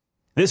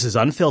This is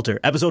Unfiltered,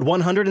 episode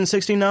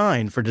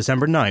 169 for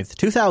December 9th,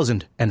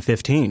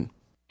 2015.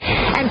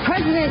 And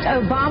President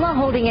Obama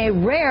holding a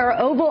rare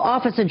Oval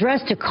Office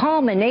address to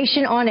calm a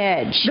nation on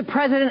edge. The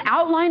president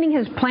outlining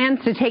his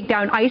plans to take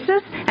down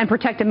ISIS and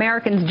protect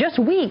Americans just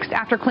weeks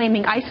after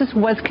claiming ISIS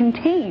was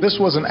contained. This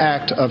was an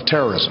act of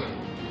terrorism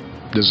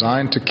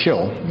designed to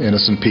kill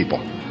innocent people.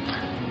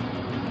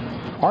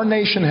 Our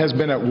nation has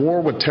been at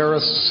war with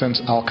terrorists since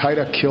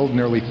al-Qaeda killed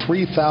nearly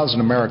 3,000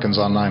 Americans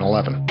on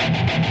 9/11.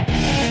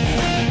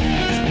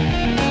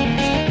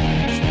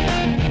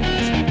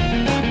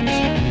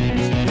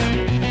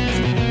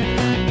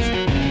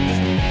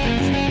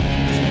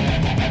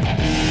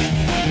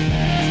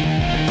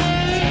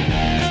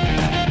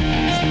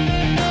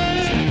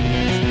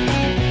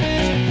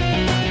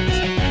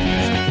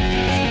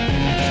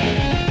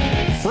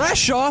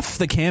 Fresh off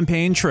the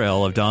campaign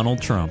trail of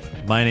Donald Trump.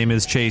 My name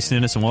is Chase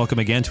Nunes, and welcome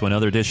again to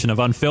another edition of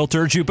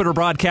Unfiltered, Jupiter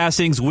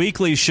Broadcasting's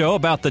weekly show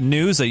about the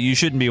news that you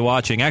shouldn't be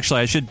watching.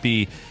 Actually, I should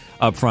be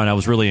up front. I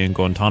was really in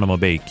Guantanamo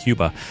Bay,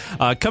 Cuba.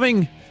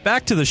 Coming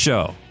back to the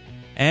show,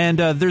 and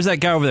there's that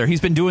guy over there.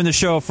 He's been doing the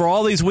show for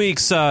all these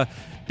weeks.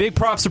 Big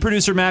props to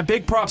producer Matt,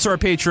 big props to our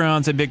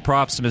Patreons, and big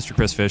props to Mr.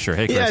 Chris Fisher.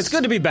 Hey, Chris. Yeah, it's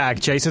good to be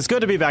back, Chase. It's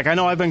good to be back. I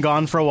know I've been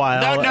gone for a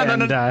while. No.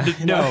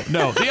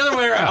 The other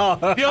way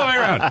around. The other way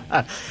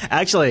around.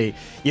 Actually,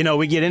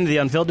 we get into the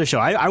Unfiltered show.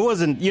 I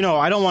wasn't,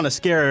 I don't want to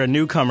scare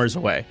newcomers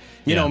away.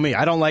 You know me.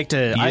 I don't like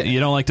to... You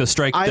don't like to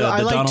strike the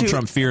Donald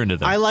Trump fear into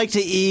them. I like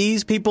to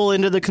ease people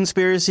into the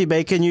conspiracy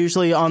bacon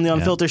usually on the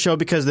Unfiltered show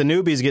because the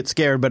newbies get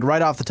scared. But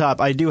right off the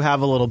top, I do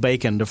have a little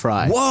bacon to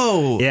fry.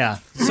 Whoa! Yeah.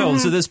 So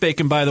this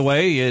bacon, by the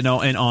way, in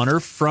honor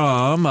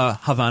from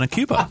Havana,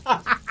 Cuba.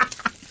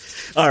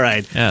 All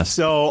right. Yes.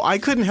 So I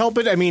couldn't help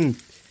it. I mean...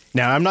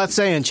 Now, I'm not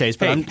saying, Chase,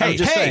 but I'm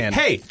just saying.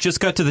 Hey, just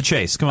cut to the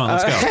chase. Come on,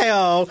 let's go.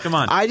 Hey-o. Come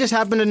on. I just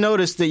happened to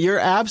notice that your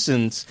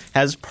absence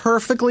has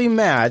perfectly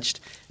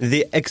matched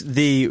the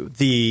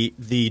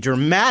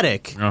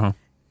dramatic...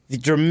 The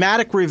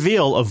dramatic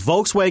reveal of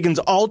Volkswagen's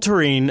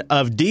altering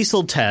of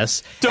diesel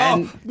tests.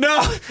 Don't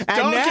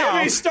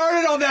get me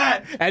started on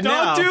that.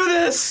 Don't do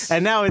this.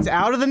 And now it's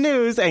out of the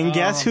news, and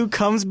guess who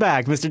comes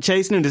back? Mr.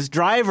 Chase Nunes,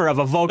 driver of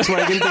a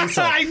Volkswagen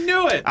diesel. I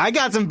knew it. I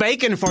got some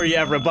bacon for you,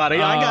 everybody.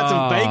 I got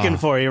some bacon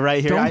for you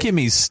right here. Don't get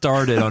me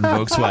started on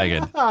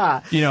Volkswagen.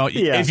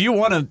 If you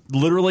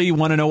literally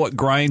want to know what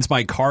grinds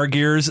my car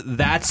gears,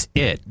 that's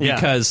it.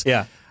 Because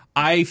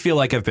I feel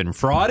like I've been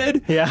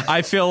frauded. Yeah.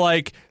 I feel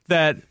like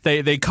that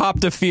they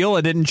copped a feel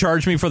and didn't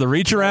charge me for the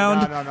reach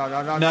around. No.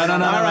 All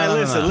right,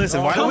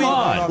 listen. Why don't we?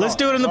 Let's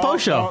do it in the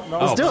post show.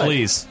 Let's do it.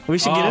 Please. We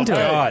should get into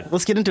it.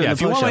 Let's get into it in the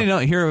post show. If you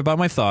want to hear about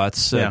my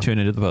thoughts, tune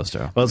into the post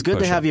show. Well, it's good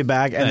to have you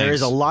back, and there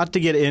is a lot to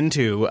get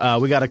into.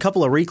 We got a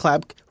couple of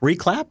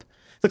reclap?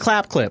 The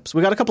clap clips.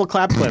 We got a couple of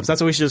clap clips. That's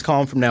what we should just call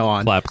them from now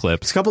on. Clap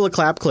clips. A couple of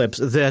clap clips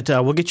that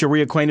will get you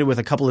reacquainted with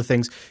a couple of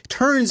things.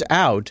 Turns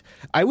out,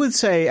 I would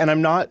say, and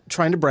I'm not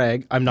trying to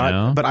brag,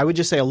 but I would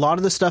just say a lot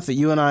of the stuff that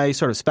you and I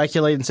sort of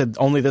speculated and said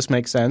only this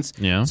makes sense,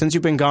 since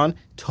you've been gone,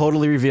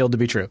 totally revealed to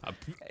be true.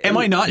 Am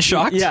I not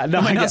shocked? Yeah, no,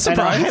 am I not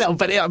surprised? I know,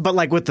 but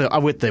like with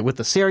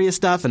the Syria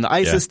stuff and the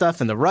ISIS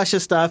stuff and the Russia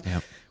stuff.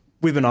 Yep.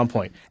 We've been on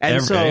point.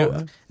 And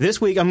so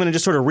this week I'm going to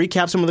just sort of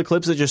recap some of the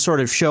clips that just sort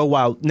of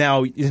show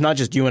now it's not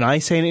just you and I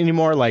saying it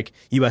anymore, like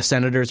U.S.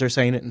 senators are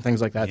saying it and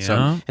things like that. Yeah.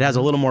 So it has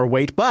a little more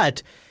weight.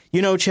 But,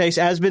 Chase,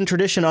 as been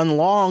tradition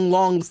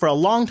for a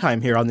long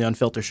time here on the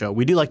Unfiltered Show,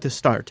 we do like to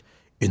start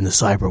in the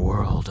cyber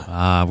world.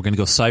 We're going to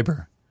go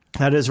cyber.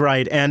 That is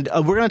right. And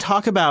we're going to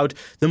talk about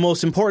the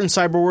most important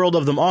cyber world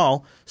of them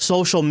all,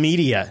 social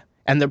media,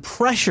 and the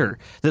pressure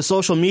that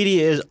social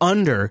media is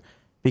under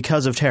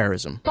because of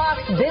terrorism. Fox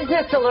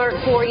Business alert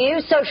for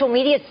you. Social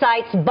media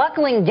sites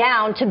buckling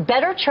down to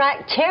better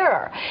track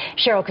terror.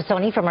 Cheryl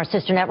Casoni from our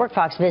sister network,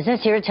 Fox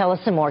Business, here to tell us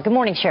some more. Good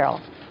morning,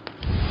 Cheryl.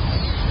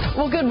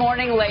 Well, good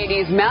morning,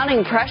 ladies.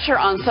 Mounting pressure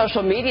on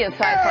social media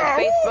sites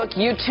like Facebook,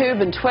 YouTube,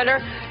 and Twitter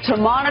to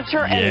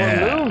monitor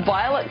and remove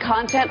violent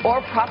content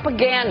or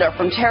propaganda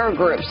from terror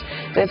groups.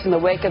 This in the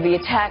wake of the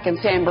attack in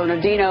San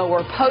Bernardino,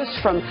 where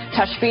posts from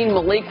Tashfeen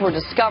Malik were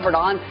discovered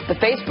on the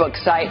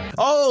Facebook site.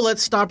 Oh,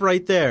 let's stop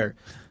right there.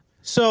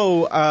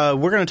 So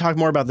we're going to talk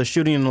more about the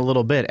shooting in a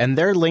little bit, and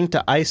their link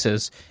to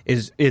ISIS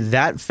is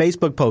that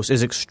Facebook post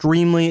is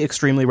extremely,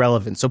 extremely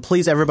relevant. So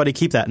please, everybody,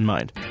 keep that in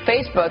mind.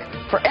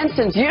 Facebook, for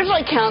instance,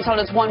 usually counts on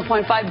its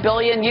 1.5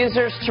 billion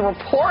users to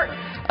report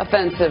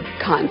offensive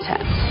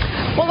content.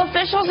 Well,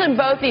 officials in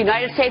both the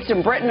United States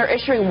and Britain are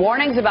issuing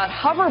warnings about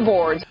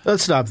hoverboards.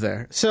 Let's stop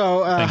there.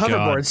 So,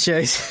 hoverboards,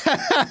 Chase.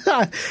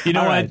 You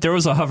know what? There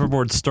was a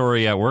hoverboard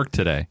story at work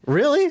today.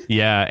 Really?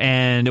 Yeah,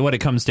 and what it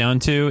comes down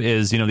to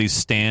is, these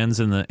stands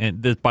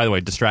by the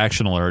way,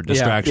 distraction alert.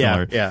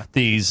 Yeah.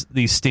 These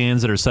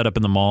stands that are set up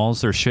in the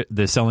malls,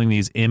 they're selling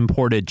these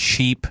imported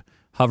cheap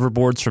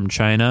hoverboards from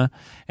China.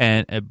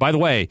 And by the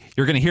way,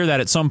 you're going to hear that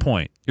at some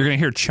point. You're going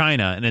to hear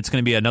China, and it's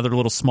going to be another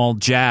little small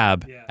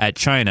jab at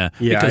China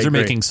because they're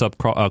making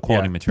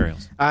sub-quality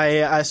materials.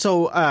 I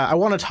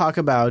want to talk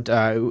about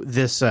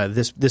this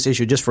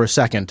issue just for a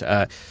second.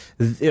 A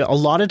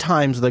lot of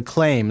times the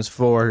claims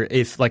for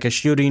if like a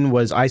shooting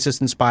was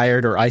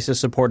ISIS-inspired or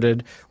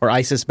ISIS-supported or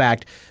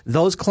ISIS-backed,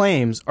 those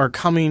claims are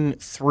coming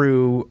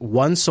through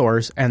one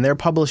source, and they're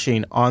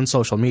publishing on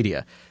social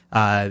media.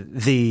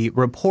 The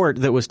report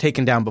that was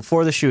taken down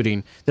before the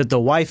shooting that the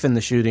wife in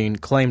the shooting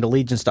claimed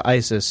allegiance to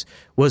ISIS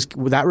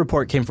that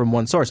report came from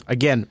one source,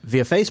 again,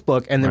 via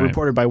Facebook, and then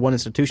reported by one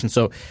institution.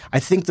 So I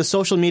think the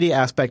social media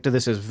aspect of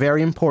this is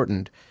very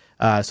important.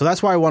 So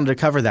that's why I wanted to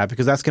cover that,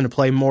 because that's going to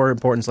play more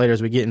importance later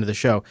as we get into the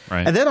show.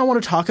 Right. And then I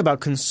want to talk about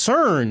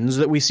concerns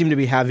that we seem to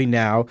be having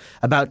now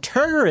about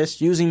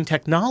terrorists using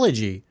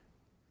technology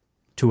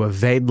to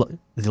evade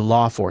the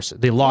law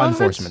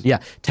enforcement. Yeah,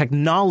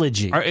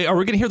 technology. Are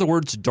we going to hear the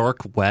words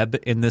dark web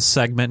in this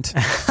segment?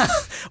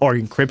 Or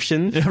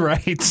encryption?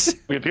 Right.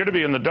 We appear to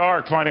be in the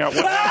dark finding out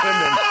what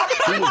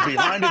happened and who was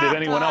behind it, if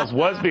anyone else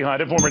was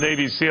behind it. Former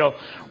Navy SEAL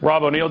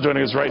Rob O'Neill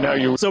joining us right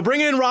now. So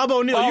bring in Rob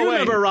O'Neill.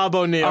 Remember Rob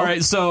O'Neill. All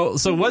right, so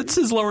what's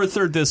his lower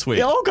third this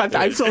week? Oh, God,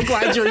 I'm so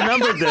glad you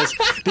remembered this,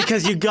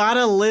 because you got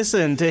to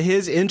listen to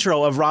his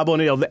intro of Rob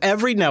O'Neill.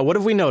 Now, what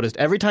have we noticed?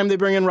 Every time they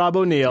bring in Rob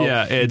O'Neill,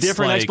 it's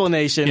different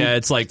explanation. Yeah,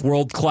 it's like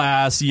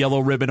world-class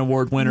Yellow Ribbon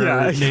Award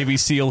winner, Navy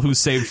SEAL who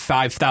saved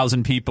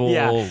 5,000 people.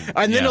 Yeah.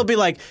 And then it'll be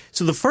like,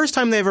 so the first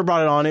time they ever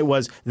brought it on, it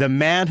was the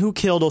man who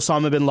killed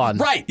Osama bin Laden.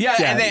 Right,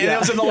 and it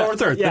was in the lower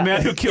third. The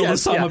man who killed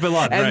Osama bin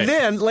Laden. And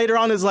then later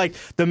on is like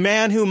the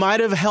man who might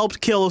have helped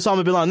kill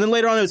Osama bin Laden. And then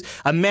later on it was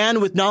a man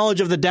with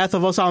knowledge of the death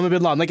of Osama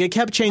bin Laden. Like it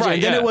kept changing.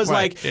 And then it was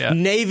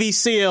Navy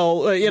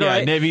SEAL,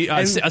 Navy,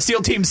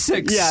 SEAL Team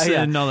 6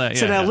 and all that.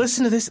 So now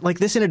listen to this, like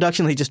this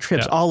introduction, he just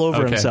trips all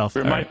over himself.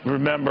 You might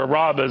remember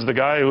Rob as the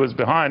guy who was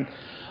behind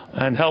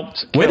and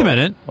helped kill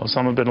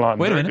Osama bin Laden.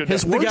 Wait a minute.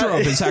 His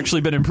wardrobe has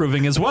actually been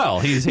improving as well.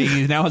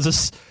 He now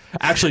has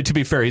actually, to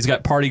be fair, he's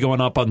got party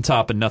going up on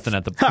top and nothing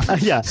at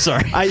the...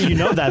 Sorry.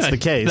 That's the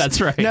case.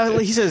 That's right. Now,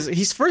 he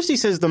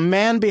says the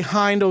man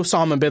behind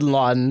Osama bin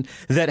Laden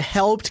that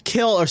helped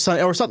kill or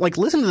something. Like,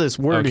 listen to this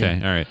wording. Okay,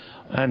 all right.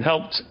 And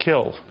helped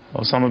kill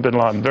Osama bin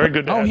Laden. Very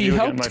good to have you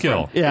again, my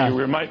friend. Yeah.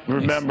 You might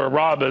remember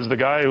Rob as the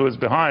guy who was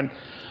behind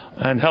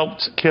and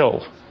helped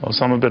kill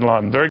Osama bin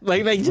Laden.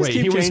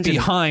 He was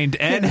behind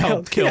and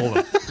helped kill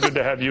him. Good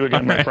to have you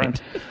again, my friend.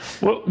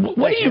 What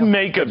do you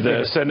make of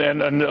this and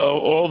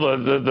all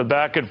the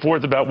back and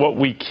forth about what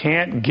we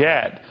can't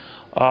get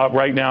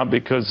right now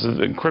because of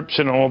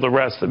encryption and all the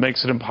rest that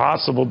makes it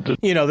impossible to...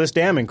 this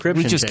damn encryption.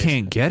 We just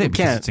can't get it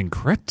because it's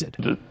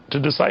encrypted. To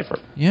decipher.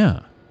 Yeah.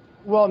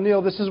 Well,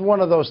 Neil, this is one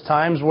of those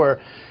times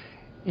where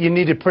you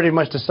need to pretty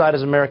much decide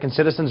as American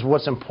citizens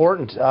what's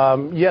important.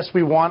 Yes,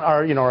 we want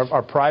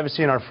our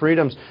privacy and our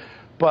freedoms,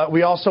 but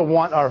we also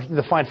want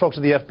the fine folks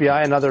at the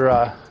FBI and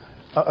other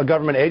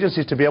government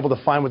agencies to be able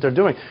to find what they're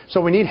doing.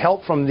 So we need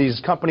help from these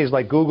companies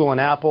like Google and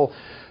Apple.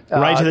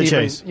 Right to the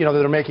chase. That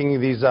are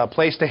making these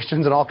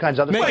PlayStations and all kinds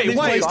of other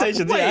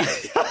PlayStations.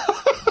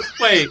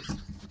 Wait.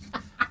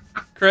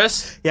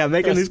 Chris? Yeah,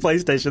 making these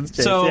PlayStations.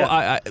 So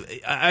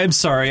I'm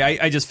sorry.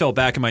 I just fell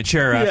back in my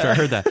chair after I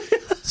heard that.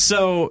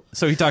 So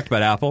he talked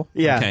about Apple.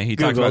 Yeah. Okay. He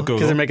talked about Google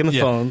because they're making the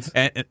phones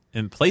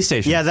and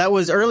PlayStation. Yeah, that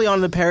was early on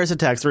in the Paris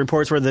attacks. The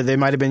reports were that they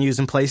might have been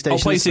using PlayStation. Oh,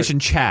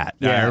 PlayStation Chat.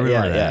 Yeah, I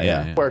remember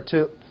that. Where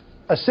to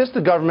assist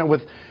the government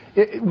with.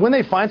 When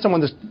they find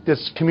someone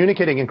that's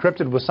communicating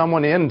encrypted with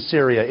someone in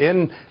Syria,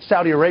 in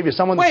Saudi Arabia,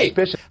 someone that's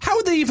suspicious. How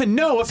would they even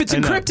know if it's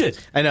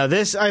encrypted? I know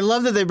this. I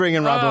love that they bring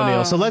in Rob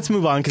O'Neill. So let's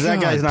move on because that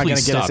guy's not going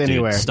to get us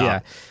anywhere. Stop. Yeah.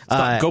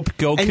 Stop.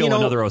 Go kill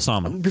another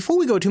Osama. Before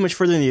we go too much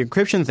further in the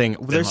encryption thing,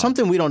 there's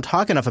something we don't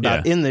talk enough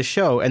about in this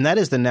show, and that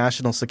is the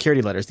national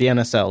security letters, the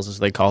NSLs as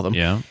they call them.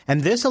 Yeah.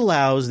 And this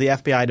allows the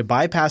FBI to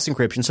bypass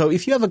encryption. So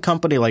if you have a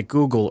company like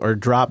Google or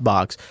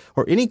Dropbox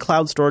or any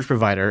cloud storage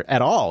provider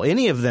at all,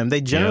 any of them,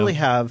 they generally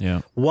have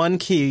one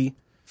key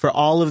for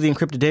all of the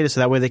encrypted data, so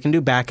that way they can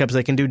do backups,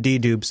 they can do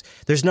dedupes.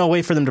 There's no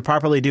way for them to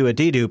properly do a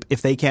dedupe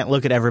if they can't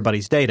look at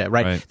everybody's data,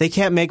 right? They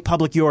can't make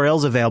public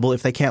URLs available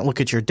if they can't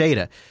look at your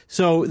data.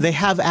 So they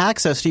have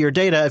access to your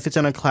data if it's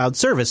in a cloud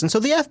service. And so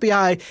the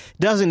FBI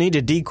doesn't need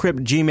to decrypt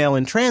Gmail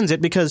in transit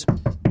because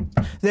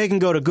they can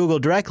go to Google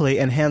directly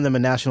and hand them a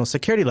national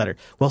security letter.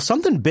 Well,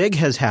 something big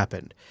has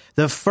happened.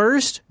 The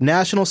first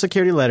national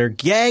security letter,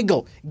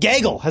 Gaggle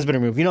has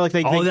been removed.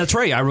 That's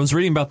right. I was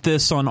reading about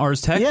this on Ars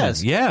Technica.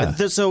 Yes. Yeah.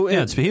 So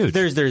it's huge.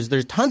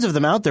 There's tons of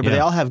them out there, but they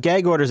all have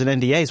gag orders and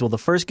NDAs. Well, the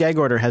first gag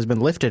order has been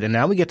lifted, and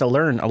now we get to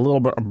learn a little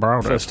bit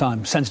about it. First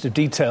time sensitive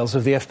details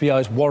of the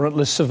FBI's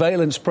warrantless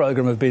surveillance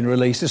program have been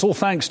released. It's all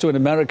thanks to an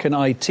American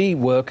IT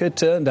worker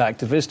turned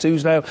activist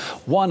who's now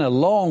won a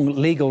long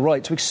legal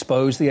right to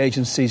expose the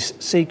agency's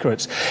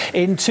secrets.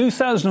 In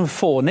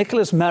 2004,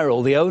 Nicholas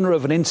Merrill, the owner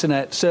of an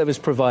internet service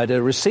provider,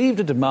 received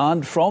a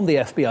demand from the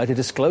FBI to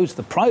disclose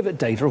the private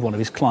data of one of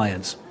his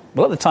clients.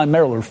 Well, at the time,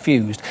 Merrill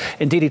refused.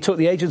 Indeed, he took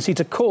the agency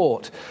to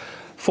court.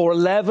 For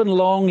 11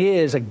 long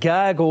years, a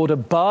gag order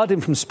barred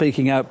him from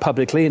speaking out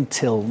publicly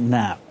until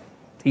now.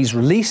 He's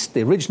released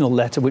the original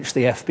letter which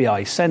the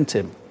FBI sent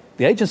him.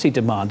 The agency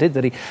demanded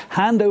that he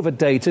hand over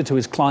data to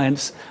his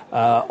clients,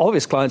 of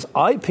his client's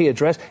IP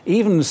address,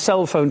 even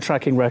cell phone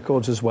tracking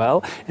records as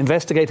well.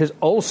 Investigators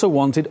also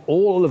wanted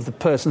all of the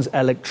person's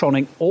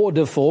electronic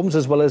order forms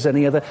as well as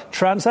any other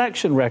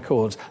transaction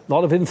records. A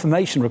lot of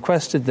information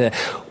requested there.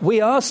 We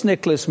asked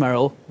Nicholas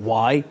Merrill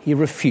why he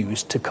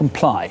refused to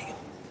comply.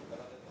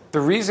 The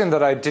reason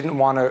that I didn't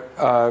want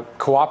to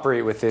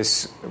cooperate with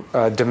this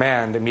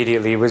demand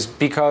immediately was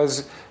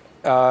because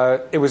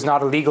it was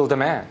not a legal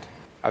demand.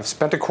 I've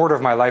spent a quarter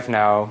of my life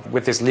now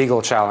with this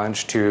legal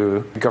challenge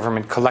to the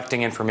government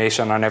collecting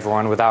information on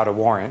everyone without a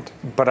warrant,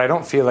 but I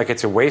don't feel like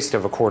it's a waste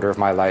of a quarter of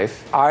my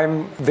life.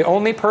 I'm the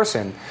only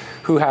person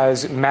who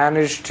has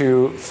managed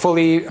to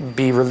fully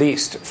be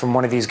released from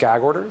one of these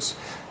gag orders.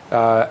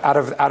 Out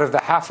of the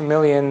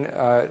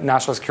 500,000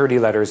 national security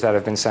letters that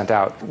have been sent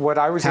out. What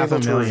I was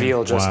able to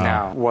reveal just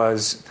now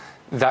was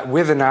that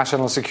with a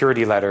national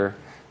security letter,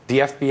 the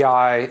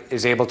FBI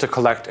is able to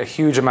collect a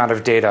huge amount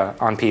of data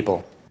on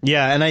people.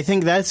 Yeah, and I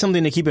think that's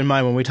something to keep in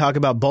mind when we talk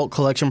about bulk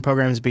collection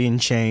programs being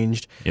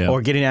changed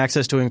or getting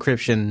access to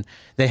encryption.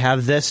 They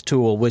have this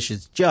tool, which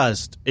is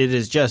just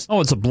oh,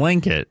 it's a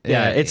blanket.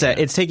 Yeah,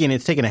 it's taking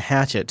a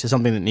hatchet to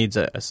something that needs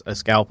a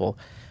scalpel.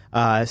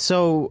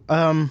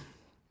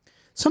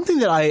 Something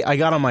that I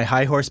got on my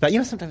high horse about.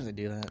 Sometimes I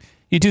do that.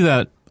 You do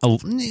that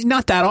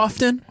not that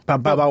often,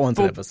 about once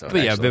an episode.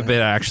 But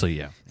actually,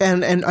 yeah.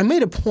 And I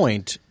made a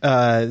point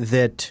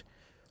that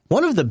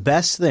one of the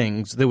best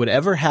things that would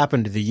ever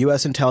happen to the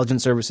U.S.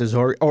 intelligence services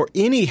or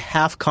any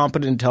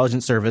half-competent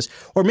intelligence service,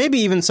 or maybe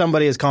even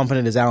somebody as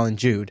competent as Alan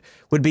Jude,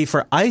 would be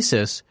for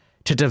ISIS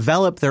to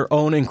develop their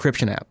own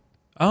encryption app.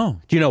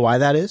 Oh. Do you know why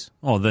that is?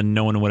 Oh, then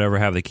no one would ever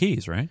have the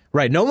keys, right?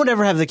 Right. No one would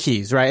ever have the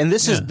keys, right? And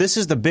this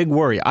is the big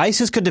worry.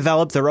 ISIS could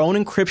develop their own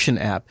encryption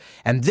app,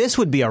 and this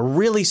would be a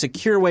really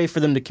secure way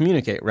for them to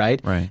communicate, right?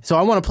 Right. So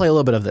I want to play a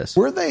little bit of this.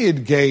 Were they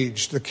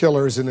engaged, the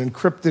killers, in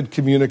encrypted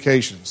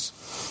communications?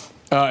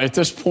 At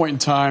this point in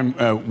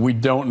time, we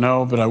don't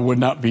know, but I would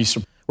not be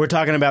surprised. We're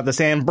talking about the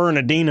San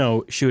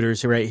Bernardino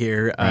shooters right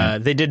here. Right.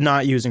 They did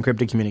not use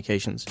encrypted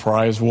communications.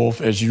 Prize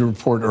Wolf, as you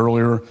reported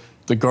earlier,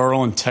 the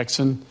Garland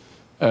Texan.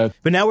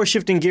 But now we're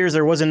shifting gears.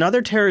 There was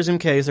another terrorism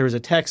case. There was a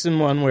Texan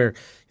one where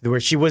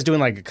she was doing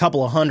like a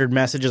couple of hundred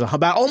messages,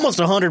 about almost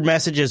 100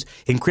 messages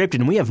encrypted.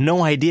 And we have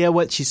no idea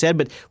what she said,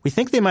 but we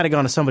think they might have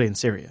gone to somebody in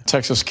Syria.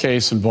 Texas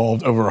case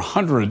involved over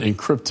 100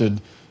 encrypted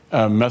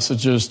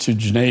messages to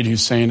Junaid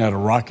Hussein out of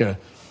Raqqa,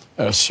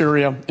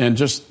 Syria. And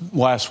just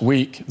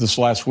this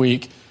last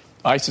week,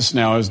 ISIS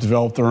now has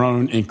developed their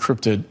own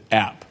encrypted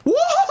app.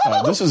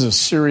 This is a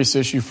serious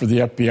issue for the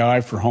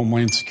FBI, for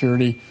Homeland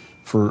Security,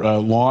 for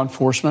law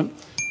enforcement.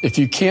 If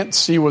you can't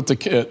see what the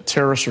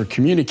terrorists are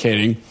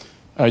communicating,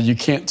 you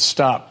can't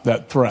stop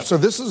that threat. So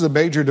this is a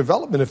major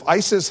development. If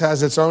ISIS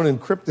has its own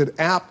encrypted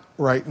app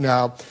right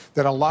now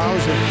that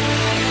allows it...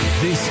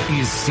 This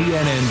is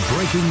CNN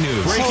Breaking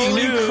News.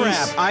 Holy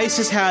crap.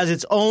 ISIS has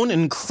its own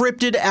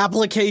encrypted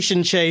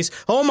application, Chase.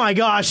 Oh, my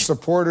gosh.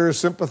 Supporters,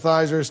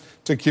 sympathizers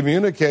to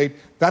communicate.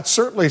 That's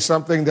certainly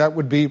something that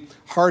would be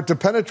hard to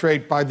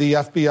penetrate by the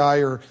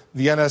FBI or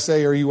the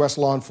NSA or U.S.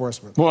 law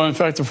enforcement. Well, in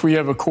fact, if we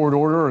have a court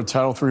order or a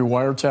Title III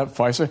wiretap,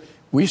 FISA,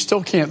 we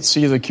still can't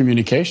see the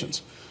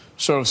communications.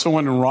 So if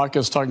someone in Raqqa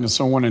is talking to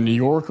someone in New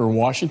York or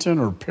Washington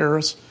or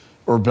Paris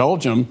or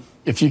Belgium,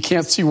 if you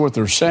can't see what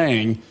they're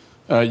saying,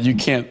 you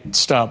can't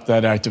stop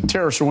that act of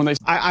terror. So when they,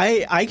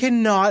 I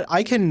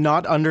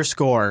cannot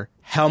underscore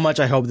how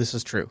much I hope this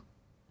is true.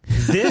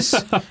 This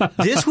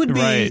would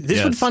be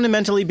would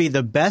fundamentally be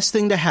the best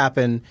thing to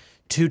happen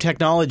to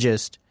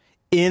technologists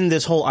in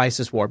this whole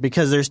ISIS war,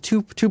 because there's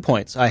two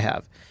points I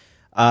have.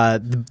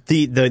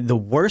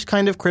 The worst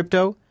kind of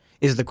crypto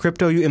is the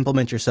crypto you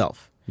implement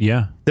yourself.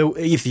 Yeah.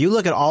 If you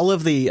look at all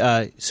of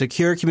the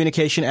secure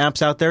communication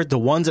apps out there, the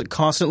ones that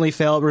constantly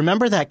fail,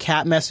 remember that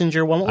cat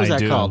messenger one? What was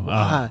that called?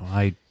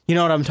 You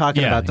know what I'm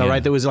talking about, though,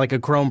 right? That was like a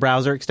Chrome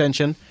browser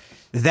extension.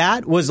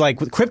 That was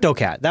like with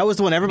CryptoCat. That was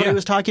the one everybody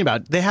was talking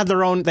about. They had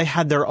their own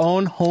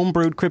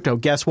homebrewed crypto.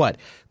 Guess what?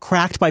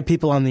 Cracked by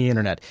people on the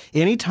internet.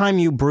 Anytime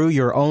you brew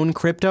your own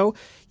crypto,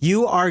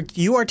 you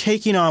are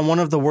taking on one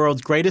of the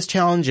world's greatest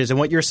challenges. And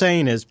what you're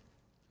saying is,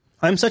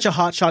 I'm such a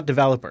hotshot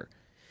developer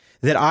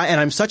and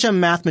I'm such a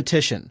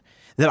mathematician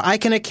that I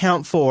can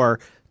account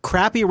for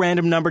crappy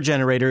random number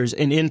generators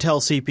in Intel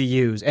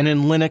CPUs and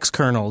in Linux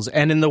kernels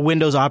and in the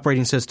Windows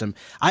operating system.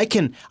 I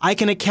can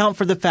account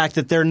for the fact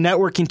that their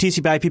networking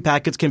TCP/IP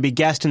packets can be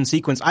guessed in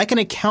sequence. I can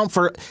account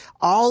for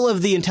all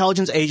of the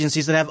intelligence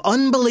agencies that have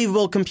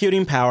unbelievable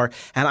computing power,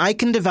 and I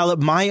can develop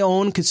my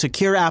own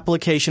secure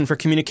application for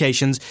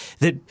communications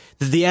that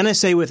the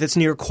NSA with its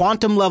near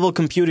quantum level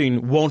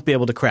computing won't be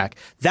able to crack.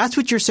 That's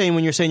what you're saying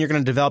when you're saying you're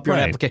going to develop your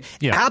own application.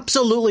 Yeah.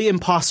 Absolutely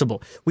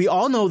impossible. We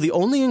all know the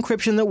only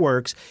encryption that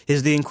works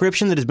is the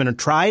encryption that has been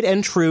tried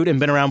and true and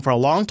been around for a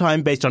long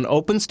time based on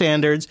open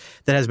standards,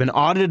 that has been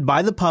audited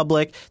by the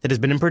public, that has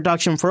been in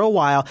production for a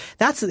while.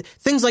 That's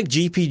things like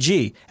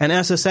GPG and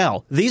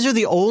SSL. These are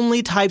the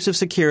only types of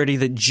security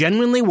that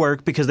genuinely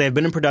work because they have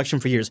been in production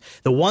for years.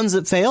 The ones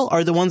that fail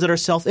are the ones that are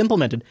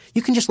self-implemented.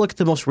 You can just look at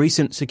the most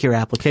recent secure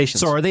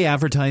applications. So are they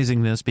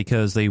advertising this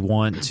because they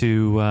want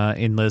to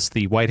enlist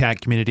the white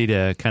hat community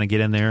to kind of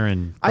get in there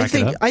and crack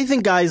it up? I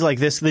think guys like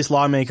this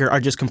lawmaker are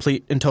just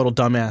complete and total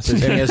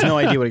dumbasses, and he has no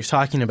idea what he's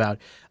talking about.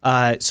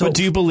 But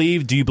do you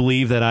believe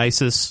that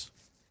ISIL?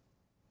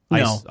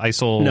 No,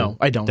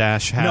 I don't.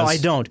 Has no, I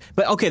don't.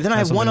 But okay, then I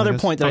have one other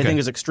point that I think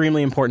is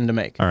extremely important to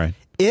make. All right.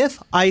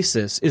 If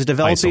ISIS is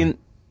developing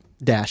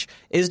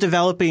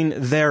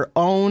their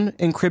own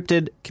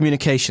encrypted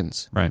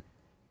communications, right,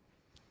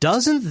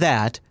 doesn't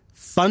that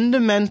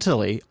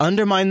fundamentally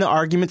undermine the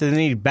argument that they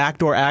need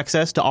backdoor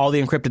access to all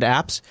the encrypted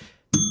apps?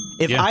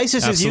 If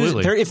ISIS is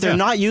if they're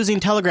not using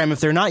Telegram, if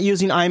they're not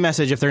using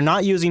iMessage, if they're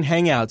not using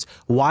Hangouts,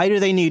 why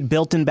do they need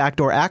built-in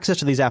backdoor access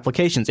to these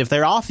applications? If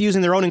they're off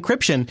using their own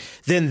encryption,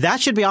 then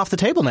that should be off the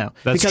table now.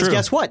 That's because true.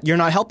 Guess what? You're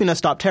not helping us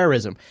stop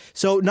terrorism.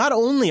 So not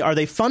only are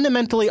they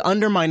fundamentally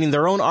undermining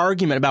their own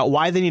argument about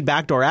why they need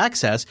backdoor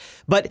access,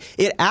 but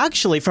it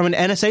actually, from an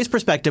NSA's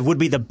perspective, would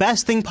be the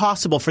best thing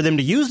possible for them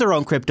to use their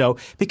own crypto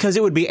because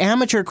it would be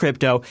amateur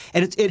crypto.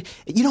 And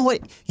you know what?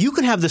 You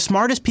could have the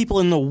smartest people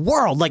in the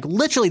world, like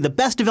literally the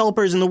best developers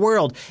in the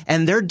world,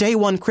 and their day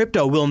one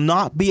crypto will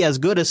not be as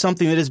good as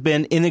something that has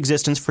been in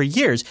existence for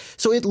years.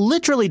 So it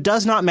literally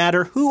does not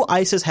matter who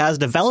ISIS has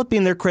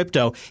developing their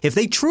crypto. If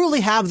they truly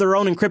have their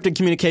own encrypted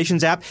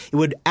communications app, it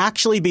would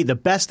actually be the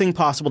best thing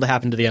possible to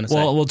happen to the NSA.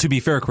 Well, to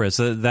be fair, Chris,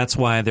 that's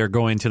why they're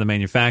going to the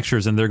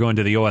manufacturers and they're going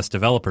to the OS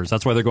developers.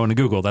 That's why they're going to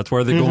Google. That's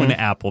why they're going to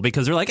Apple,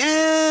 because they're like,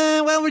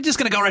 we're just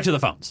going to go right to the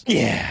phones.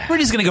 Yeah. We're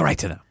just going to go right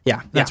to them.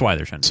 Yeah. That's why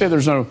they're trying to say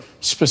there's no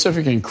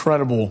specific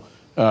incredible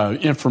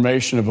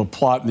information of a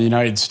plot in the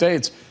United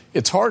States.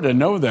 It's hard to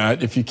know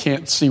that if you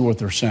can't see what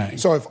they're saying.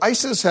 So if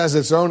ISIS has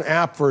its own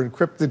app for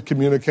encrypted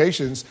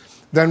communications,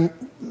 then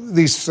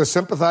these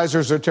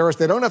sympathizers or terrorists,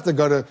 they don't have to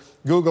go to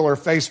Google or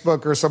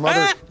Facebook or some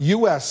other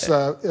U.S.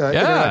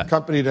 internet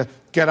company to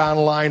get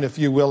online, if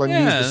you will, and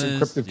use this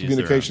encrypted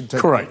communication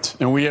technology. Correct.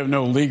 And we have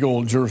no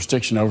legal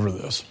jurisdiction over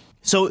this.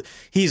 So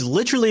he's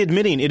literally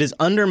admitting it is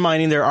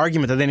undermining their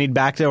argument that they need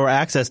backdoor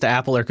access to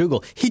Apple or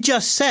Google. He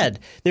just said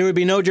there would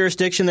be no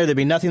jurisdiction there. There'd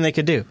be nothing they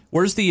could do.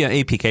 Where's the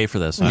APK for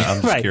this?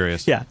 I'm just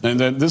curious. Yeah. And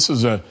then this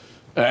is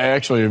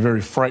actually a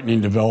very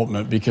frightening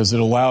development because it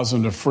allows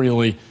them to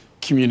freely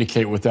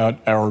communicate without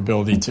our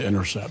ability to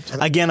intercept.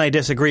 Again, I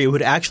disagree. It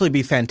would actually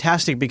be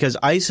fantastic because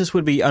ISIS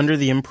would be under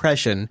the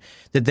impression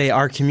that they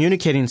are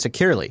communicating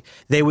securely.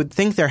 They would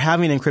think they're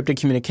having encrypted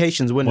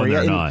communications when,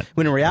 they're not.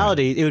 When in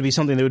reality, it would be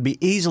something that would be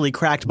easily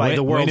cracked by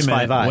the world's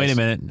Five Eyes. Wait a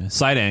minute.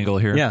 Side angle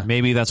here. Yeah.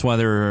 Maybe that's why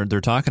they're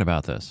talking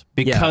about this.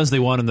 Because they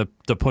want them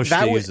to push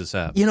to use this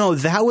app. You know,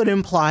 that would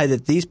imply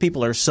that these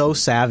people are so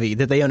savvy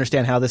that they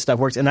understand how this stuff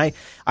works. And I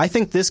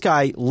think this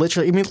guy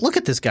literally, I mean, look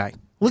at this guy.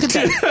 Look at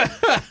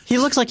that. He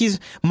looks like he's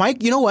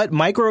Mike. You know what?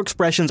 Micro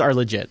expressions are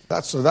legit.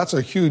 That's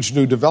a huge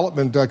new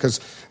development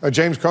because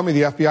James Comey,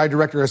 the FBI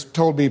director, has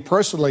told me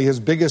personally his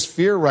biggest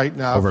fear right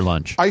now. Over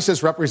lunch.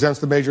 ISIS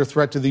represents the major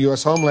threat to the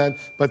U.S. homeland,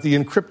 but the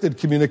encrypted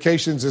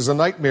communications is a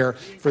nightmare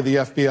for the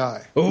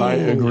FBI. I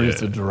agree with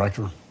the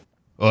director.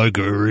 I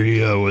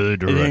agree with the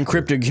director. The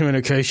encrypted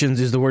communications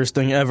is the worst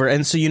thing ever.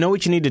 And so you know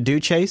what you need to do,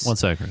 Chase? One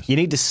second. You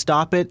need to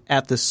stop it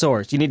at the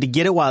source. You need to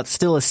get it while it's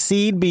still a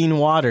seed being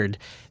watered.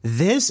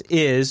 This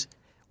is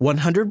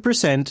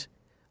 100%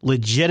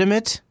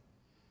 legitimate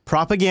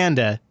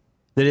propaganda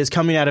that is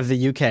coming out of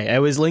the UK. It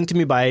was linked to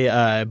me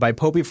by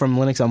Popey from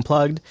Linux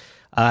Unplugged.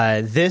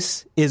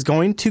 This is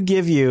going to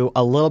give you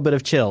a little bit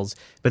of chills.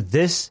 But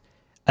this,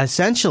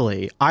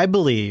 essentially, I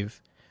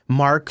believe,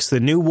 marks the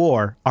new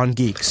war on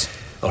geeks.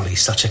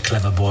 Ollie's such a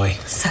clever boy.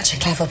 Such a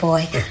clever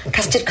boy.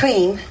 Custard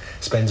cream.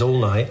 Spends all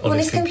night on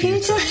his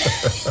computer.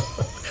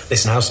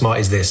 Listen, how smart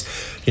is this?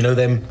 You know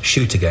them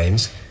shooter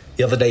games?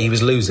 The other day he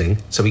was losing,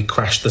 so he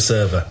crashed the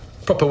server.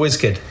 Proper whiz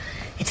kid.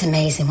 It's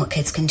amazing what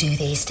kids can do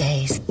these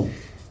days.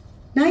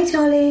 Night,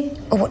 Ollie.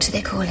 Or what do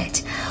they call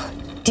it?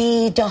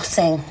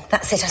 DDoSing.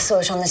 That's it, I saw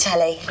it on the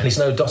telly. And he's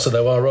no dosser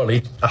though, our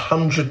Ollie.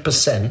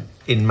 100%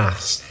 in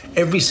maths.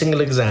 Every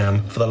single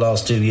exam for the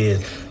last 2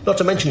 years. Not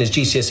to mention his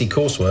GCSE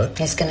coursework.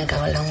 It's going to go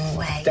a long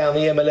way. Down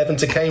the M11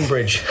 to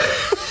Cambridge.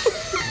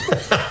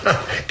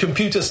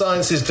 Computer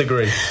sciences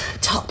degree.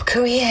 Top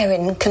career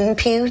in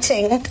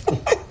computing.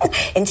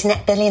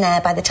 Internet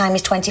billionaire by the time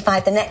he's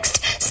 25. The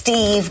next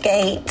Steve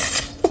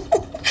Gates.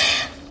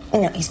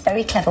 You know, he's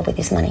very clever with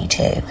his money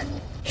too.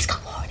 He's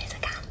got more in his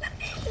account than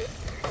me.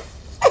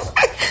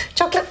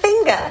 Chocolate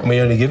finger. And we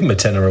only give him a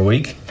tenner a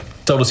week.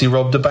 Told us he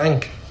robbed a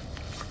bank.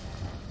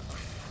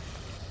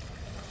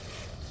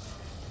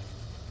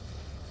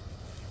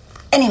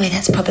 Anyway,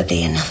 that's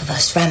probably enough of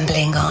us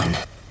rambling on.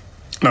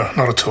 No,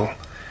 not at all.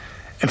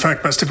 In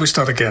fact, best if we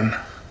start again.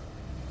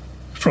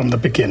 From the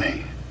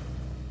beginning.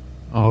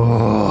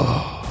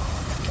 Oh.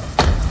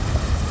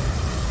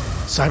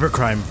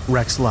 Cybercrime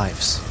wrecks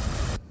lives.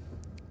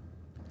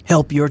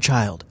 Help your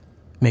child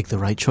make the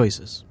right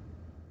choices.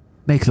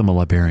 Make them a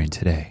librarian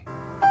today.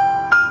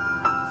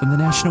 From the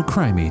National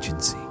Crime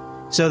Agency.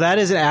 So that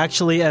is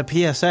actually a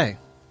PSA.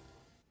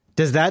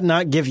 Does that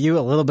not give you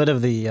a little bit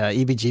of the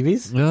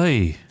EBGBs?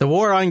 Oy. The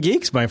war on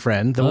geeks, my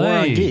friend. The war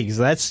on geeks.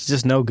 That's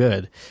just no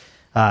good.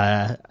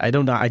 I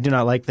do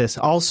not like this.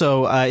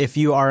 Also, if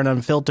you are an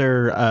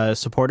Unfilter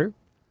supporter,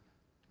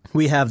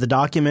 we have the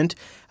document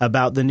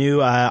about the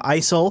new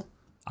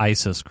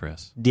ISIS,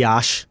 Chris.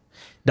 Daesh.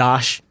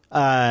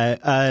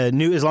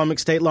 New Islamic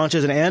State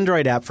launches an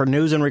Android app for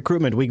news and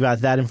recruitment. We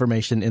got that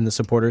information in the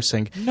supporter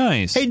sync.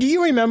 Nice. Hey, do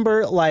you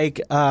remember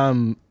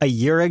a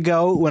year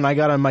ago when I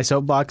got on my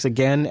soapbox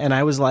again and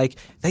I was like,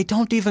 they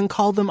don't even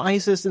call them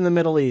ISIS in the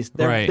Middle East.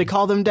 They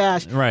call them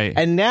Daesh. Right.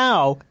 And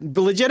now,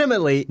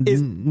 legitimately,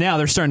 now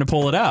they're starting to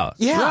pull it out.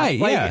 Yeah.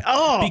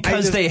 Right.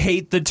 Because they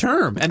hate the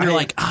term. And they're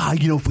like,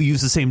 if we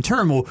use the same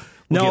term, we'll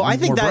I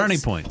think that's brownie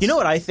points. You know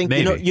what I think?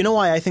 Maybe. You know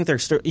why I think they're...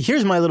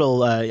 Here's my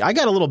little... I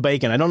got a little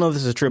bacon. I don't know if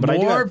this is true, but I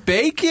do have...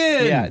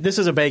 bacon! Yeah, this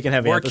is a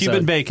bacon-heavy More episode.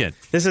 Cuban bacon.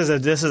 This is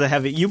a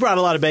heavy... You brought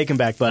a lot of bacon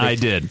back, buddy. I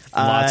did.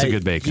 Lots of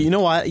good bacon. You know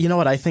what? You know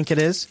what I think it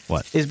is?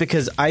 What? Is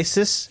because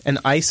ISIS and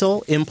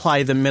ISIL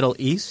imply the Middle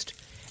East,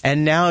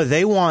 and now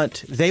they want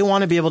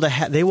to be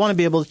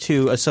able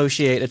to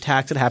associate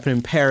attacks that happen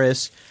in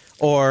Paris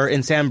or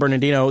in San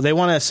Bernardino. They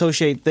want to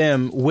associate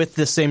them with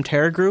the same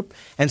terror group,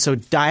 and so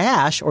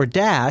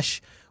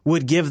Daesh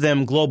would give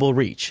them global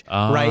reach,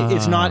 right?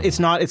 It's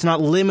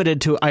not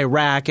limited to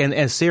Iraq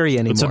and Syria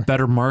anymore. It's a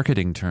better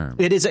marketing term.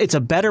 It's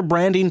a better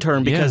branding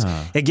term because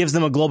it gives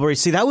them a global reach.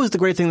 See, that was the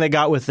great thing they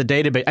got with the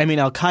database. I mean,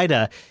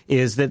 Al-Qaeda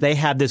is that they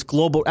had this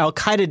global...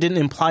 Al-Qaeda didn't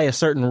imply a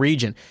certain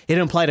region. It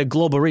implied a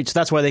global reach.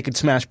 That's why they could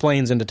smash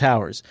planes into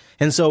towers.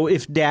 And so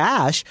if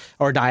Daesh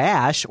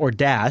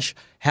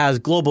has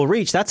global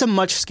reach, that's a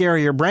much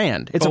scarier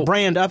brand. It's a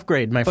brand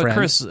upgrade, my friend. But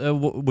Chris,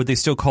 would they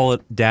still call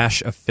it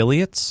Daesh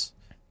affiliates?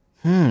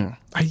 I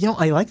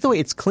like the way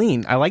it's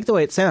clean. I like the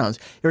way it sounds.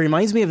 It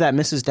reminds me of that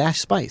Mrs. Dash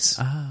Spice.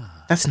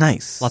 That's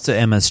nice. Lots of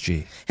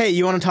MSG. Hey,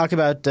 you want to talk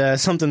about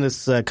something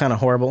that's kind of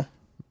horrible?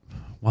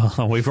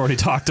 Well, we've already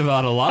talked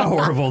about a lot of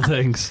horrible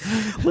things.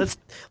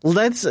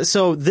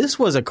 So this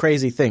was a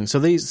crazy thing. So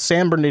these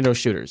San Bernardino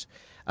shooters,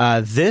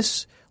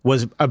 this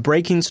was a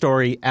breaking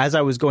story as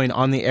I was going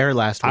on the air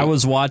last week. I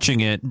was watching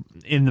it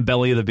in the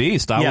belly of the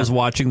beast. I was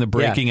watching the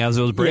breaking as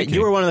it was breaking.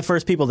 You were one of the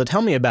first people to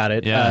tell me about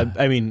it. Yeah.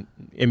 I mean,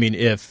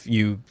 if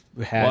you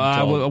had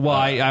told,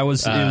 I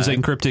was. It was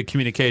encrypted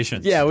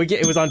communications. Yeah,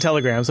 it was on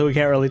Telegram, so we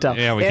can't really tell.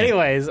 Yeah,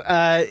 anyways,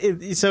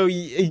 so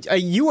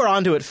you were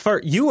onto it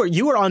first.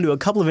 You were onto a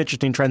couple of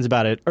interesting trends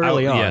about it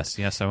early on. Yes,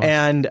 I was.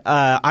 And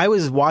I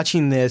was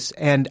watching this,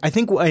 and I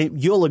think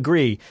you'll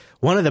agree.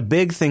 One of the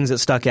big things that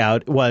stuck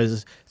out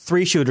was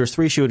three shooters.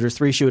 Three.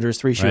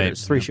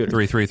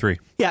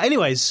 Yeah.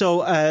 Anyways,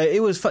 so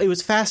it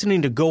was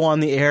fascinating to go on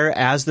the air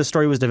as the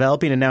story was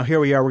developing, and now here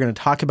we are. We're going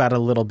to talk about it a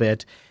little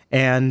bit,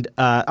 and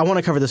I want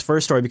to cover this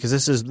first story because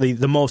this is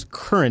the most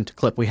current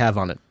clip we have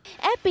on it.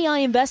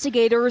 FBI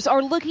investigators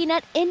are looking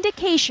at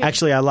indications.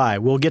 Actually, I lie.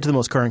 We'll get to the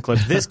most current clip.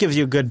 This gives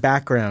you a good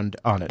background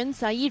on it.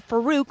 Saeed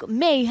Farouk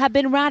may have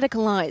been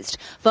radicalized.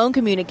 Phone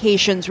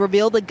communications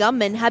reveal the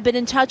gunman had been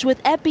in touch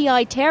with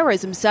FBI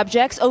terrorism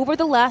subjects over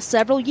the last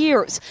several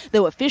years,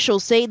 though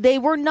officials say they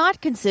were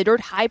not considered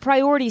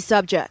high-priority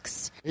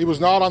subjects. He was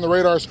not on the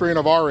radar screen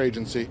of our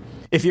agency.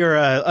 If you're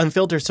an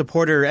Unfiltered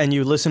supporter and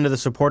you listen to the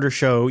supporter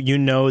show, you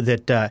know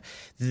that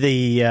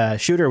the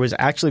shooter was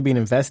actually being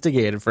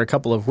investigated for a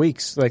couple of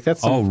weeks.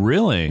 Oh,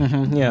 really?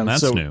 Mm-hmm, yeah,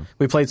 that's new.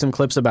 We played some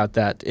clips about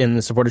that in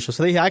the supporter show.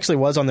 So he actually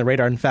was on the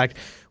radar. In fact,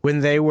 when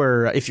they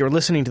were, if you're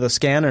listening to the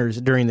scanners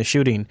during the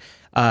shooting,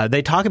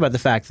 they talk about the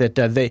fact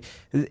that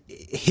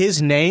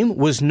his name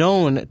was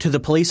known to the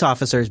police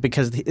officers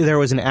because there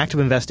was an active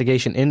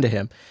investigation into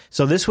him.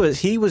 So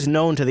he was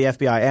known to the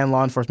FBI and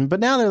law enforcement. But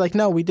now they're like,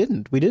 no, we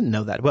didn't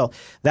know that. Well,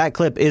 that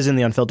clip is in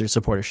the Unfiltered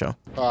supporter show.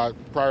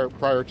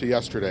 Prior to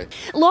yesterday.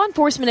 Law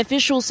enforcement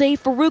officials say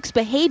Farouk's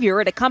behavior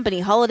at a company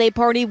holiday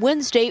party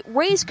Wednesday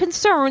raised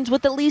concerns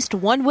with at least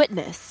one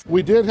witness.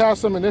 We did have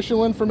some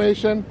initial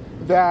information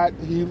that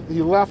he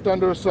left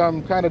under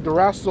some kind of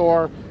duress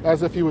or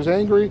as if he was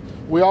angry.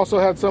 We also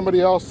had somebody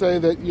else say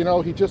that,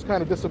 he just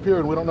kind of disappeared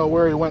and we don't know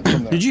where he went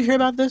from there. Did you hear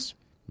about this?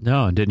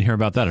 No, I didn't hear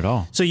about that at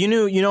all. So you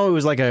knew it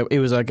was like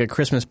a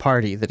Christmas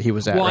party that he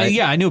was at, well, right?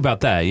 Yeah, I knew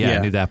about that. Yeah, I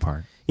knew that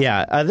part.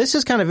 Yeah, this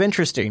is kind of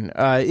interesting.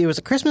 It was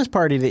a Christmas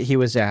party that he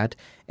was at,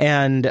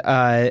 and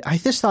I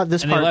just thought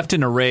this part... And they left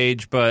in a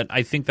rage, but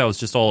I think that was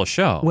just all a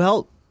show.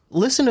 Well,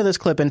 listen to this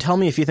clip and tell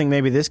me if you think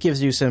maybe this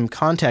gives you some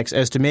context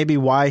as to maybe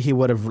why he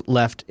would have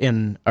left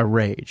in a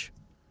rage.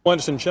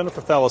 Anderson,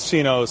 Jennifer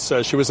Thalassino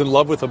says she was in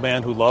love with a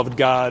man who loved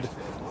God,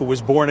 who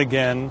was born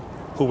again,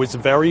 who was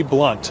very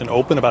blunt and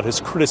open about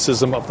his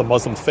criticism of the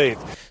Muslim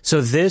faith.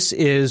 So this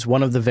is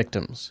one of the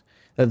victims.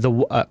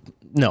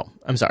 No,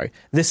 I'm sorry.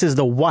 This is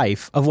the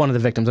wife of one of the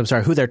victims. I'm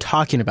sorry. Who they're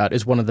talking about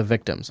is one of the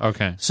victims.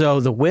 Okay. So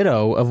the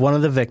widow of one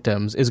of the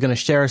victims is going to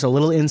share us a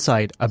little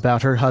insight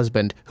about her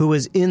husband, who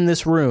was in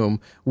this room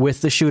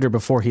with the shooter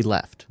before he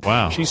left.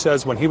 Wow. She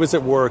says when he was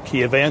at work,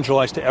 he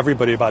evangelized to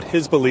everybody about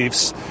his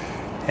beliefs,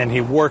 and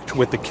he worked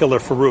with the killer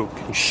Farouk.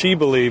 And she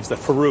believes that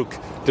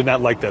Farouk did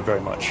not like that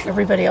very much.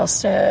 Everybody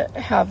else to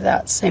have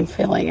that same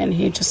feeling, and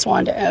he just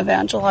wanted to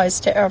evangelize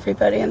to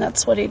everybody, and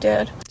that's what he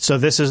did. So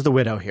this is the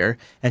widow here,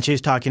 and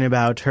she's talking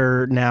about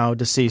her now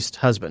deceased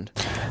husband.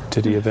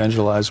 Did he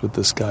evangelize with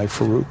this guy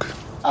Farouk?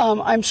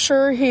 I'm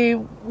sure he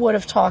would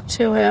have talked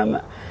to him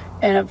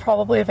and have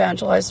probably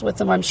evangelized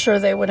with him. I'm sure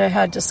they would have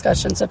had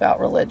discussions about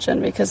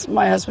religion, because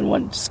my husband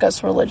wouldn't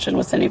discuss religion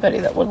with anybody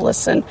that would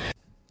listen.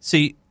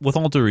 See, with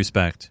all due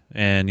respect,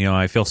 and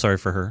I feel sorry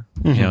for her.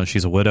 Mm-hmm.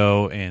 She's a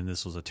widow, and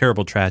this was a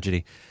terrible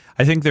tragedy.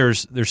 I think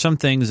there's some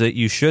things that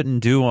you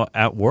shouldn't do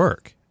at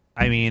work.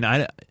 I mean,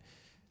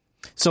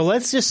 So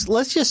let's just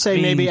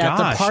say maybe at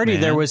the party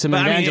there was some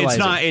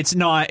evangelizing.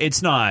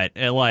 It's not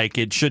like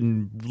it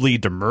shouldn't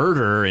lead to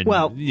murder. And,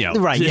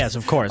 right? Yes,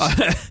 of course.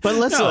 But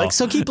let's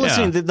so keep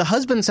listening. Yeah. The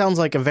husband sounds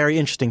like a very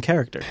interesting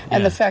character,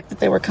 and the fact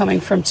that they were coming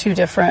from two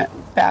different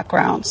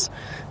backgrounds.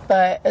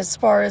 But as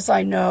far as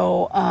I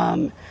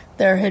know,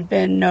 there had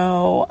been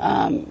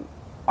no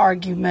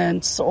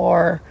arguments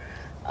or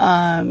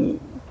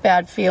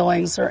bad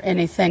feelings or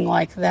anything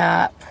like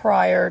that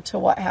prior to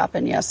what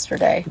happened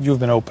yesterday. You've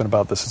been open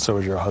about this, and so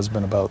has your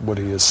husband, about what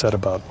he has said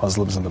about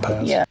Muslims in the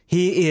past. Yeah.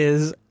 He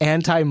is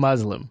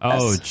anti-Muslim.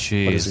 Oh,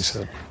 jeez. What has he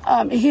said?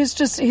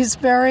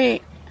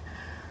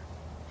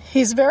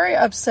 He's very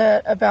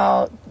upset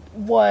about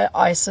what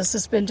ISIS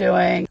has been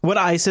doing. What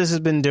ISIS has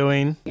been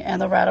doing.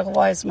 And the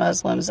radicalized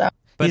Muslims.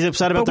 He's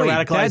upset about the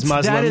radicalized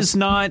Muslims. That is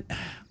not...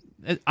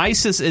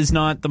 ISIS is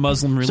not the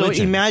Muslim religion.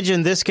 So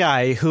imagine this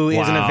guy who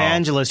is an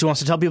evangelist who wants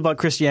to tell people about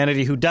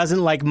Christianity, who doesn't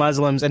like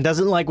Muslims and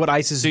doesn't like what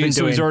ISIS has been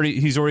doing. So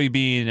he's already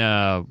being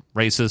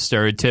racist,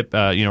 stereotype,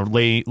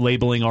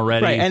 labeling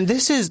already. Right, and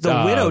this is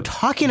the widow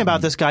talking about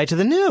this guy to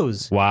the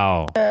news.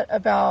 Wow.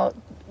 About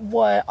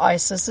what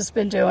ISIS has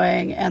been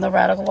doing and the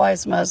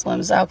radicalized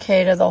Muslims,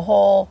 Al-Qaeda, the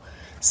whole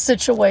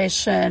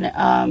situation,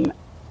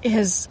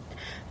 is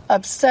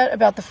upset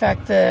about the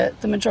fact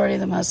that the majority of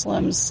the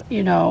Muslims,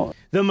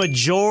 The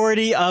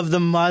majority of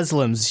the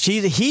Muslims.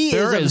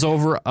 There is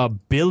over 1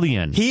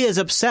 billion. He is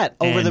upset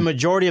over the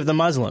majority of the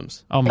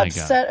Muslims. Oh, my God.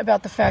 Upset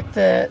about the fact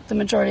that the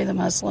majority of the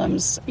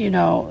Muslims,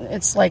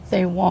 it's like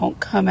they won't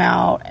come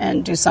out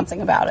and do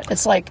something about it.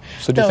 It's like...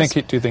 So do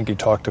you think he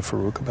talked to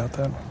Farouk about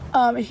that?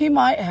 He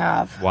might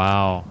have.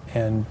 Wow.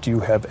 And do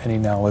you have any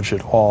knowledge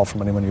at all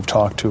from anyone you've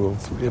talked to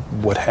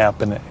of what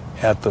happened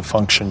at the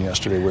function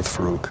yesterday with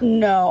Farouk?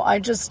 No,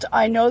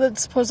 I know that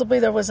supposedly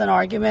there was an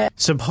argument.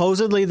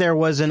 Supposedly there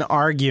was an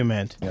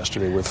argument.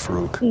 Yesterday with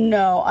Farouk.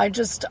 No,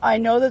 I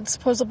know that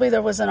supposedly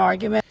there was an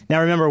argument.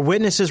 Now remember,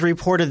 witnesses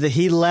reported that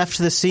he left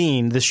the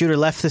scene, the shooter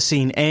left the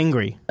scene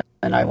angry.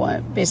 And I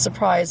wouldn't be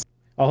surprised.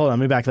 Oh, hold on,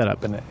 let me back that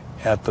up.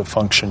 At the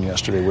function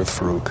yesterday with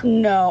Farouk.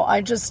 No,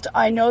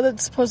 I know that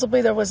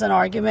supposedly there was an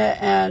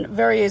argument, and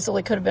very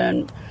easily could have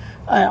been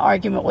an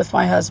argument with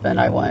my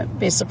husband. I wouldn't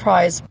be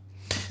surprised.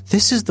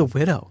 This is the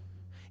widow.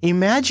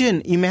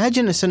 Imagine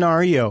a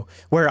scenario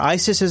where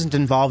ISIS isn't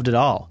involved at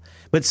all,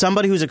 but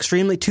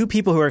two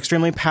people who are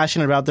extremely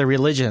passionate about their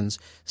religions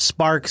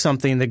spark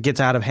something that gets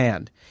out of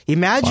hand.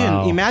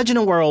 Imagine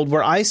a world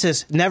where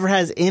ISIS never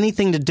has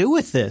anything to do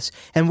with this,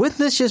 and wouldn't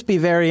this just be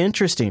very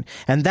interesting?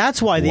 And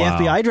that's why the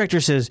FBI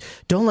director says,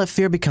 don't let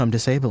fear become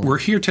disabling. We're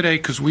here today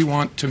because we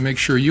want to make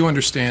sure you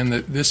understand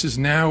that this is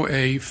now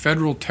a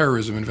federal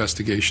terrorism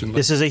investigation.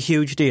 This is a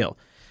huge deal.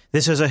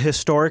 This is a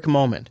historic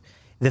moment.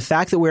 The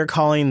fact that we're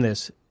calling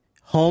this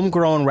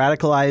homegrown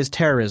radicalized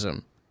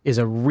terrorism is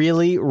a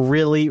really,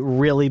 really,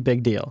 really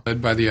big deal.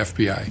 Led by the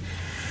FBI.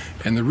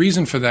 And the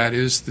reason for that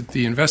is that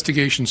the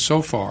investigation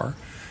so far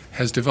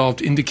has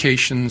developed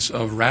indications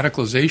of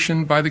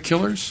radicalization by the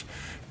killers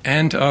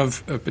and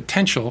of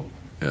potential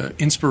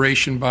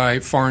inspiration by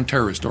foreign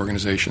terrorist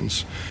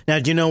organizations. Now,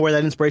 do you know where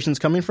that inspiration is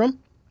coming from?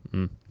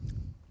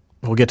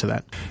 We'll get to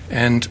that.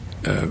 And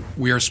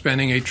we are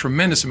spending a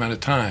tremendous amount of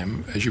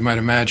time, as you might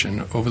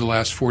imagine, over the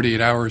last 48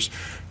 hours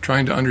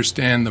trying to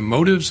understand the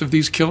motives of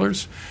these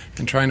killers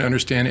and trying to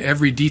understand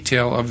every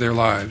detail of their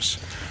lives.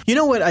 You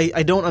know what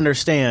I don't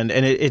understand,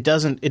 and it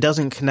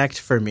doesn't connect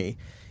for me,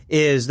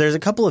 is there's a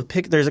couple of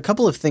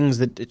things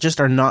that just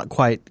are not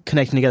quite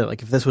connecting together,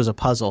 like if this was a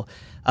puzzle.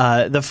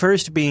 The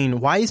first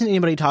being, why isn't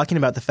anybody talking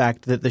about the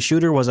fact that the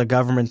shooter was a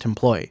government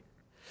employee?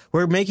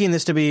 We're making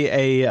this to be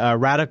a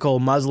radical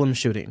Muslim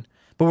shooting.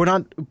 But we're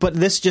not. But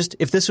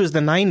if this was the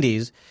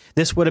 90s,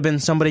 this would have been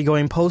somebody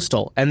going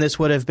postal, and this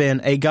would have been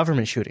a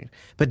government shooting.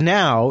 But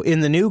now, in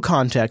the new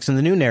context, in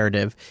the new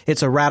narrative,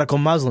 it's a radical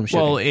Muslim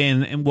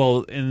shooting.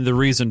 And the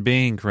reason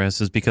being,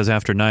 Chris, is because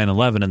after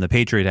 9/11 and the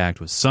Patriot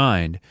Act was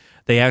signed,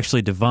 they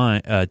actually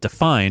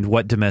defined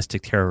what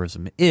domestic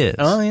terrorism is.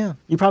 Oh yeah,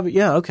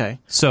 okay.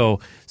 So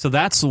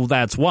that's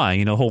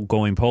why the whole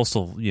going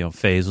postal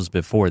phase was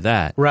before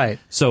that, right?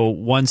 So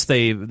once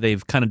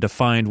they've kind of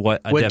defined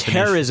what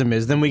terrorism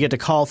is, then we get to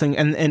call things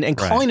and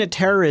calling it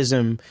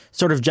terrorism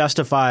sort of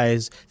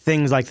justifies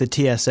things like the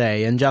TSA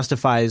and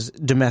justifies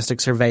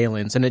domestic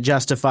surveillance and it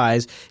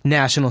justifies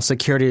national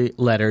security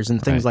letters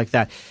and things like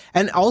that.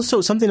 And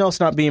also something else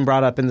not being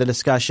brought up in the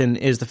discussion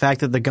is the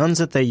fact that the guns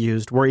that they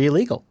used were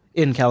illegal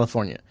in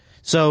California.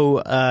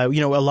 So, a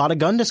lot of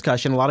gun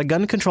discussion, a lot of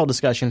gun control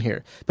discussion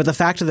here. But the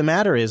fact of the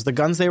matter is the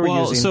guns they were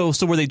using.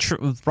 So were they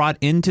brought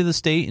into the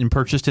state and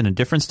purchased in a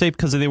different state?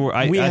 Because they were.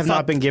 We have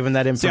not been given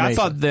that information. I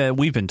thought that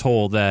we've been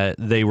told that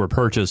they were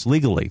purchased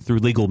legally through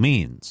legal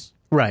means.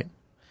 Right.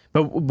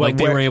 But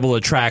they were able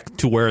to track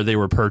to where they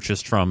were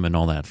purchased from and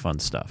all that fun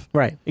stuff.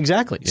 Right,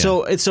 exactly.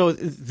 Yeah.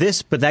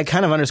 But that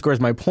kind of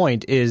underscores my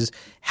point is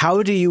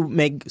how do you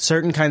make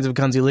certain kinds of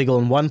guns illegal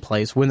in one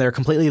place when they're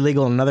completely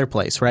legal in another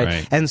place,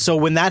 right? And so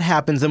when that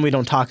happens, then we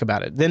don't talk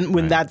about it. Then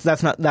when that's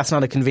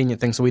not a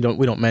convenient thing, so we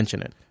don't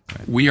mention it.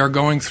 Right. We are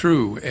going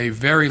through a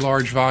very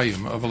large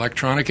volume of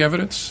electronic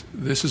evidence.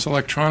 This is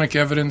electronic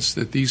evidence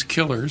that these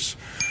killers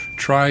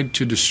tried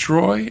to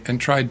destroy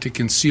and tried to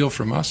conceal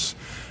from us.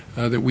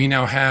 That we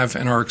now have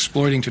and are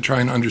exploiting to try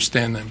and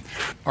understand them.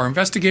 Our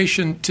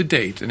investigation to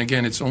date, and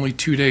again, it's only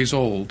 2 days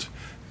old,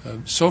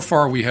 so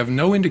far we have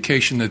no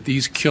indication that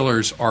these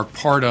killers are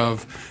part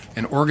of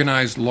an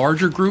organized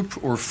larger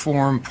group or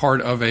form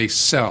part of a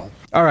cell.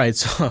 All right,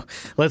 so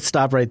let's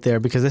stop right there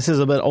because this is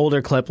a bit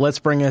older clip. Let's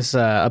bring us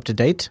up to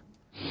date.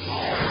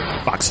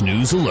 Fox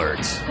News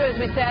alerts. So as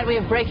we said, we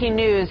have breaking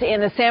news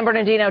in the San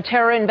Bernardino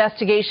terror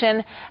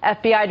investigation.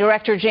 FBI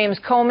Director James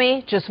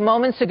Comey just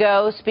moments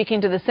ago speaking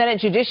to the Senate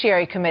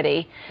Judiciary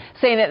Committee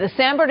saying that the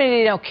San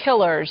Bernardino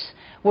killers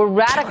were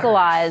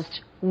radicalized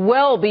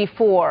well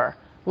before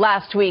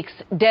last week's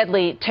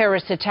deadly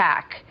terrorist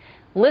attack.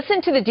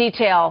 Listen to the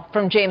detail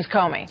from James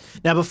Comey.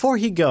 Now, before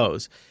he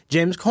goes,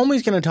 James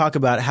Comey's going to talk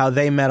about how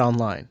they met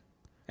online.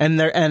 And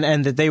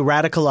that they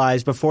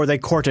radicalized before they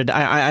courted,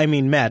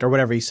 met, or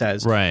whatever he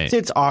says. Right.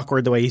 It's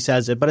awkward the way he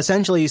says it, but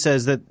essentially he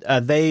says that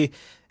they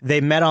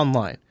met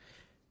online.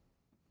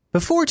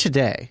 Before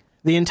today,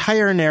 the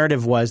entire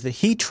narrative was that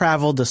he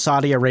traveled to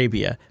Saudi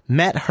Arabia,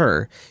 met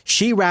her,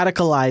 she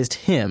radicalized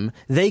him,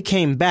 they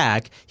came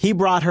back, he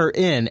brought her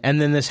in, and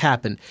then this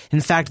happened.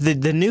 In fact, the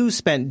news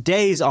spent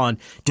days on,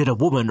 did a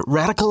woman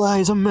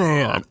radicalize a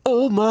man?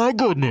 Oh my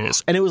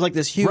goodness. And it was like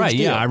this huge deal.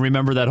 Yeah, I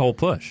remember that whole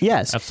push.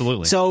 Yes.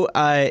 Absolutely. So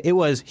it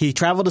was, he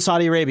traveled to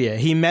Saudi Arabia,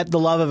 he met the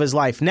love of his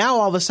life. Now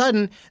all of a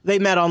sudden, they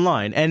met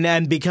online.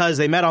 And because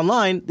they met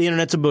online, the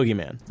internet's a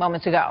boogeyman.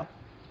 Moments ago.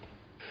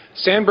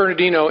 San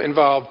Bernardino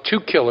involved two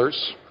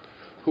killers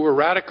who were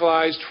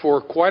radicalized for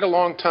quite a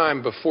long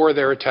time before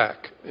their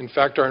attack. In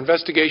fact, our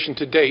investigation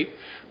to date,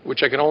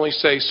 which I can only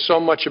say so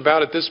much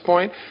about at this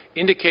point,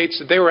 indicates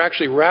that they were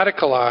actually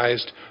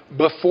radicalized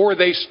before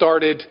they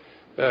started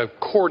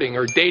courting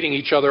or dating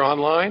each other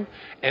online.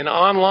 And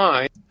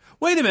online...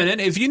 Wait a minute.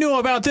 If you knew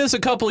about this a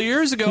couple of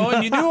years ago,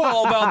 and you knew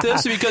all about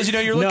this because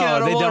you're looking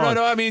at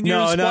it,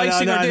 you're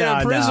splicing our data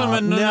Prism.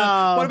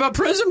 What about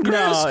Prism,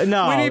 Chris?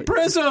 No. We need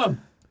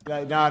Prism.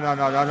 No.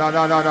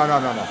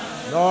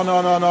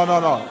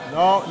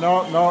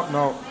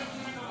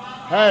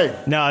 Hey.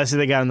 No,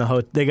 they got in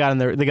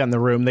the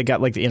room. They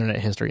got like the internet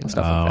history and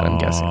stuff like that. I'm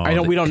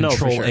guessing. We don't know for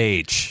sure. Control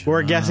H.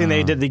 We're guessing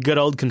they did the good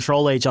old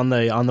Control H on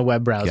the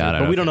web browser,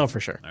 but we don't know for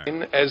sure.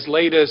 As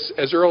late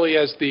as early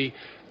as the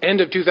end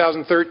of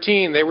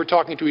 2013, they were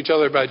talking to each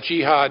other about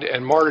jihad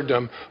and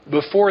martyrdom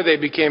before they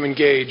became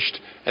engaged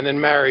and then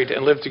married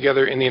and lived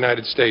together in the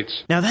United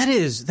States. Now that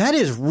is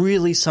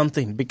really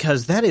something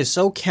because that is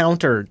so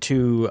counter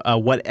to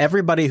what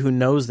everybody who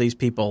knows these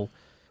people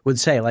would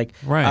say. Like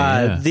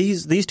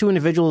these two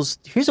individuals.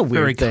 Here's a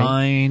weird thing. Very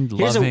kind,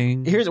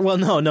 loving.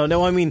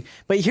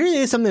 But here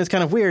is something that's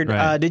kind of weird.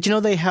 Right. Did you know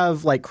they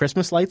have like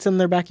Christmas lights in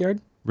their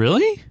backyard?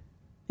 Really?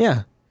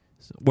 Yeah.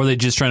 Were they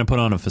just trying to put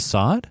on a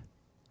facade?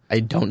 I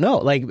don't know.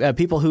 Like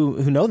people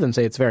who know them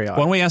say it's very odd.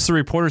 Why don't we ask the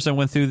reporters that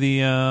went through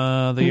the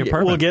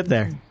apartment? We'll get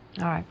there.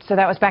 All right. So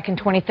that was back in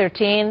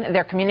 2013.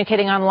 They're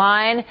communicating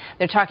online.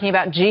 They're talking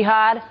about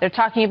jihad. They're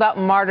talking about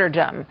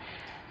martyrdom.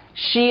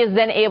 She is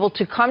then able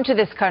to come to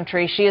this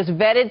country. She is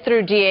vetted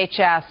through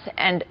DHS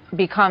and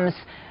becomes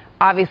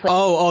obviously.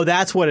 Oh,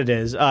 that's what it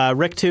is.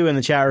 Rick 2 in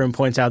the chat room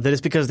points out that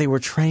it's because they were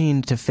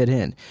trained to fit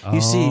in. You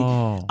see,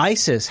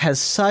 ISIS has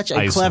such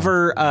a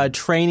clever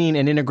training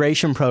and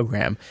integration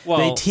program. Well,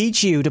 they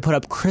teach you to put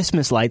up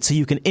Christmas lights so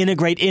you can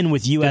integrate in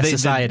with U.S.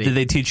 society. Did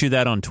they teach you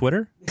that on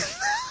Twitter?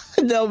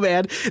 No,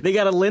 man. They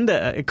got a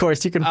Linda. Of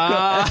course, you can offer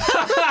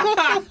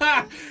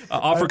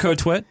code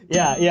TWIT.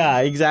 Yeah,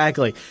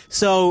 exactly.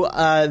 So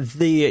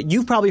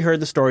you've probably heard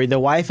the story. The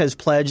wife has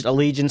pledged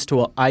allegiance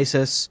to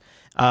ISIS.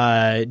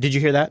 Did you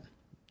hear that?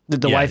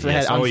 that the wife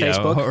had on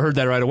Facebook. I heard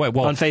that right away.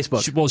 Well, on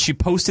Facebook. She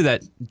posted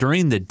that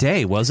during the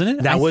day, wasn't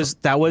it? That was.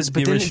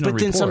 But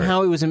then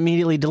somehow it was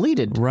immediately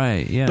deleted.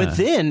 Right. Yeah. But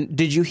then,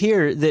 did you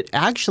hear that?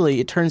 Actually,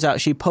 it turns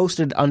out she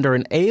posted under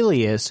an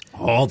alias.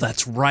 Oh,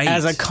 that's right.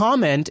 As a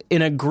comment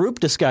in a group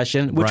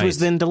discussion, which was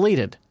then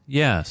deleted.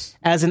 Yes.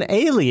 As an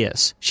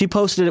alias, she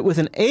posted it with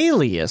an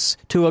alias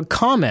to a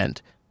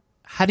comment.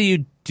 How do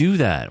you do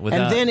that?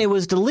 And then it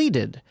was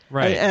deleted.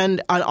 Right.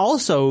 And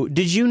also,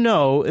 did you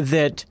know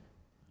that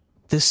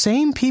the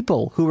same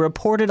people who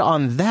reported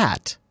on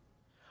that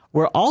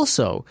were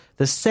also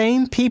the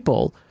same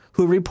people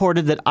who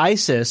reported that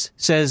ISIS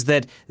says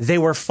that they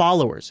were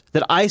followers,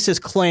 that ISIS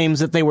claims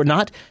that they were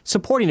not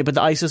supporting it, but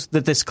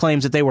this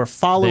claims that they were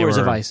followers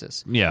of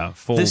ISIS. Yeah,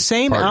 the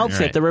same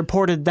outfit that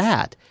reported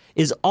that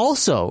is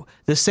also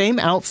the same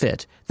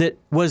outfit that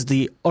was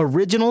the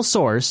original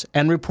source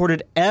and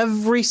reported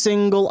every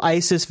single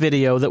ISIS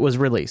video that was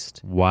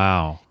released.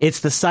 Wow.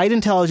 It's the Site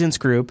Intelligence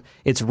Group,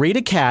 it's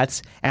Rita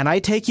Katz, and I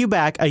take you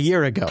back a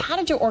year ago. How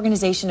did your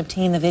organization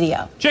obtain the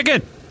video?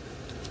 Chicken!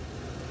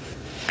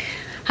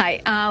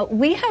 Hi.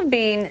 We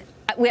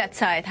at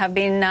Site have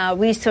been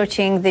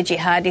researching the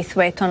jihadi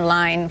threat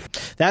online.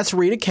 That's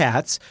Rita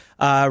Katz.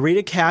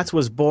 Rita Katz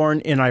was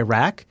born in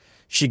Iraq.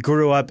 She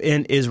grew up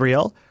in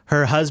Israel.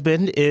 Her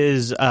husband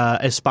is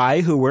a spy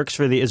who works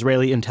for the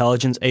Israeli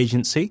intelligence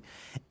agency,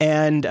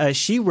 and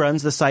she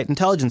runs the Site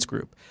Intelligence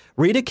Group.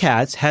 Rita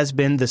Katz has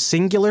been the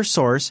singular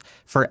source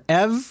for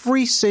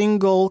every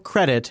single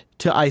credit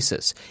to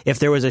ISIS. If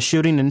there was a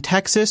shooting in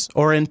Texas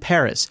or in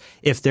Paris,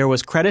 if there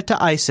was credit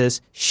to ISIS,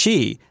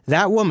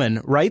 that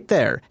woman right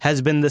there,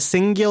 has been the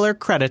singular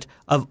credit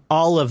of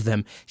all of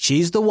them.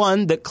 She's the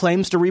one that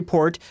claims to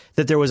report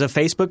that there was a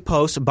Facebook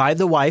post by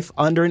the wife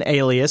under an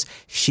alias.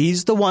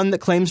 She's the one that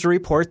claims to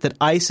report that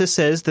ISIS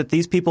says that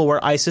these people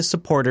were ISIS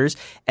supporters.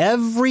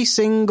 Every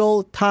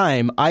single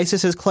time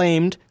ISIS has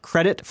claimed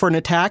credit for an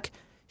attack,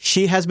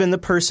 she has been the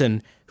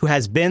person who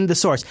has been the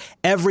source.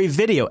 Every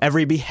video,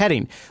 every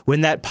beheading,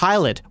 when that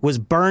pilot was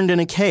burned in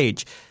a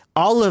cage,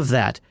 all of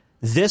that,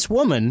 this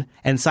woman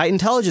and Site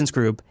Intelligence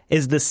Group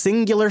is the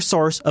singular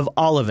source of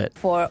all of it.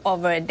 For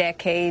over a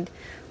decade,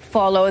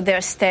 follow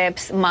their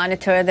steps,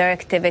 monitor their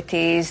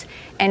activities,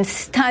 and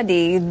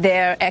study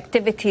their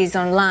activities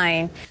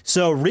online.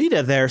 So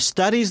Rita there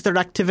studies their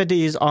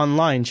activities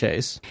online,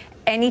 Chase.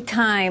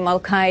 Anytime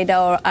Al-Qaeda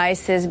or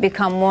ISIS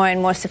become more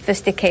and more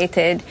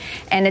sophisticated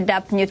and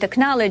adopt new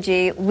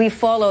technology, we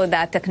follow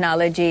that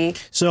technology.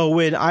 So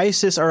when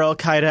ISIS or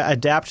Al-Qaeda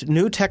adapt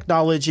new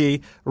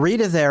technology,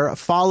 Rita there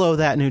follow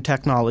that new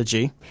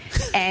technology.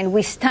 And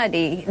we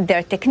study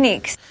their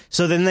techniques.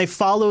 So then they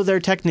follow their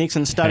techniques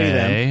and study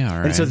them. All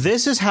right. And so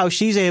this is how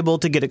she's able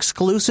to get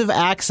exclusive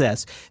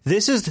access.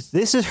 This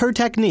is her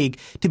technique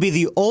to be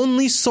the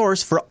only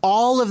source for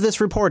all of this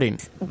reporting.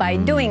 By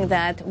doing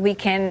that, we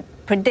can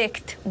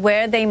predict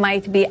where they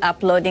might be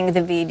uploading the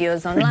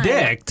videos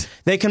online.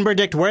 They can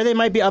predict where they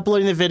might be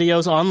uploading the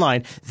videos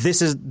online.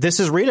 This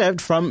is Rita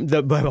from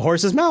the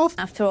horse's mouth.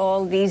 After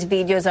all, these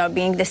videos are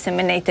being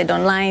disseminated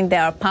online. They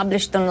are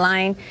published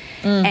online.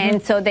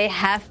 And so they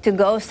have to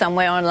go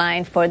somewhere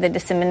online for the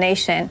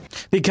dissemination.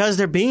 Because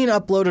they're being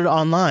uploaded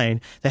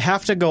online, they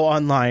have to go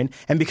online.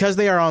 And because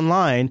they are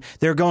online,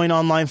 they're going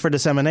online for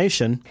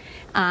dissemination.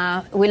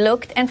 We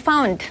looked and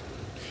found.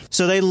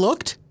 So they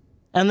looked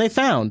and they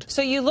found.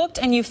 So you looked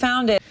and you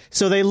found it.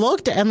 So they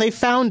looked and they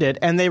found it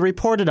and they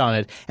reported on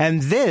it.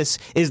 And this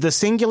is the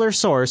singular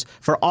source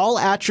for all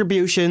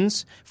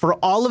attributions, for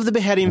all of the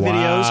beheading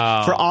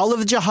videos, for all of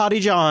the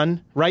Jihadi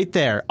John, right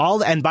there.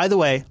 And by the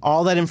way,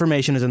 all that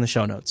information is in the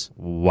show notes.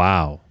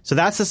 Wow. So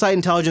that's the Site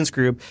Intelligence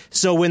Group.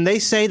 So when they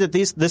say that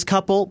this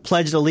couple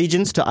pledged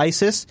allegiance to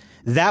ISIS,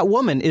 that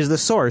woman is the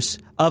source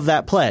of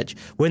that pledge.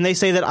 When they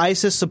say that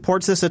ISIS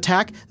supports this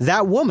attack,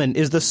 that woman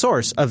is the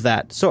source of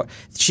that. So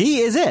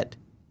she is it.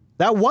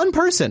 That one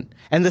person.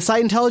 And the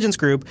Site Intelligence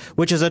Group,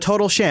 which is a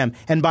total sham.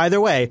 And by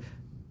the way,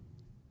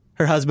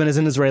 her husband is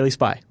an Israeli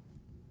spy.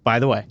 By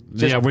the way.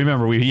 Yeah, we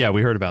remember. We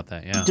heard about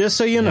that. Yeah. Just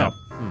so you know.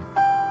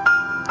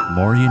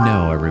 More you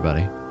know,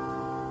 everybody.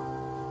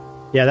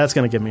 Yeah, that's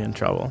going to get me in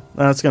trouble.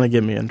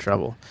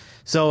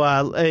 So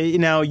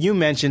now you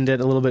mentioned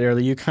it a little bit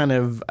earlier. You kind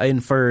of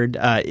inferred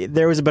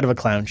there was a bit of a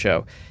clown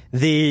show.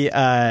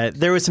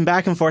 There was some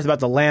back and forth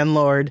about the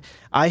landlord.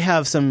 I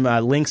have some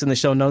links in the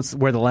show notes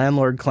where the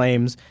landlord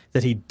claims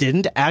that he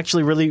didn't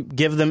actually really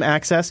give them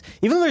access.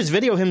 Even though there's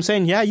video of him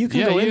saying, yeah, you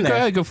can go in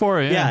there. Go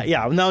for it.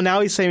 Yeah. No,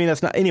 now he's saying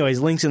that's not. Anyways,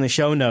 links in the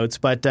show notes.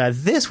 But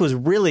this was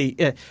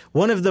really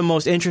one of the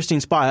most interesting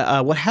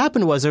spots. What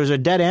happened was there was a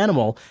dead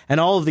animal, and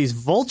all of these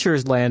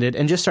vultures landed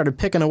and just started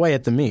picking away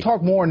at the meat.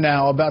 Talk more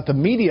now about the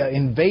media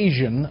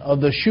invasion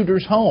of the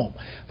shooter's home.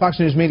 Fox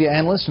News media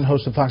analyst and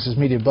host of Fox's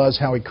Media Buzz,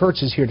 Howie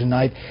Kurtz, is here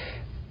tonight.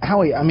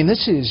 Howie, I mean,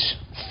 this is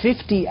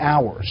 50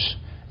 hours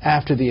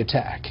after the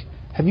attack.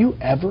 Have you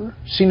ever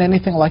seen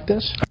anything like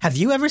this? Have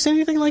you ever seen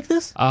anything like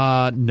this?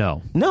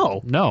 No.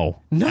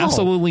 No.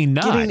 Absolutely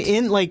not. Getting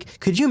in, like,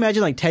 could you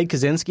imagine, like, Ted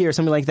Kaczynski or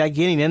something like that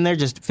getting in there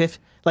just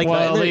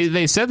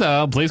they said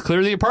that. Please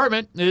clear the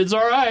apartment. It's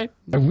all right.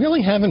 I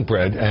really haven't,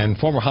 Brett, and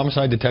former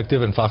homicide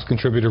detective and Fox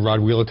contributor Rod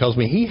Wheeler tells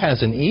me he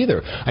hasn't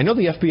either. I know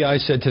the FBI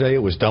said today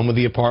it was done with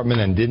the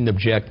apartment and didn't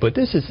object, but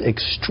this is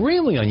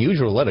extremely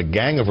unusual to let a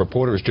gang of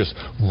reporters just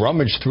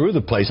rummage through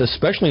the place,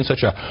 especially in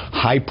such a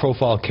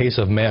high-profile case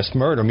of mass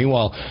murder.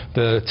 Meanwhile,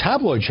 the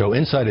tabloid show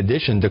Inside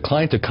Edition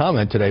declined to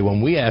comment today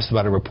when we asked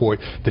about a report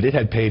that it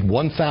had paid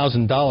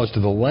 $1,000 to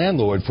the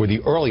landlord for the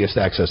earliest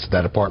access to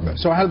that apartment.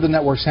 So how did the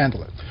networks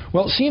handle it?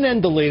 Well,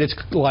 CNN delayed its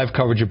live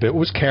coverage a bit,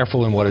 was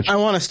careful in what it... I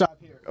want to stop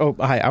here. Oh,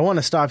 hi. I want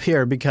to stop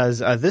here because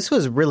this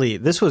was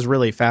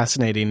really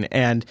fascinating.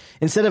 And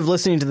instead of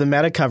listening to the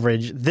meta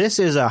coverage, this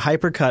is a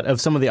hypercut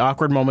of some of the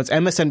awkward moments.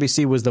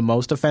 MSNBC was the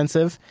most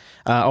offensive,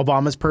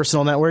 Obama's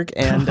personal network.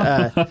 And,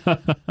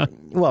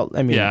 well,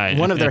 I mean,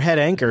 one of their head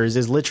anchors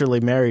is literally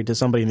married to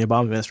somebody in the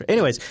Obama administration.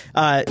 Anyways,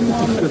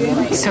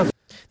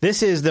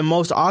 this is the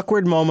most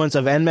awkward moments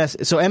of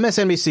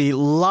MSNBC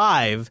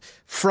live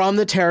from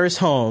the terrace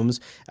homes,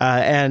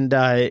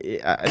 Carrie,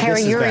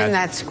 you're in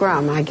that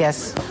scrum, I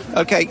guess.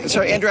 Okay,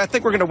 so Andrew, I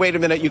think we're going to wait a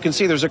minute. You can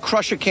see there's a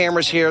crush of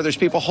cameras here. There's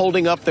people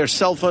holding up their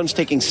cell phones,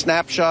 taking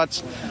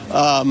snapshots.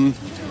 And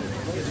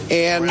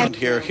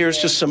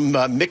here's just some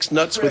mixed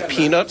nuts with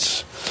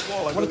peanuts.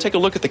 I want to take a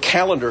look at the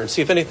calendar and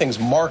see if anything's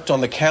marked on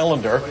the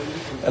calendar.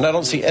 And I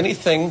don't see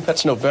anything.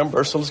 That's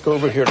November, so let's go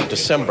over here to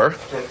December.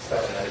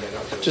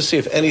 Just see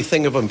if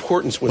anything of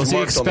importance was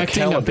marked on the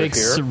calendar. Was he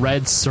expecting a big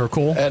red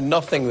circle? And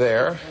nothing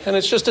there. And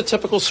it's just a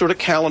typical sort of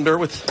calendar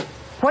with...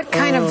 What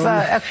kind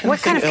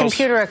of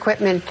computer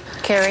equipment,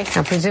 Carrie?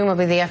 Now,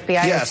 presumably the FBI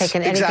has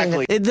taken anything.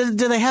 Exactly.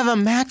 Do they have a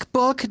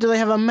MacBook? Do they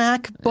have a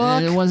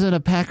MacBook? It wasn't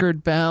a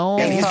Packard Bell.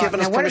 And he's given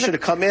us permission to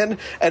come in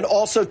and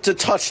also to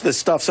touch this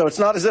stuff. So it's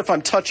not as if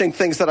I'm touching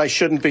things that I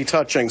shouldn't be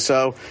touching.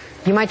 So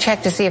you might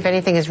check to see if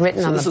anything is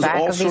written on the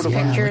back of these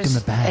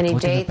pictures. Any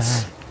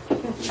dates?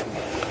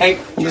 Hey,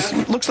 this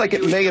looks like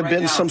it may have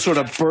been some sort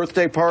of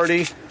birthday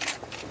party.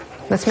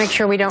 Let's make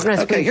sure we don't.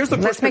 Okay, here's the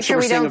first picture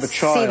we're seeing of a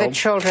child. See the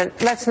children.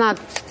 Let's not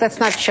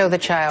show the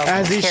child.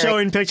 As he's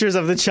showing pictures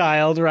of the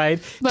child, right?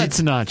 Let's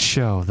not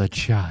show the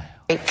child.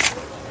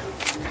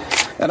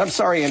 And I'm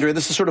sorry, Andrea,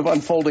 this is sort of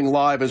unfolding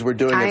live as we're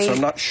doing it, so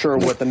I'm not sure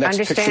what the next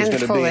picture is going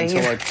to be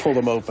until I pull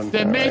them open.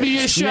 Then maybe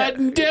you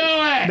shouldn't do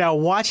it. Now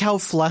watch how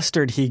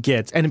flustered he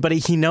gets, but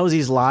he knows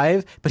he's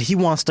live, but he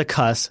wants to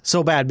cuss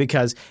so bad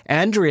because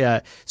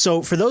Andrea.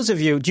 So for those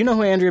of you, do you know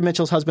who Andrea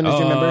Mitchell's husband is?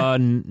 Do you remember?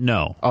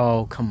 No.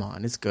 Oh, come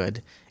on, it's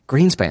good.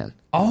 Greenspan.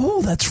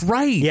 Oh, that's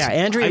right. Yeah,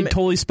 Andrea. I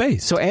totally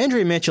spaced. So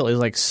Andrea Mitchell is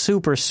like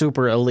super,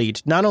 super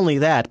elite. Not only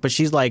that, but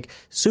she's like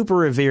super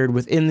revered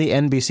within the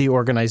NBC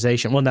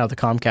organization. Well, now the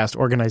Comcast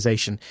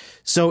organization.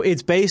 So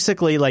it's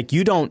basically like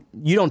you don't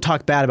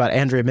talk bad about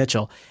Andrea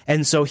Mitchell.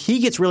 And so he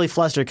gets really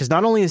flustered because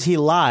not only is he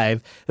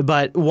live,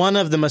 but one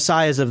of the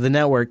messiahs of the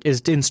network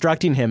is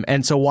instructing him.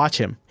 And so watch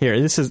him here.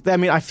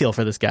 I feel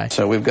for this guy.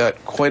 So we've got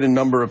quite a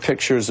number of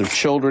pictures of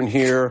children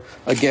here.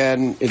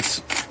 Again,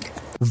 it's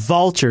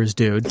vultures,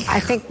 dude. I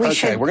think we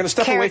should. Okay, we're going to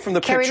step away from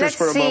the pictures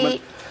for a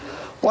moment.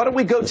 Why don't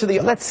we go to the...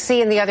 Let's see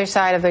in the other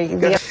side of the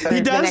next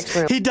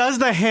room. He does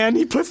the hand.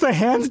 He puts the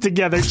hands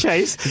together,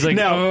 Chase. He's like,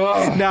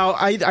 now,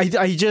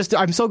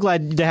 I'm so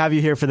glad to have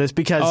you here for this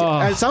because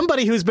as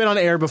somebody who's been on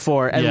air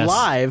before and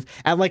live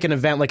at like an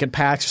event like at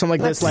PAX or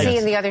something like this. Let's see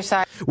in the other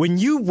side. When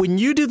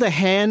you do the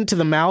hand to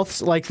the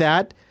mouth like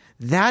that,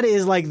 that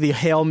is like the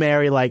Hail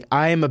Mary, like,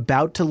 I am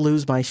about to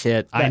lose my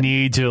shit. I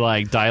need to,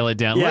 like, dial it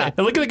down. Yeah.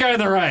 Look at the guy on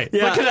the right.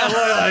 Yeah. Look at that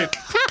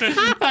look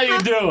like, how you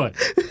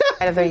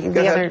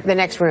doing? The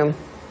next room.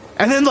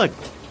 And then, look,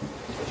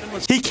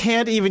 he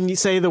can't even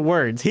say the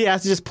words. He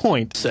has to just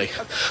point.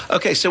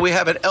 Okay, so we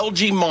have an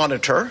LG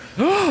monitor.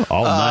 Oh,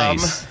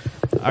 nice.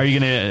 Are you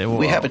going to...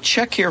 We have a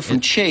check here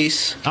from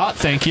Chase. Oh,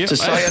 thank you. To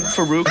Syed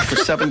Farouk for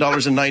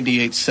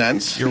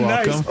 $7.98. You're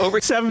welcome. Nice. Over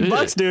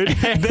 $7,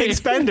 dude. Big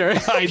spender.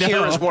 I know.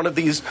 Here is one of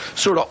these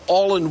sort of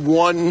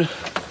all-in-one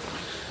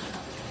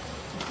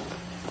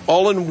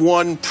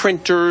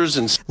printers.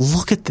 And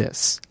look at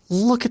this.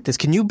 Look at this.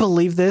 Can you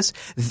believe this?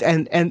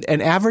 And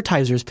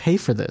advertisers pay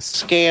for this.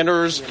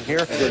 Scanners.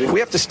 Here. We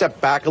have to step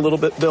back a little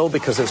bit, Bill,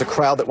 because there's a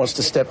crowd that wants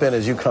to step in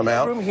as you come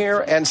out. Room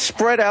here and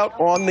spread out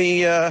on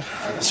the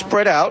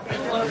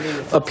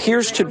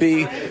appears to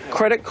be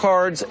credit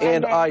cards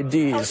and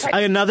IDs.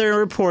 Another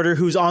reporter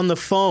who's on the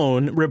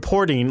phone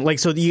reporting. Like,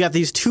 so you got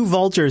these two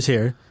vultures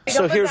here.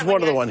 So here's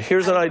one of the ones.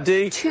 Here's an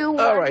ID.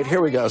 All right, here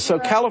we go. So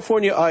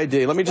California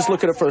ID. Let me just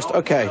look at it first.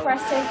 Okay.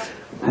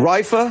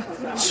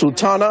 Raifa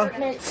Sultana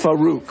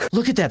Farouk.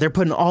 Look at that. They're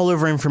putting all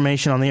over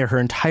information on there, her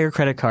entire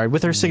credit card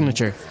with her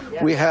signature.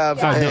 We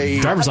have a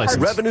driver's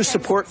license. Revenue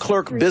support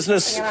clerk,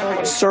 business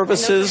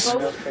services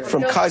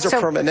from Kaiser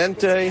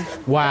Permanente.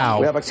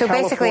 Wow. We have a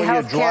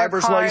California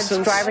driver's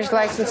license. Driver's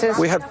licenses.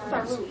 We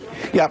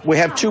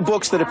have two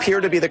books that appear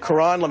to be the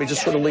Quran. Let me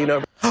just sort of lean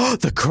over.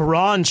 The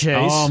Quran,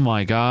 Chase. Oh,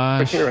 my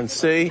gosh. Here and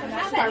see.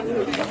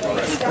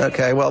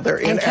 Okay, well, they're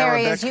in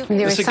Carrie, Arabic.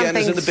 There was This, again,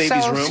 is in the something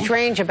baby's so room.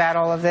 strange about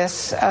all of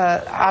this.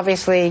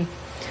 Obviously,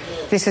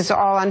 this is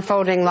all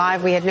unfolding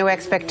live. We had no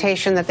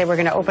expectation that they were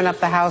going to open up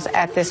the house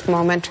at this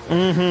moment.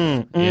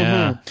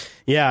 Yeah,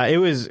 that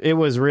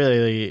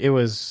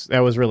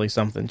was really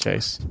something,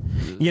 Chase.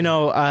 You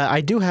know,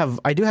 I do have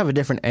a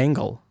different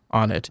angle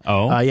on it.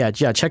 Oh? Yeah,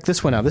 check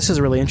this one out. This is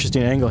a really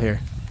interesting angle here.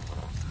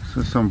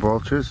 So some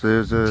vultures.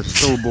 There's a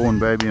stillborn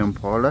baby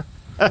impala.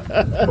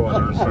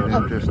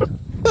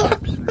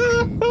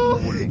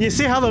 You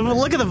see how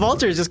look at the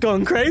vultures just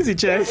going crazy,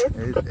 Chase.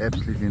 There's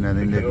absolutely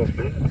nothing there.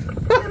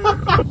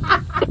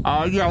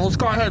 Yeah, let's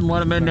go ahead and let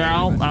them in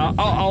now.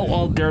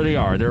 Oh, there they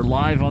are. They're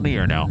live on the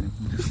air now.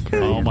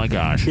 Oh my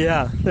gosh.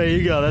 Yeah, there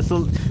you go. Wow.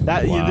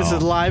 This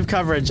is live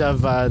coverage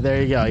of.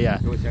 There you go. Yeah.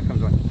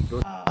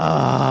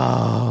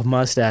 Oh,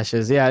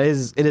 mustaches. Yeah, it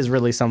is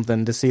really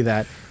something to see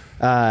that.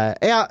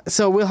 Yeah,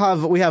 so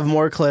we have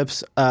more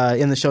clips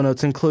in the show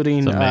notes,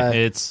 including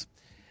Did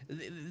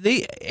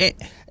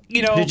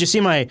you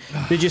see my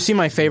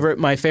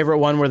favorite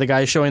one where the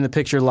guy's showing the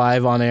picture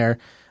live on air?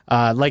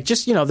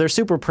 They're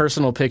super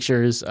personal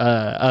pictures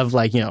of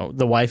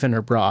the wife in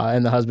her bra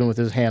and the husband with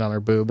his hand on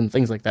her boob and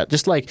things like that.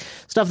 Just like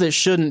stuff that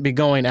shouldn't be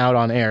going out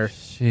on air.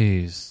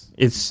 Jeez,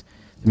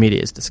 the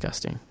media is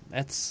disgusting.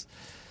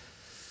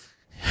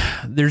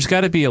 There's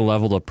got to be a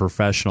level of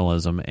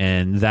professionalism,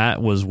 and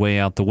that was way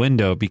out the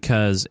window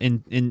because,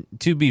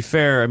 to be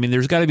fair, I mean,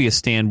 there's got to be a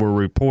stand where a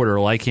reporter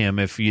like him,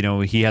 if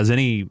he has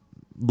any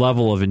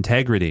level of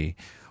integrity,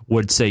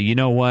 would say, you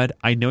know what,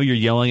 I know you're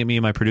yelling at me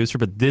and my producer,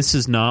 but this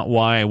is not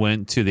why I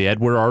went to the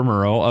Edward R.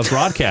 Murrow of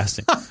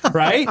broadcasting,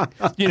 right?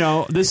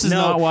 This is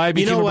not why I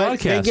became a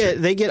broadcaster.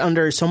 They get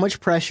under so much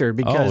pressure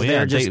because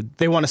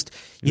they want to.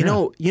 You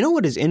know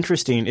what is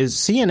interesting is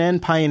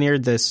CNN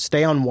pioneered this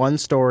stay on one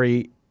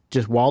story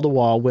just wall to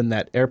wall when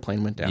that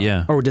airplane went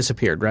down or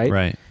disappeared, right?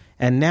 Right.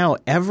 And now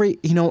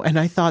and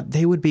I thought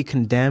they would be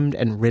condemned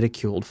and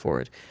ridiculed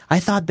for it. I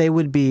thought that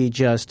would be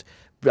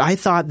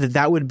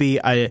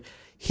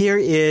here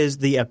is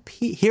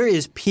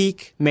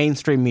peak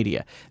mainstream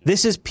media.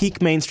 This is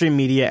peak mainstream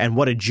media, and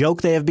what a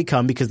joke they have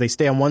become because they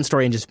stay on one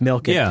story and just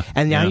milk it. Yeah.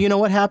 And now you know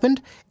what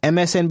happened?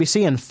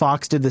 MSNBC and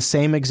Fox did the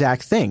same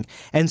exact thing.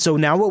 And so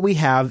now what we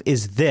have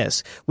is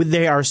this.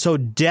 They are so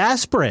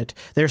desperate.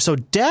 They're so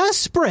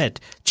desperate,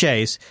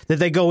 Chase, that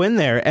they go in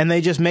there and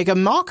they just make a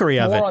mockery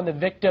of it. More on the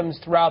victims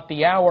throughout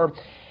the hour.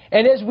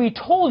 And as we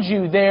told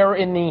you there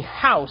in the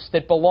house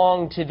that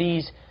belonged to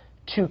these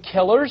two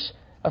killers,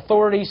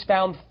 authorities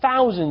found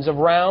thousands of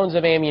rounds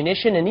of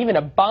ammunition and even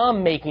a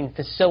bomb-making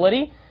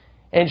facility.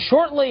 And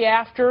shortly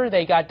after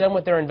they got done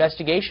with their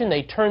investigation,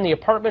 they turned the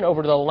apartment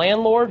over to the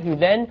landlord, who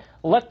then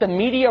let the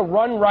media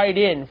run right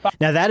in.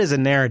 Now, that is a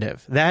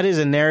narrative. Well,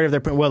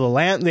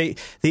 the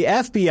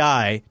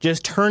FBI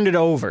just turned it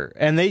over.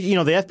 And the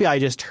FBI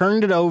just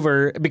turned it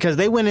over because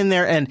they went in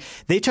there and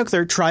they took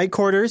their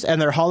tricorders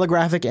and their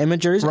holographic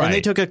imagers and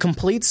they took a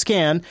complete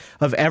scan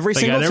of every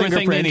single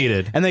fingerprint. They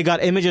needed. And they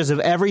got images of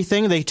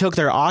everything. They took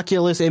their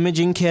Oculus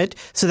imaging kit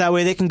so that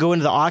way they can go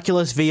into the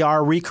Oculus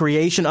VR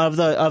recreation of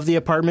the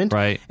apartment.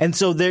 Right. And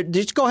so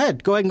just go ahead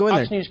and go in there.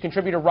 Fox News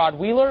contributor Rod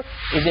Wheeler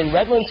is in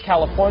Redlands,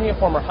 California,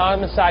 former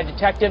homicide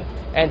detective,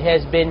 and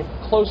has been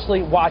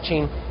closely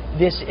watching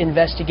this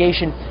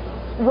investigation.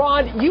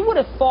 Rod, you would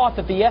have thought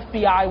that the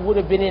FBI would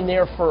have been in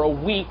there for a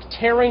week,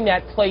 tearing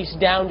that place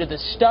down to the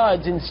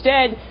studs.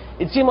 Instead,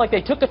 it seemed like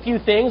they took a few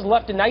things,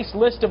 left a nice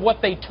list of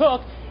what they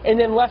took, and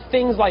then left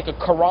things like a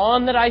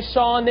Quran that I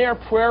saw in there,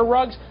 prayer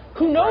rugs.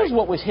 Who knows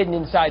what was hidden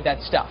inside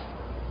that stuff?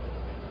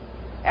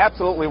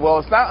 Absolutely. Well,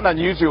 it's not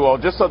unusual,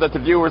 just so that the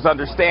viewers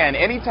understand.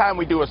 Anytime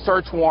we do a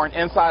search warrant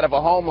inside of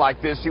a home like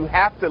this, you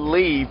have to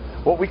leave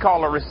what we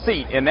call a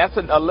receipt, and that's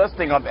a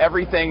listing of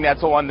everything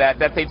that's on that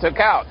they took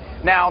out.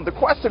 Now, the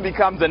question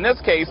becomes, in this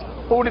case,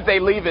 who did they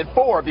leave it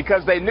for?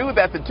 Because they knew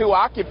that the two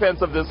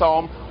occupants of this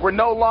home were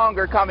no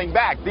longer coming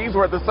back. These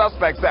were the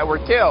suspects that were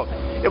killed.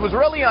 It was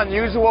really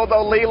unusual,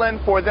 though,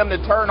 Leland, for them to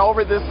turn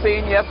over this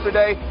scene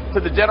yesterday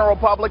to the general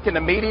public and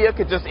the media.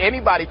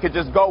 Anybody could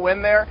just go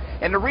in there.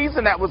 And the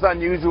reason that was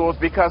unusual is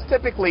because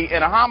typically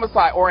in a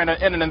homicide or in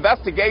an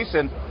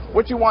investigation,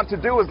 what you want to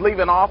do is leave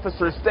an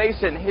officer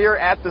stationed here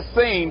at the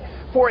scene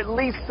for at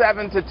least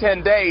 7 to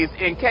 10 days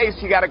in case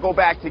you got to go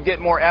back to get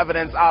more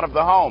evidence out of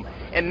the home.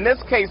 In this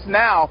case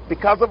now,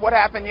 because of what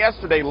happened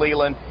yesterday,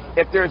 Leland,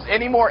 if there's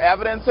any more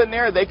evidence in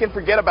there, they can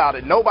forget about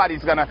it.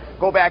 Nobody's going to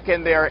go back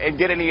in there and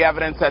get any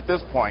evidence at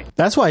this point.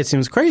 That's why it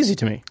seems crazy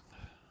to me.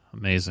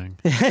 Amazing.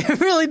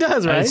 It really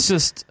does, right? It's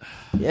just...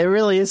 It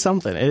really is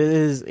something.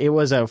 It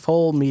was a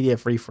full media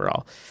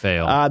free-for-all.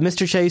 Fail.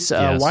 Mr. Chase,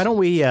 yes. Why don't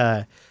we...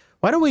 oh,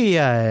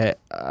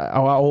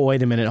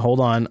 wait a minute. Hold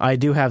on. I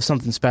do have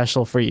something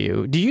special for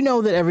you. Do you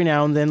know that every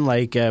now and then,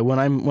 when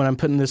I'm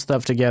putting this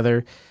stuff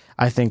together,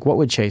 I think, what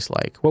would Chase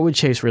like? What would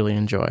Chase really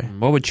enjoy?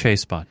 What would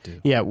ChaseBot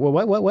do? Yeah.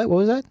 What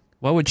was that?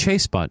 What would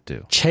ChaseBot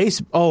do?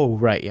 Oh,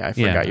 right. Yeah, I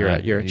forgot.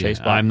 You're a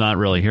ChaseBot. I'm not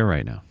really here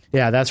right now.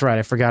 Yeah, that's right.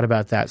 I forgot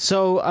about that.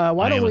 So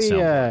why don't we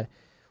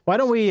why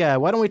don't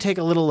we take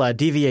a little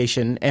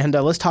deviation and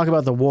let's talk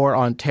about the war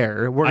on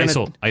terror. We're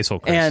ISIL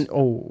Chris. And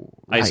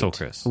right, ISIL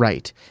Chris.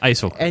 Right.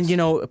 ISIL Chris.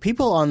 And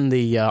people on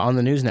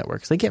the news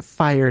networks, they get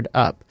fired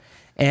up.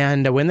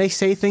 And when they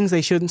say things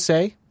they shouldn't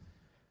say,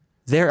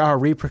 there are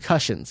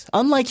repercussions.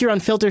 Unlike your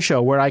Unfiltered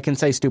show where I can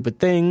say stupid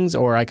things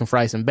or I can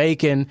fry some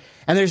bacon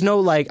and there's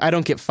no I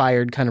don't get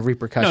fired kind of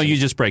repercussions. No, you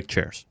just break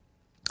chairs.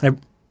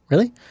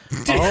 Really?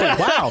 Oh,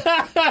 wow.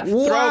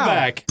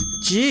 Throwback.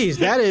 Jeez,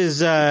 that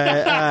is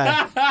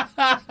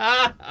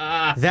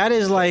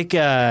like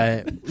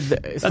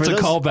that's a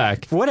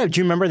callback. What do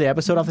you remember the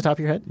episode off the top of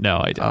your head? No,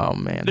 I don't. Oh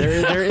man,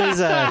 there is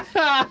a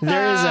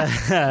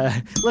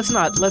let's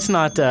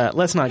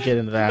not get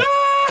into that.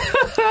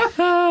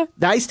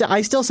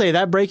 I still say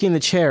that breaking the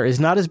chair is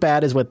not as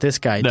bad as what this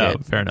guy did. No,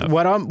 fair enough.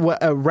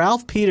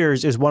 Ralph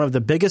Peters is one of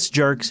the biggest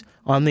jerks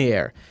on the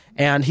air.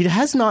 And he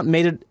has not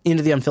made it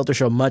into the Unfiltered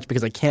show much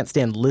because I can't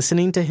stand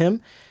listening to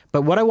him.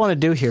 But what I want to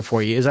do here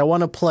for you is I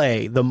want to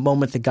play the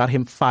moment that got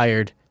him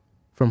fired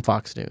from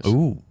Fox News.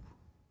 Ooh.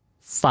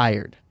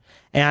 Fired.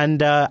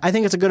 And I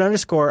think it's a good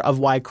underscore of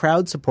why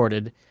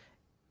crowd-supported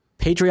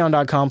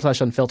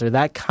Patreon.com/unfiltered,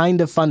 that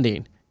kind of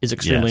funding is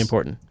extremely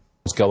important.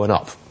 It's going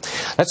up.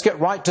 Let's get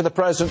right to the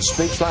president's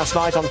speech last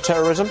night on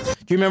terrorism. Do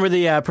you remember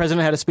the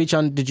president had a speech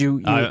on? Did you?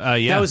 Yeah.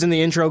 That was in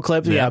the intro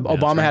clip. Yeah,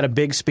 Obama had a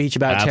big speech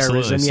about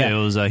terrorism. Yeah,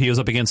 it was. He was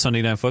up against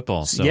Sunday Night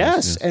Football. So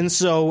yes, and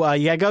so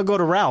gotta go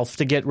to Ralph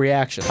to get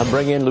reaction. I'm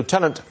bringing in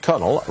Lieutenant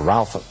Colonel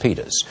Ralph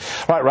Peters.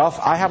 Right, Ralph,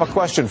 I have a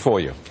question for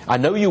you. I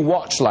know you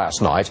watched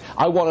last night.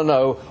 I want to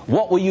know,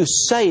 what were you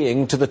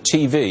saying to the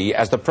TV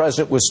as the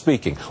president was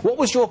speaking? What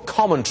was your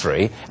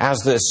commentary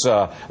as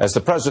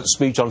the president's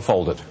speech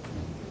unfolded?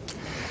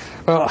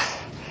 Well,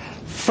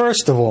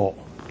 first of all,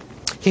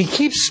 he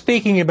keeps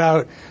speaking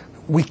about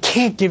we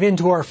can't give in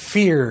to our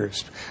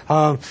fears.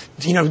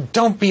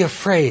 Don't be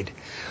afraid.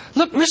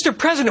 Look, Mr.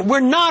 President, we're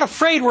not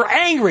afraid. We're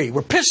angry.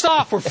 We're pissed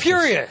off. We're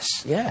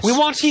furious. Yes. We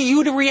want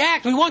you to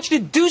react. We want you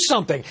to do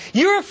something.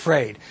 You're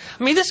afraid.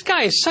 I mean, this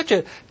guy is such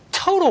a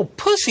total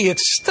pussy.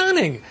 It's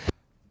stunning.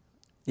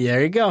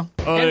 There you go.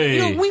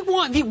 And, we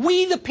want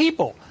we the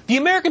people, the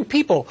American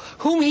people,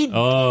 whom he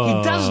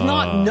does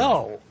not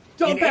know.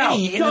 In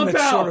any intimate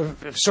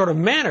sort of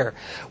manner.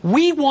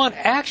 We want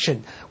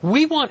action.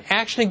 We want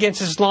action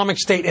against Islamic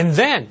State. And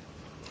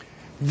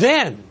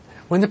then,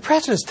 when the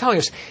president is telling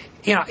us,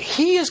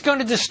 he is going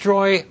to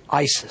destroy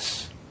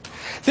ISIS.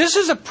 This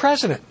is a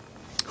president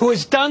who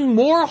has done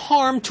more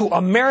harm to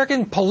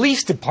American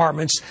police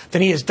departments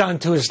than he has done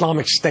to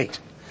Islamic State.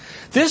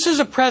 This is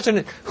a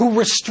president who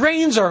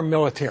restrains our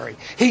military.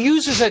 He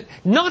uses it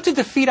not to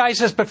defeat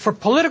ISIS, but for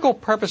political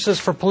purposes,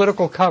 for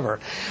political cover.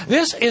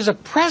 This is a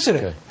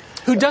president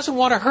who doesn't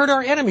want to hurt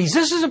our enemies.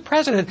 This is a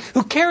president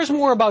who cares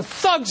more about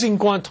thugs in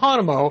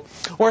Guantanamo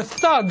or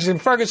thugs in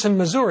Ferguson,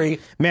 Missouri.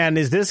 Man,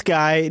 is this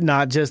guy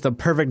not just a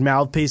perfect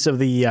mouthpiece of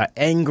the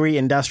angry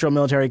industrial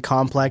military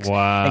complex?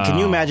 Wow. And can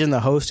you imagine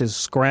the host is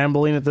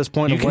scrambling at this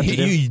point of what to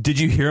do? Did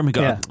you hear him?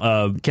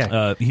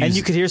 Okay. And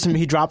you could hear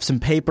he dropped some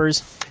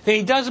papers. That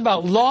he does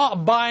about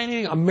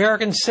law-abiding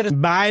American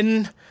citizens.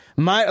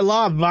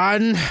 Law of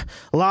Biden.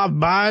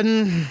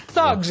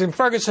 Thugs in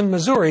Ferguson,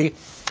 Missouri.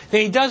 That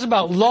he does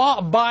about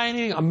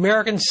law-abiding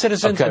American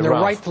citizens and their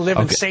Ralph, right to live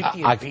in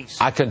safety and peace.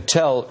 I can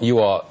tell you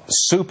are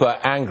super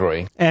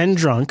angry. And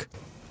drunk.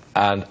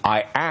 And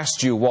I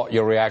asked you what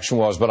your reaction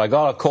was, but I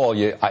got to call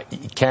you.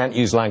 You can't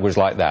use language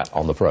like that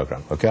on the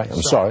program, okay?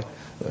 I'm sorry.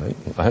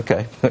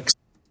 Okay.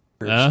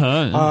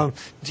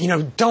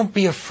 Don't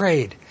be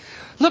afraid.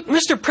 Look,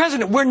 Mr.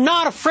 President, we're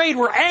not afraid.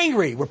 We're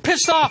angry. We're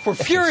pissed off. We're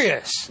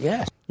furious.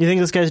 Yes. You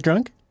think this guy's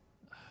drunk?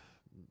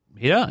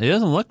 Yeah, he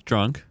doesn't look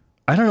drunk.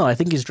 I don't know. I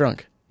think he's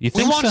drunk. You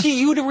think we want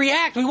you to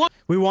react.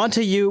 We want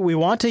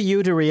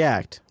you to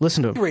react.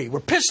 Listen to him.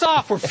 We're pissed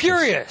off. We're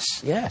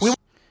furious. Yes. We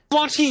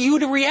want you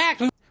to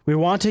react. We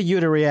want you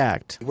to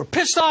react. We're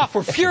pissed off.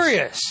 We're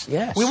furious.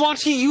 Yes. We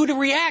want you to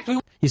react.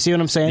 You see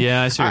what I'm saying?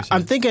 Yeah, I see what you're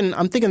saying.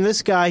 I'm thinking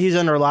this guy, he's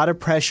under a lot of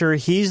pressure.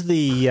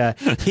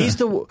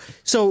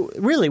 So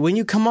really, when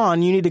you come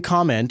on, you need to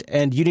comment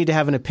and you need to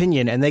have an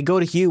opinion, and they go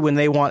to you when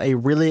they want a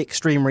really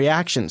extreme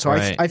reaction. So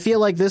right. I feel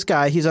like this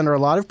guy, he's under a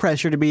lot of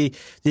pressure to be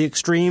the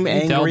extreme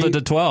angry. He held it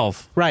to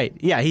 12. Right.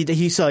 Yeah.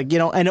 He's like,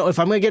 I know if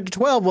I'm going to get to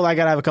 12, well, I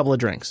got to have a couple of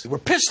drinks. We're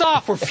pissed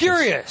off. We're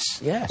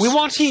furious. Yes. We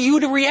want you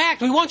to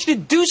react. We want you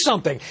to do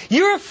something.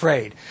 You're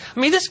afraid. I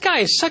mean, this guy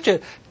is such a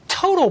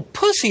total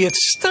pussy. It's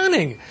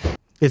stunning.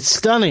 It's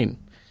stunning.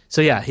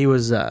 So, yeah, he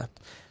was,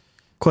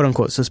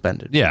 quote-unquote,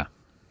 suspended. Yeah.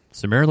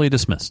 Summarily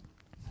dismissed.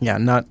 Yeah,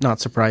 not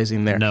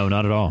surprising there. No,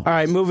 not at all. All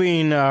right,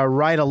 moving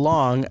right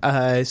along.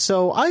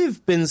 So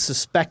I've been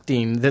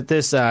suspecting that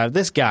this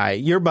guy,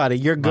 your buddy,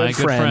 your good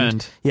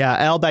friend. Yeah,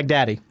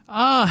 al-Baghdadi.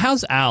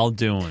 How's Al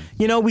doing?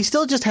 We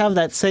still just have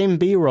that same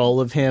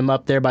B-roll of him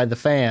up there by the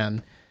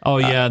fan. Oh,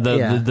 yeah,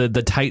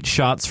 the tight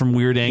shots from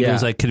weird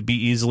angles that could be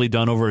easily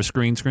done over a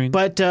screen.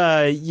 But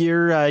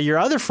your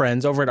other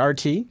friends over at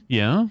RT,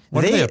 yeah,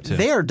 what are they up to?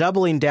 They are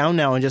doubling down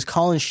now and just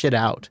calling shit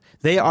out.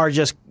 They are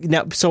just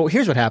now. So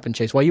here's what happened,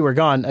 Chase. While you were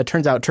gone, it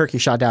turns out Turkey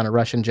shot down a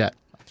Russian jet.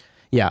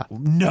 Yeah.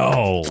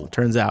 No.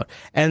 Turns out.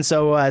 And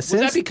so was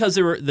that because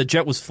the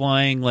jet was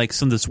flying like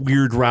this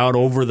weird route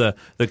over the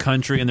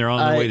country and they're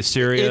on their way to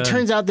Syria? It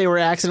turns out they were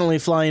accidentally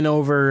flying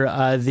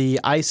over the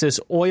ISIS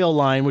oil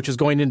line, which was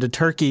going into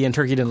Turkey, and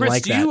Turkey didn't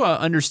like that. Chris, do you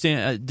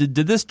understand? Did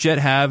this jet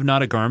have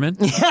not a Garmin?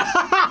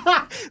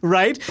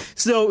 Right?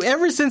 So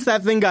ever since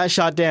that thing got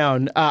shot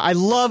down, I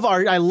love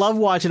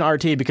watching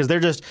RT because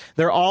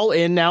they're all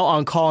in now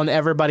on calling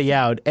everybody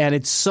out, and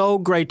it's so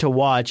great to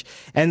watch.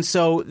 And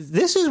so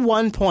this is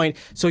one point.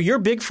 So your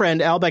big friend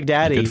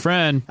al-Baghdadi, good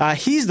friend,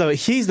 he's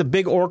the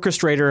big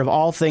orchestrator of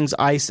all things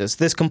ISIS.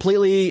 This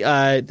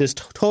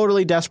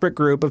totally desperate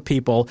group of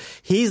people.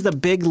 He's the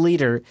big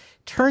leader.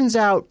 Turns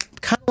out,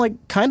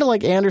 kind of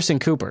like Anderson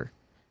Cooper.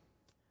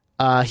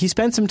 He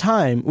spent some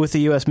time with the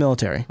U.S.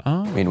 military.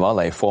 Oh.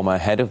 Meanwhile, a former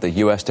head of the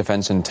U.S.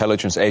 Defense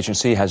Intelligence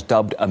Agency has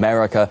dubbed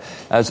America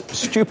as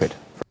stupid.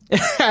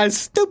 As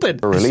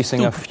stupid. For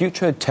releasing a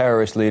future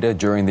terrorist leader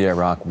during the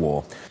Iraq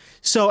War.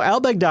 So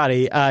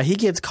al-Baghdadi, he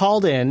gets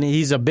called in.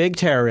 He's a big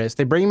terrorist.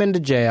 They bring him into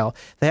jail.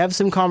 They have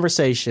some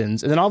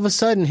conversations. And then all of a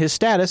sudden, his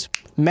status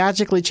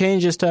magically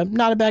changes to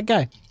not a bad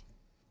guy.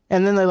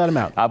 And then they let him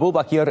out. Abu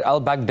Bakr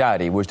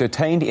al-Baghdadi was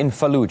detained in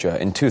Fallujah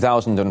in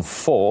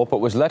 2004,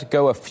 but was let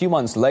go a few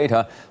months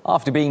later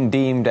after being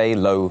deemed a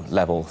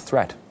low-level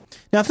threat.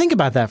 Now think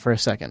about that for a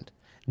second.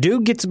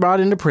 Dude gets brought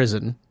into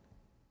prison,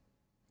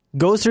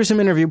 goes through some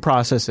interview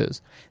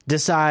processes,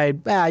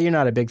 decide, you're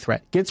not a big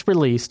threat, gets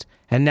released,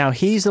 and now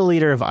he's the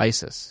leader of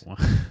ISIS.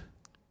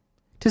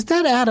 Does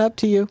that add up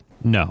to you?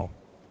 No.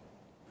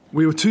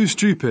 We were too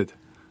stupid.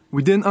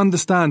 We didn't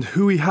understand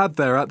who we had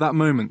there at that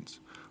moment.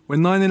 When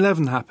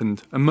 9/11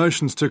 happened,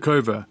 emotions took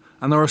over,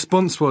 and our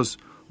response was,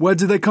 where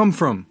did they come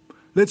from?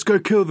 Let's go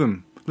kill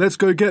them. Let's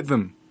go get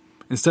them.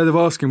 Instead of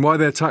asking why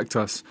they attacked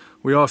us,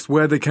 we asked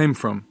where they came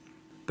from.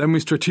 Then we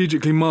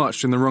strategically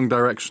marched in the wrong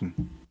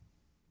direction.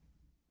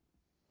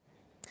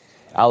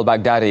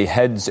 Al-Baghdadi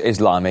heads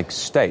Islamic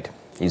State.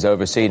 He's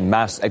overseen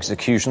mass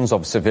executions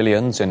of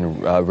civilians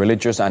in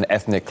religious and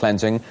ethnic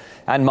cleansing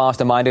and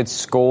masterminded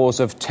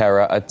scores of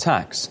terror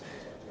attacks.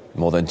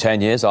 More than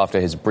 10 years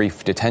after his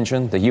brief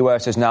detention, the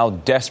U.S. is now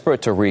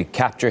desperate to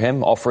recapture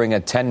him, offering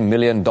a $10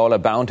 million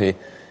bounty.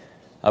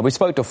 We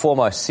spoke to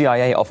former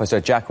CIA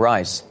officer Jack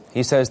Rice.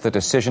 He says the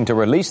decision to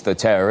release the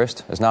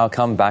terrorist has now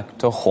come back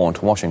to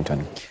haunt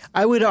Washington.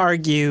 I would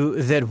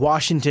argue that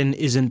Washington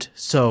isn't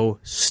so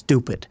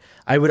stupid.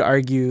 I would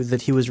argue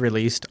that he was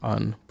released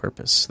on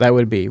purpose. That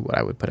would be what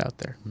I would put out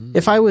there.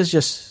 If I was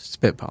just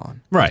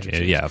spitballing. Right,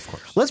 yeah, of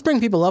course. Let's bring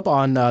people up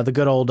on the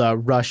good old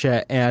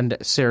Russia and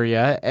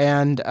Syria.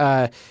 And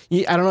I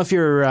don't know if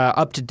you're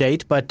up to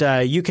date, but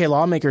UK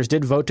lawmakers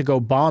did vote to go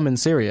bomb in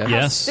Syria.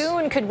 Yes. How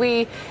soon could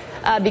we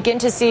begin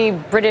to see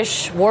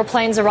British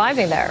warplanes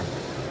arriving there?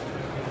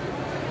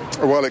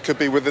 Well, it could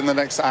be within the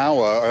next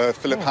hour.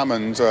 Philip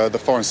Hammond, the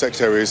Foreign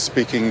Secretary, was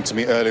speaking to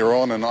me earlier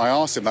on, and I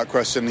asked him that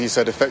question. He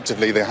said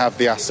effectively they have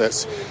the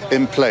assets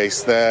in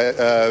place.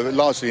 They're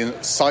largely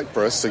in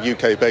Cyprus, a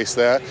UK base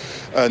there,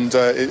 and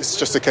it's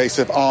just a case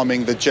of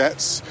arming the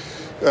jets.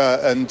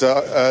 And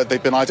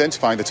they've been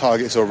identifying the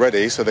targets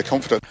already, so they're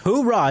confident.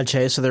 Hoorah,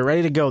 Chase. So they're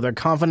ready to go. They're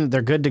confident.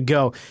 They're good to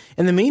go.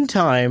 In the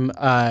meantime,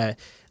 a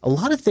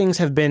lot of things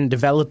have been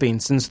developing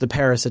since the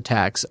Paris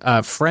attacks.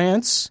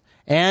 France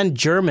and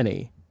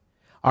Germany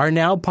are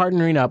now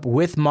partnering up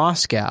with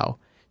Moscow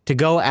to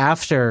go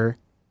after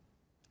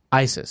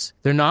ISIS.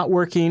 They're not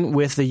working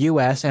with the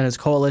U.S. and its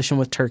coalition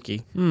with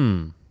Turkey.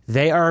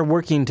 They are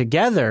working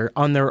together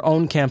on their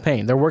own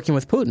campaign. They're working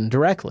with Putin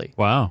directly.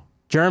 Wow.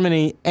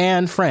 Germany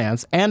and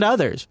France and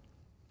others.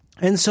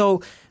 And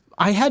so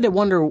I had to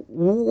wonder,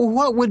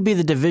 what would be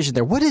the division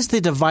there? What is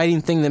the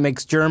dividing thing that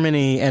makes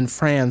Germany and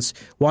France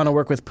want to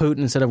work with Putin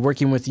instead of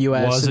working with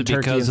U.S. and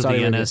Turkey and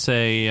Saudi Arabia? Was it because of the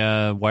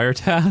NSA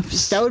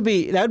wiretaps? That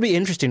would be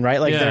interesting,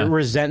 right? Like the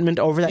resentment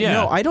over that. Yeah.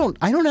 No, I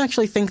don't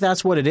actually think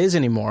that's what it is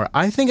anymore.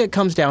 I think it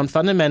comes down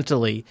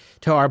fundamentally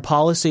to our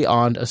policy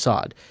on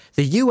Assad.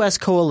 The U.S.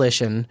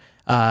 coalition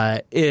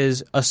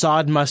is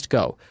Assad must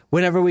go.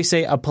 Whenever we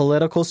say a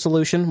political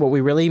solution, what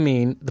we really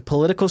mean, the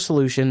political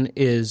solution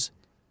is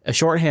a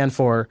shorthand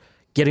for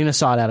getting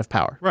Assad out of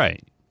power.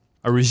 Right.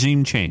 A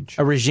regime change.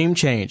 A regime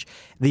change.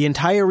 The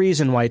entire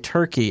reason why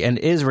Turkey and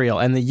Israel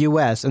and the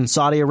U.S. and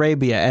Saudi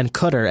Arabia and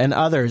Qatar and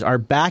others are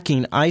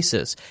backing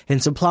ISIS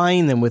and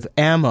supplying them with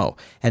ammo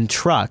and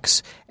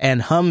trucks and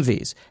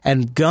Humvees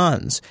and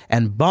guns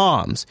and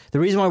bombs. The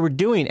reason why we're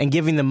doing and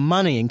giving them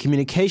money and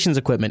communications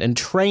equipment and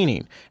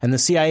training, and the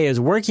CIA is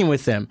working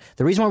with them,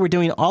 the reason why we're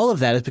doing all of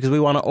that is because we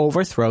want to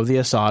overthrow the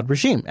Assad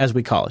regime, as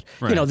we call it.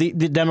 Right. You know, the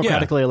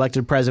democratically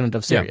elected president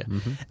of Syria. Yeah.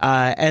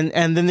 Mm-hmm.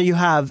 And then you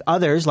have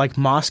others like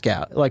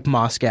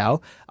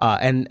Moscow,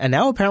 and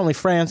now apparently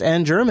France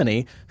and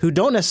Germany, who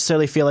don't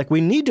necessarily feel like we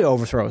need to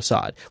overthrow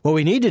Assad. What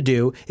we need to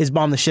do is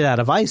bomb the shit out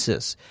of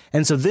ISIS.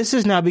 And so this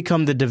has now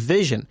become the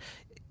division.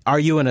 Are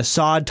you an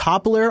Assad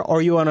toppler or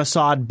are you an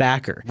Assad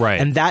backer?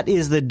 Right. And that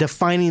is the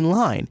defining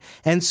line.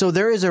 And so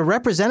there is a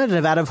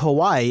representative out of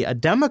Hawaii, a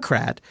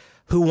Democrat,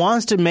 who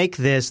wants to make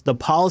this the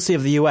policy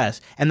of the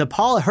U.S. And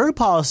her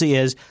policy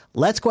is,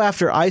 let's go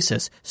after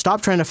ISIS.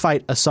 Stop trying to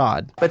fight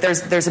Assad. But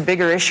there's a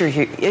bigger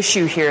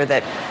issue here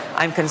that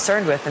I'm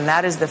concerned with, and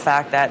that is the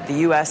fact that the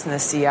U.S. and the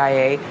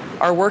CIA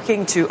are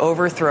working to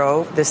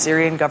overthrow the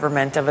Syrian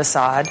government of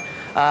Assad,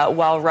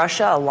 while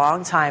Russia, a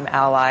longtime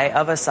ally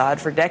of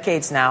Assad for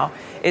decades now,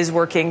 is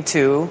working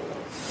to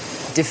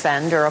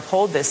defend or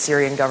uphold this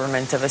Syrian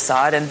government of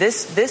Assad. And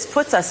this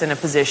puts us in a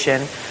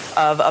position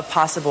of a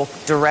possible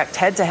direct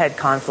head-to-head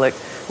conflict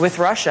with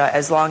Russia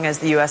as long as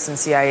the U.S. and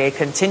CIA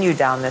continue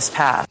down this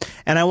path.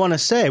 And I want to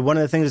say, one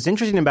of the things that's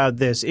interesting about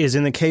this is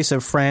in the case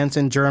of France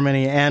and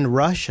Germany and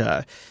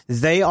Russia,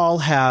 they all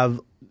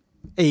have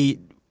a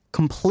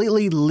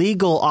completely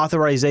legal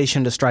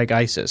authorization to strike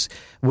ISIS.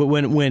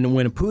 When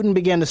Putin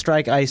began to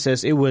strike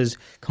ISIS, it was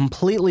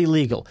completely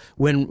legal.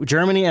 When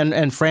Germany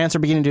and France are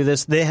beginning to do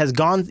this, it has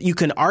gone. You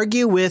can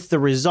argue with the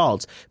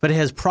results, but it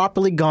has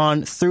properly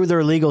gone through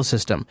their legal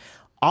system.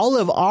 All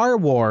of our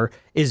war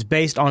is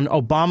based on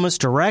Obama's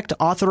direct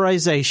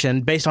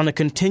authorization, based on a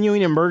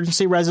continuing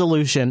emergency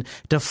resolution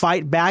to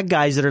fight bad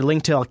guys that are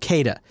linked to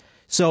Al-Qaeda.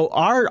 So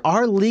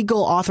our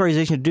legal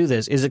authorization to do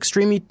this is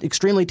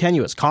extremely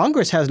tenuous.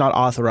 Congress has not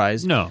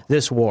authorized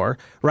this war,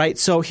 right?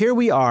 So here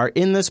we are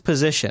in this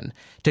position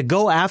to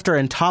go after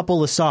and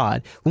topple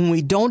Assad when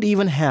we don't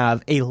even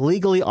have a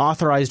legally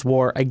authorized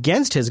war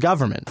against his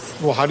government.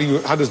 Well, how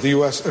does the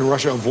U.S. and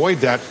Russia avoid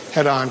that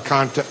head-on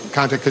contact?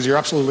 Because you're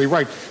absolutely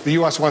right. The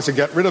U.S. wants to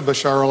get rid of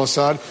Bashar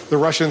al-Assad. The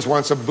Russians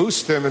want to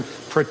boost him and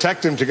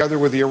protect him together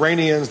with the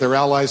Iranians, their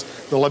allies,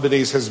 the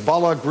Lebanese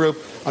Hezbollah group.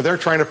 They're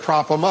trying to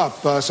prop him up.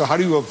 So how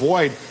do you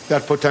avoid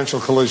that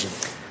potential collision?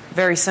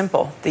 Very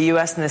simple. The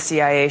U.S. and the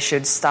CIA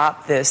should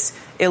stop this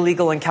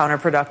illegal and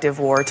counterproductive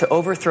war to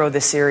overthrow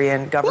the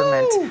Syrian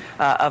government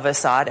of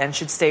Assad and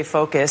should stay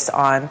focused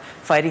on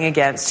fighting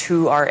against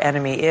who our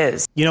enemy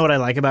is. You know what I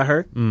like about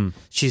her?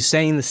 She's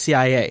saying the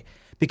CIA.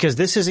 Because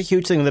this is a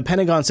huge thing. The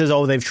Pentagon says,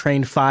 they've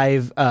trained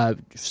five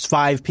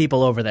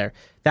people over there.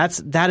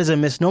 That is a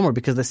misnomer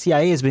because the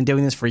CIA has been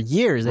doing this for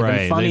years. They've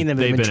been funding them.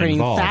 They've been training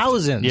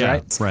thousands,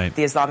 right?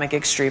 The Islamic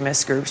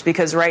extremist groups,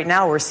 because right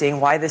now we're seeing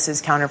why this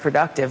is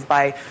counterproductive.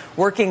 By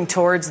working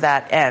towards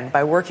that end,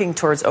 by working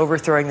towards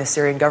overthrowing the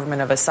Syrian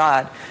government of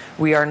Assad,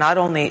 we are not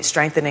only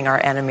strengthening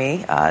our enemy,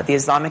 the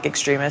Islamic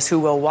extremists, who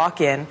will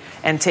walk in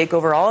and take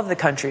over all of the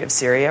country of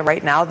Syria.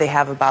 Right now they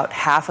have about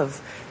half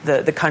of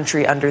the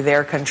country under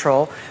their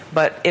control,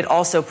 but it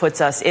also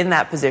puts us in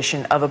that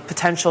position of a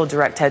potential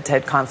direct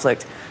head-to-head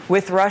conflict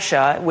with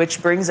Russia,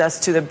 which brings us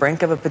to the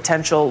brink of a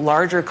potential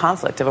larger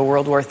conflict of a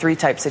World War III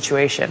type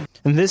situation.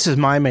 And this is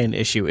my main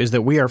issue, is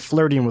that we are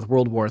flirting with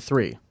World War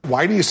III.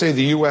 Why do you say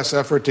the U.S.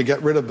 effort to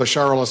get rid of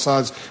Bashar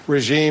al-Assad's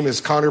regime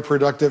is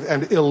counterproductive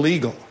and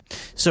illegal?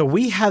 So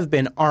we have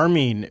been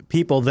arming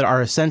people that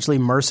are essentially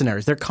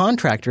mercenaries. They're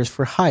contractors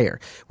for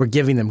hire. We're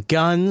giving them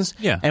guns,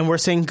 and we're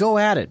saying, go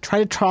at it.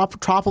 Try to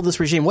topple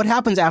this regime. What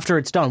happens after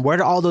it's done? Where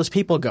do all those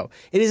people go?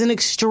 It is an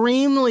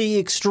extremely,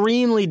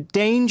 extremely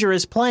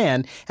dangerous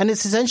plan, and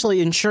it's essentially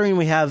ensuring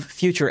we have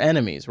future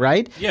enemies,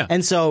 right? Yeah.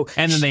 And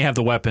then they have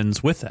the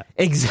weapons with that.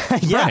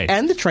 Exactly. Yeah, right.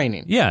 And the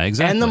training. Yeah,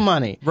 exactly. And the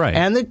money. Right.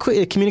 And the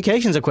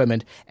communications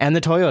equipment. And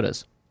the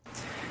Toyotas.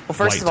 Well,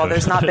 first of all,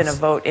 there's not been a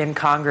vote in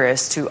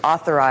Congress to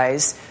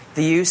authorize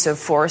the use of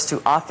force, to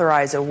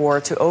authorize a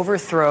war to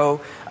overthrow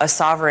a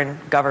sovereign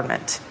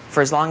government.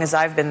 For as long as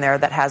I've been there,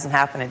 that hasn't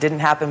happened. It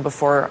didn't happen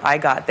before I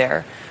got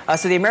there.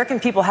 So the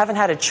American people haven't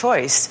had a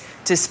choice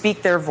to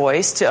speak their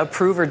voice, to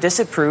approve or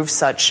disapprove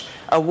such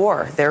a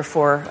war.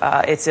 Therefore,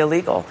 it's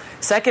illegal.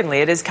 Secondly,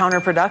 it is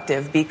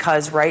counterproductive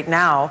because right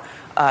now,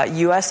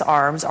 U.S.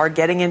 arms are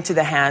getting into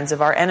the hands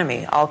of our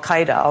enemy,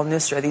 Al-Qaeda,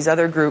 Al-Nusra, these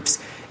other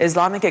groups,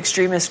 Islamic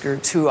extremist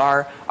groups who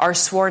are our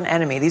sworn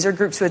enemy. These are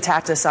groups who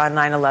attacked us on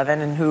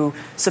 9/11 and who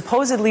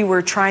supposedly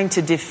we're trying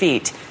to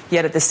defeat,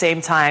 yet at the same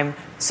time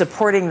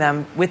supporting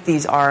them with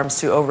these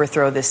arms to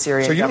overthrow this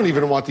Syrian government. So you don't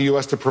even want the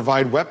U.S. to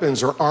provide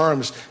weapons or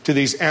arms to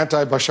these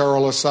anti-Bashar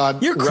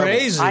al-Assad You're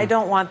crazy. rebels. I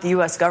don't want the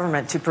U.S.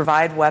 government to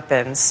provide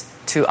weapons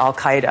to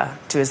Al-Qaeda,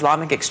 to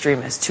Islamic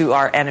extremists, to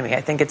our enemy.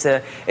 I think it's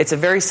a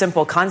very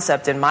simple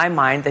concept in my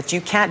mind that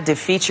you can't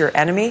defeat your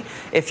enemy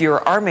if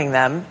you're arming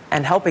them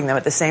and helping them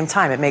at the same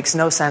time. It makes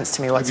no sense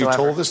to me whatsoever. Have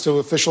you told this to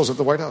officials at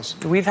the White House?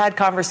 We've had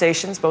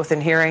conversations both in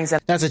hearings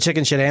and... That's a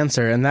chicken shit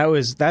answer, and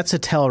that's a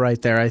tell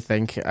right there, I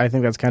think. I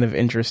think that's kind of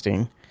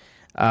interesting.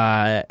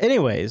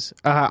 Anyways,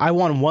 I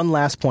want one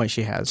last point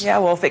she has. Yeah,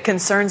 well, if it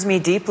concerns me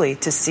deeply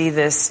to see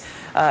this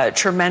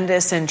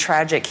tremendous and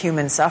tragic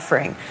human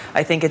suffering,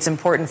 I think it's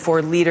important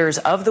for leaders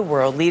of the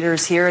world,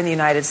 leaders here in the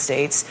United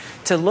States,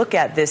 to look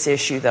at this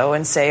issue, though,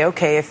 and say,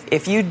 okay,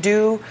 if you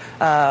do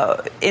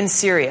in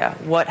Syria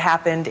what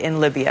happened in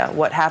Libya,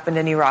 what happened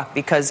in Iraq,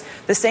 because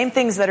the same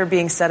things that are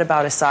being said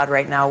about Assad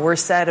right now were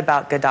said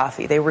about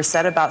Gaddafi. They were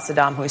said about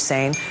Saddam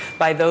Hussein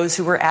by those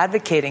who were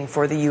advocating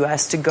for the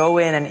U.S. to go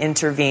in and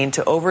intervene to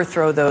to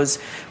overthrow those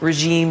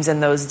regimes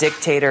and those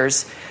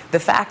dictators. The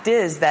fact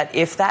is that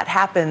if that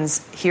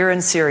happens here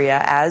in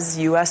Syria, as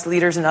U.S.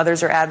 leaders and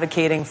others are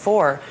advocating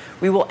for,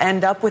 we will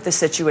end up with a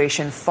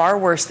situation far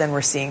worse than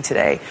we're seeing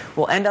today.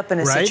 We'll end up in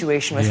a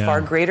situation with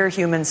far greater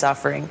human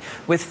suffering,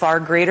 with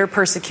far greater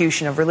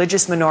persecution of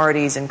religious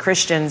minorities and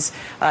Christians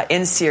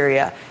in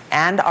Syria,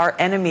 and our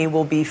enemy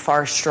will be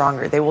far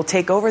stronger. They will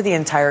take over the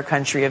entire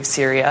country of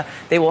Syria.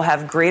 They will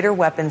have greater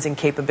weapons and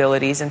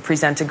capabilities and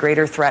present a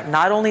greater threat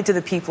not only to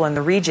the people in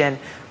the region,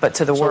 but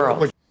to the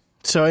world.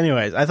 So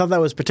anyways, I thought that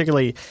was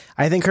particularly –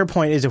 I think her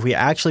point is if we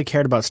actually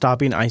cared about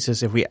stopping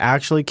ISIS, if we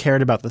actually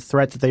cared about the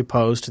threat that they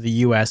pose to the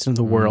U.S. and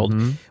the world,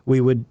 we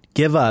would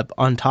give up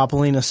on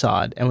toppling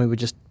Assad and we would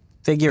just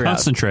figure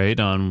concentrate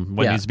on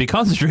what needs to be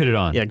concentrated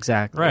on. Yeah,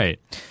 exactly. Right.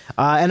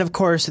 And, of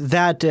course,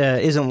 that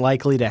isn't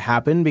likely to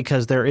happen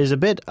because there is a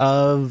bit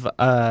of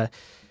an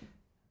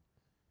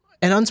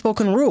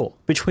unspoken rule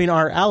between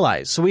our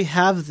allies. So we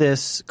have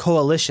this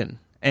coalition,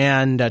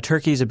 and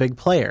Turkey's a big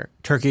player.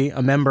 Turkey,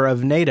 a member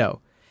of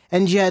NATO.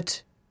 And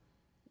yet,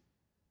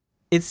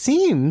 it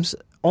seems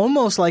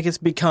almost like it's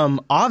become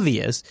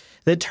obvious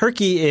that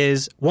Turkey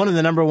is one of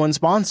the number one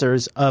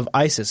sponsors of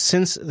ISIS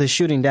since the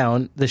shooting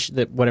down,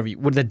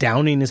 the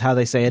downing is how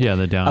they say it,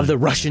 the downing of the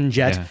Russian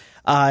jet.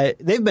 Yeah.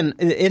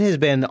 It has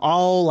been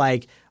all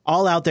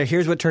out there.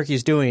 Here's what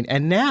Turkey's doing,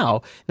 and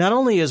now not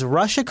only is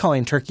Russia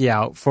calling Turkey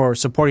out for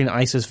supporting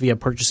ISIS via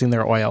purchasing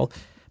their oil,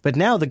 but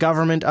now the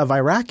government of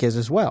Iraq is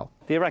as well.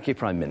 The Iraqi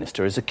Prime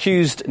Minister has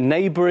accused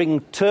neighbouring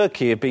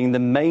Turkey of being the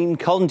main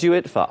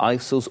conduit for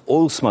ISIL's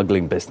oil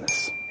smuggling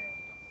business.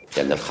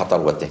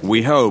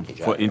 We hope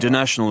for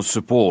international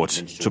support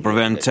to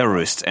prevent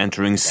terrorists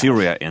entering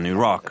Syria and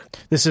Iraq.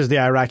 This is the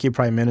Iraqi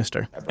Prime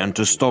Minister. And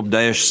to stop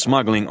Daesh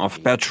smuggling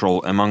of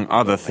petrol, among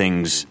other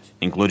things,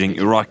 including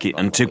Iraqi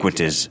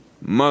antiquities.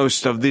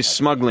 Most of this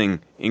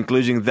smuggling,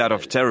 including that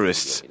of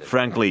terrorists,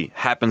 frankly,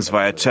 happens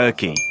via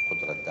Turkey.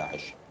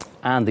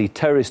 And the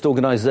terrorist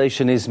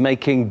organisation is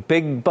making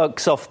big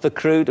bucks off the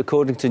crude,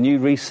 according to new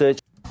research.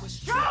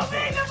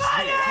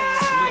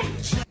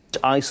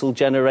 ISIL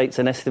generates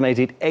an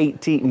estimated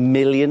 $80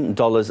 million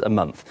a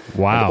month.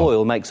 Wow. And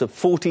oil makes up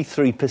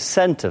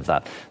 43% of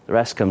that. The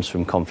rest comes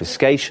from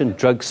confiscation,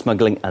 drug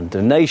smuggling and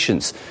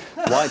donations.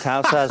 The White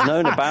House has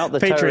known about the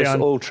terrorist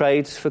oil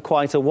trades for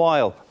quite a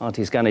while.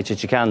 Artis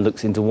Ganichichan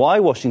looks into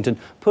why Washington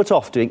put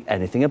off doing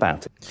anything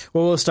about it.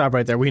 Well, we'll stop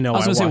right there. We know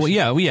I was going to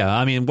say, yeah.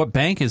 I mean, what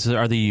bank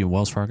are the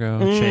Wells Fargo,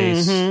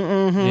 Chase?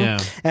 Yeah.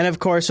 And, of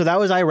course, so that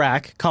was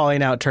Iraq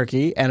calling out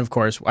Turkey. And, of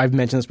course, I've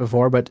mentioned this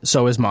before, but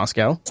so is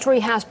Moscow.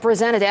 Ministry has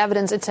presented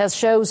evidence it says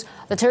shows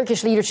the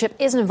Turkish leadership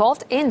is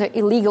involved in the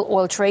illegal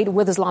oil trade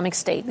with Islamic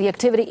State. The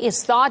activity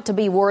is thought to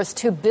be worth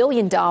 $2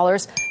 billion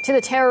to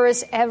the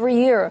terrorists every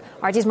year.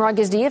 Artis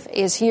Maragizdiyev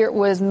is here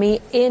with me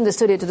in the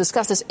studio to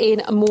discuss this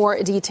in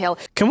more detail.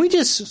 Can we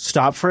just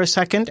stop for a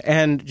second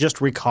and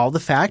just recall the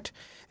fact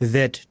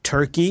that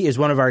Turkey is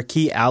one of our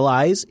key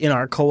allies in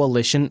our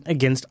coalition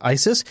against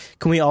ISIS?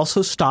 Can we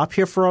also stop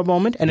here for a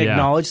moment and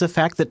acknowledge the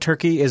fact that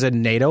Turkey is a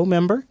NATO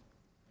member?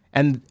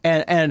 And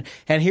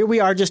here we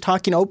are just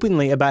talking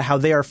openly about how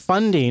they are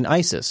funding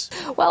ISIS.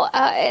 Well,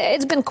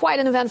 it's been quite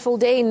an eventful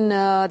day in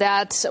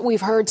that we've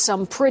heard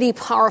some pretty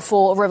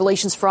powerful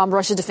revelations from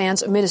Russia's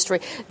defense ministry.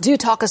 Do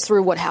talk us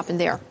through what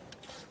happened there.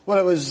 Well,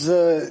 it was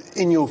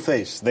in your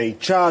face. They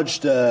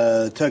charged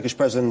Turkish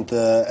President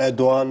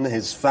Erdogan,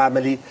 his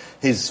family,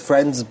 his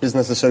friends,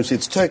 business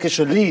associates, Turkish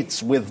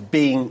elites with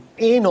being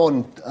in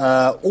on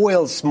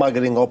oil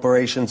smuggling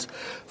operations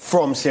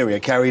from Syria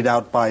carried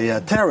out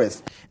by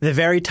terrorists. The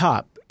very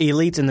top.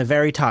 Elites in the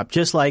very top,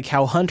 just like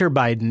how Hunter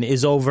Biden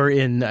is over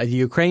in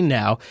Ukraine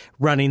now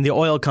running the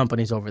oil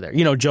companies over there.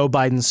 You know, Joe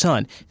Biden's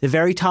son. The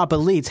very top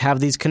elites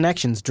have these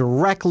connections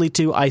directly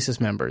to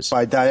ISIS members.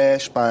 By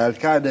Daesh, by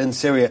Al-Qaeda in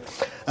Syria.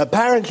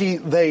 Apparently,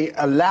 they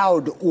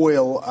allowed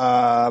oil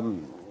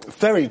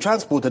ferry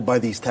transported by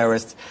these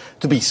terrorists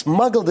to be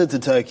smuggled into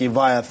Turkey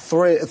via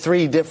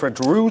three different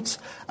routes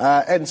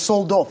and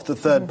sold off to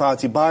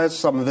third-party buyers.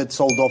 Some of it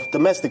sold off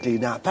domestically.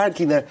 Now,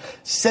 apparently they're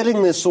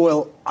selling this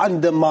oil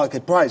under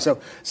market price. So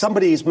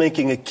somebody is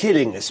making a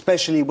killing,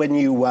 especially when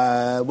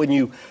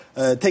you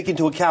take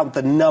into account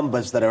the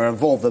numbers that are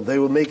involved. That they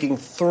were making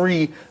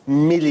 $3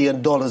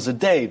 million a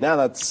day. Now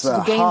that's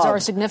the gains are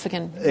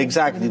significant.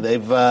 Exactly.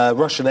 They've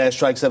Russian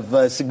airstrikes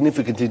have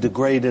significantly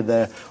degraded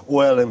their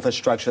oil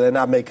infrastructure. They're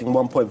now making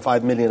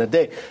 $1.5 million a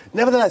day.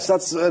 Nevertheless,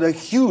 that's a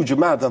huge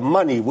amount of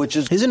money.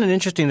 Isn't it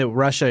interesting that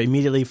Russia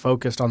immediately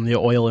focused on the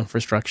oil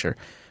infrastructure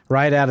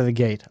right out of the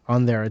gate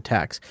on their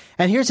attacks?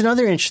 And here's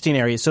another interesting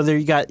area. So there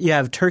you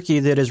have Turkey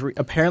that is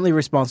apparently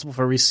responsible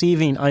for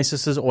receiving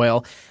ISIS's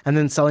oil and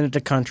then selling it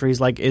to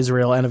countries like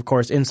Israel and, of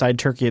course, inside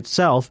Turkey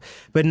itself.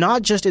 But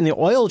not just in the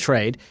oil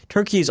trade.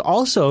 Turkey is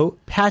also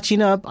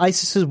patching up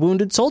ISIS's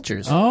wounded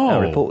soldiers.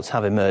 Reports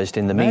have emerged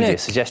in the media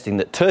suggesting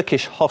that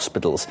Turkish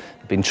hospitals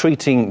have been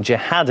treating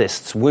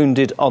jihadists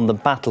wounded on the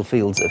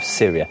battlefields of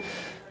Syria.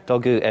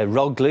 Dogu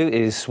Eroglu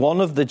is one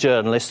of the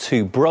journalists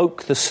who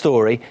broke the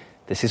story.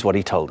 This is what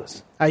he told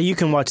us. You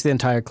can watch the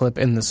entire clip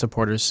in the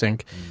supporters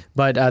sync.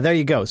 But there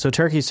you go. So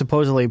Turkey's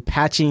supposedly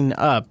patching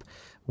up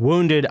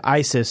wounded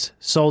ISIS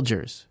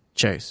soldiers,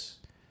 Chase.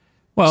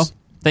 Well,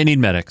 they need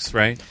medics,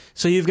 right?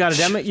 So you've got a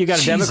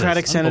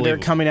Democratic senator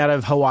coming out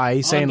of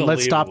Hawaii saying,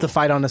 let's stop the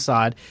fight on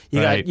Assad.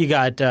 You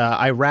got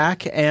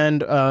Iraq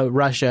and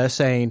Russia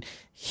saying,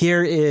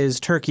 here is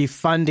Turkey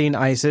funding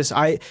ISIS.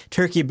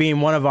 Turkey being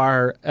one of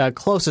our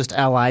closest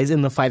allies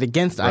in the fight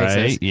against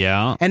ISIS.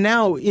 Yeah. And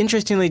now,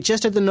 interestingly,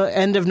 just at the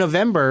end of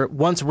November,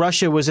 once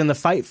Russia was in the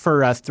fight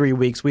for 3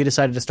 weeks, we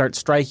decided to start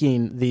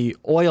striking the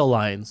oil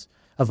lines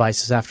of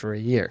ISIS after a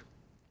year.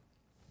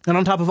 And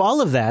on top of all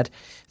of that,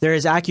 there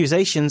is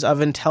accusations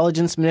of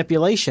intelligence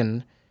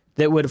manipulation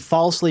that would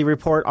falsely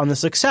report on the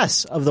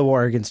success of the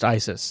war against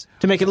ISIS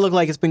to make it look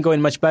like it's been going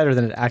much better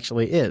than it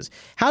actually is.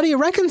 How do you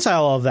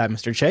reconcile all of that,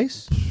 Mr.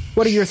 Chase?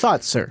 What are your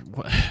thoughts, sir?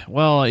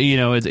 Well,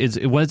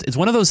 it's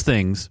one of those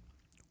things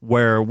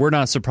where we're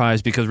not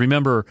surprised because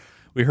remember,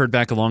 we heard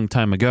back a long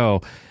time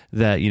ago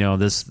that,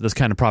 this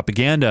kind of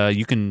propaganda,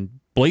 you can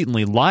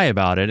blatantly lie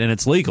about it and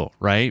it's legal,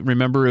 right?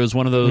 Remember, it was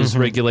one of those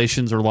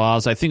regulations or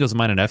laws. I think it was an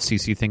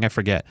FCC thing. I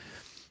forget.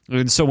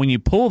 And so when you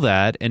pull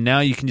that and now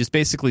you can just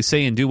basically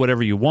say and do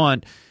whatever you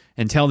want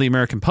and tell the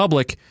American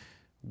public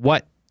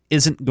what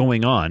isn't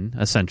going on,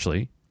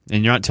 essentially,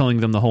 and you're not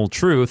telling them the whole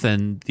truth,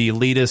 and the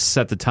elitists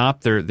at the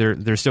top,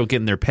 they're still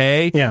getting their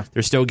pay. Yeah.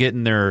 They're still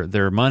getting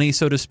their money,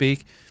 so to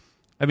speak.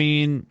 I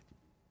mean,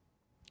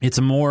 it's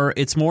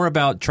more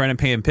about trying to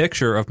paint a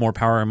picture of more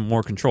power and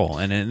more control,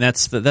 and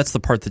that's the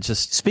part that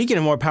just speaking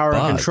of more power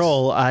and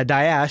control,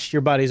 Daesh,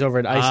 your buddies over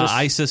at ISIS,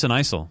 ISIS and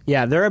ISIL,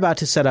 yeah, they're about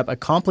to set up a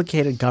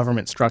complicated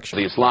government structure.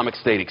 The Islamic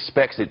State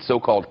expects its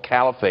so-called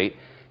caliphate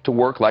to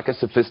work like a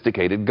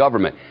sophisticated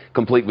government,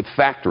 complete with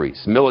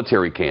factories,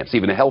 military camps,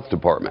 even a health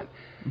department.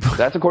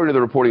 That's according to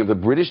the reporting of the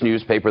British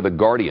newspaper The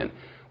Guardian,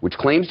 which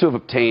claims to have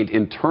obtained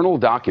internal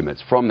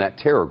documents from that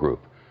terror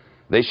group.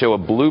 They show a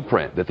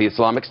blueprint that the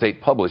Islamic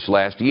State published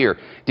last year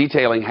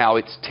detailing how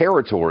its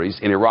territories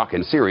in Iraq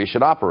and Syria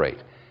should operate.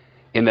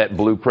 In that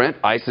blueprint,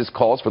 ISIS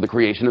calls for the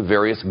creation of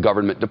various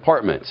government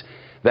departments.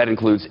 That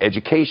includes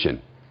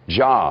education,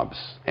 jobs,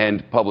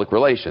 and public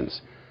relations.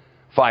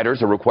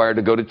 Fighters are required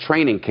to go to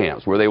training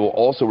camps where they will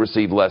also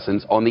receive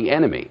lessons on the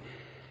enemy.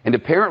 And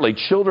apparently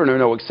children are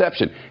no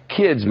exception.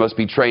 Kids must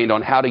be trained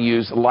on how to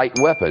use light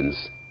weapons.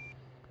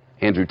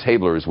 Andrew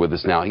Tabler is with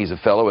us now. He's a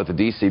fellow at the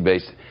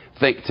D.C.-based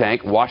think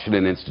tank,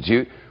 Washington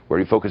Institute, where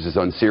he focuses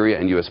on Syria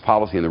and U.S.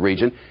 policy in the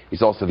region.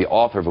 He's also the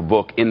author of a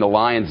book, In the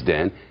Lion's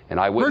Den, an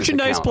eyewitness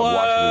account of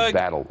Washington's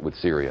battle with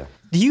Syria.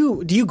 Do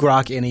you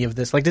grok any of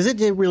this? Like, does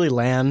it really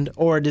land,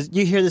 or does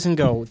you hear this and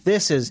go,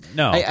 "This is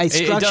a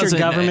structured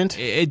government"?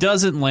 It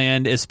doesn't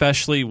land,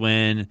 especially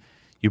when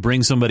you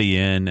bring somebody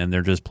in and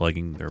they're just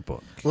plugging their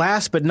book.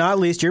 Last but not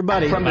least, your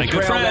buddy. From the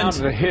trail down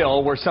to the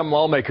Hill, where some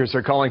lawmakers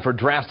are calling for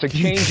drastic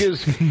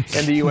changes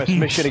in the U.S.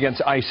 mission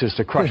against ISIS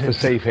to crush the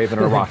safe haven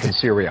in Iraq and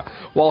Syria.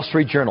 Wall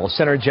Street Journal,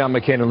 Senator John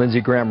McCain and Lindsey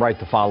Graham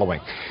write the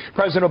following.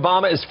 President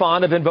Obama is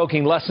fond of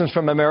invoking lessons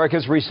from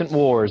America's recent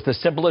wars. The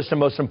simplest and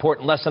most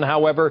important lesson,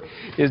 however,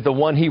 is the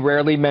one he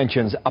rarely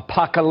mentions.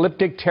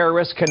 Apocalyptic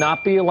terrorists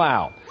cannot be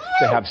allowed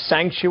to have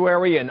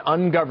sanctuary in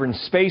ungoverned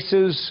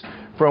spaces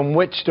from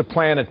which to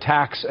plan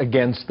attacks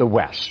against the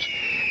West.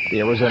 The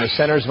Arizona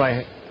Senator is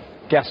my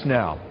guest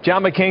now.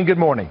 John McCain, good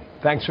morning.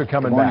 Thanks for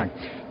coming back.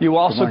 You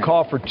also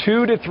call for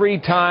 2 to 3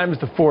 times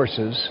the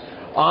forces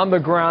on the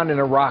ground in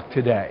Iraq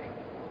today.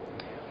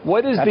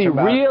 What is the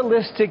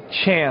realistic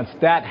chance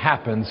that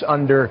happens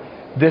under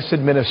this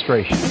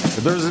administration? If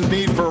there's a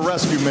need for a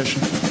rescue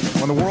mission,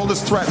 when the world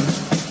is threatened,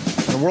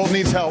 and the world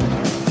needs help,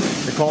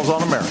 it calls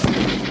on America.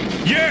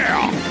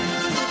 Yeah!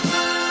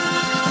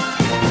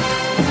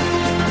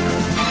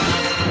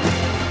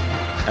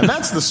 And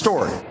that's the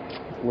story.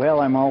 Well,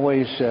 I'm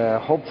always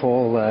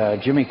hopeful.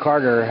 Jimmy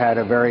Carter had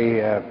a very,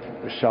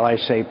 shall I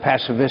say,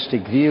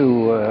 pacifistic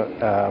view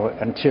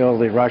until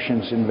the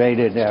Russians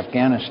invaded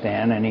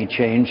Afghanistan, and he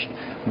changed,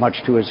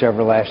 much to his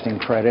everlasting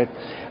credit.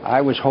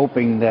 I was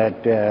hoping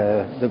that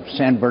the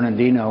San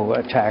Bernardino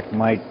attack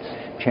might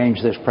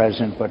change this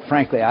president, but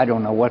frankly, I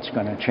don't know what's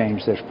going to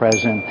change this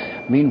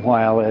president.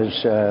 Meanwhile,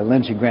 as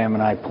Lindsey Graham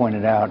and I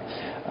pointed out,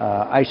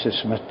 ISIS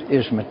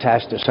is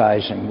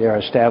metastasizing. They're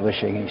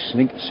establishing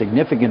a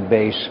significant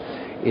base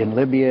in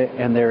Libya,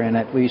 and they're in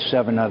at least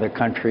 7 other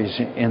countries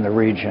in the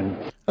region.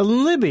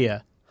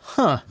 Libya?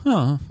 Huh.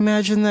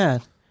 Imagine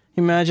that.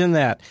 Imagine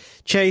that.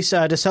 Chase,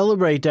 to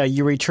celebrate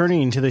you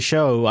returning to the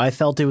show, I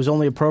felt it was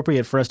only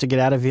appropriate for us to get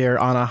out of here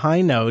on a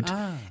high note,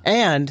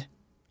 and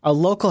a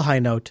local high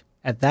note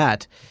at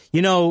that.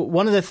 You know,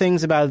 one of the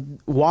things about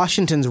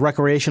Washington's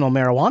recreational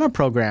marijuana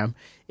program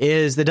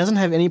is that it doesn't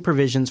have any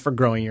provisions for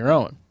growing your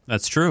own.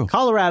 That's true.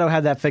 Colorado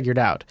had that figured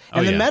out.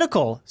 And the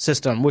medical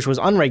system, which was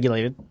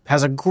unregulated,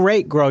 has a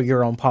great grow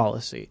your own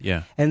policy.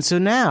 Yeah. And so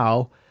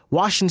now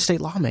Washington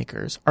state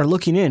lawmakers are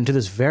looking into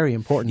this very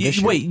important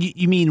issue. Wait,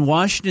 you mean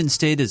Washington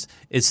state is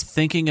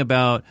thinking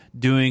about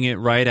doing it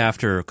right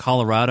after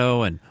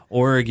Colorado and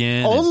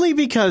Oregon? Only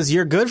because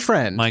your good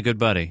friend, my good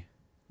buddy,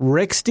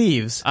 Rick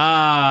Steves.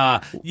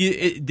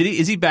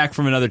 Is he back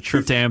from another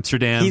trip to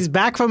Amsterdam? He's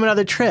back from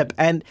another trip,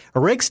 and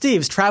Rick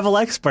Steves, travel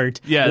expert,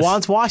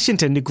 wants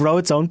Washington to grow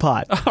its own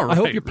pot. Right. I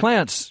hope your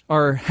plants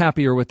are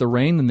happier with the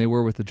rain than they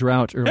were with the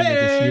drought earlier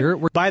this year.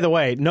 By the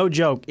way, no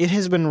joke, it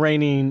has been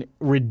raining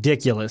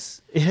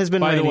ridiculous. It has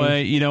been raining.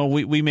 By the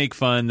way, we make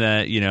fun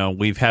that,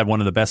 we've had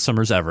one of the best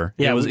summers ever.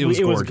 Yeah, it was gorgeous.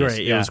 It was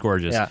great. It was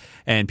gorgeous. Yeah.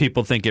 And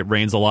people think it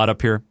rains a lot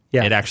up here.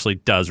 Yeah. It actually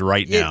does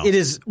right now. It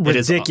is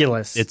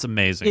ridiculous. It's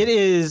amazing. It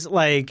is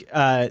like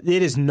it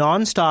is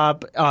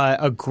nonstop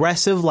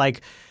aggressive.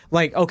 Like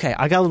okay,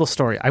 I got a little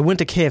story. I went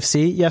to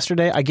KFC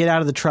yesterday. I get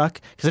out of the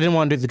truck because I didn't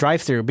want to do the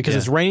drive-thru because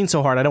it's raining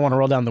so hard. I don't want to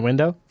roll down the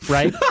window,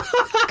 right?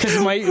 Because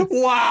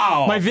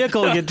my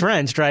vehicle will get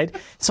drenched, right?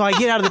 So I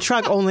get out of the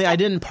truck. Only I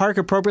didn't park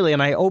appropriately,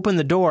 and I open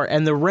the door,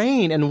 and the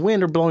rain and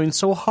wind are blowing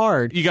so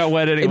hard. You got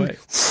wet anyway.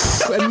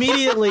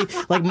 Immediately,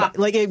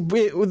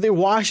 it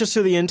washes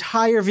through the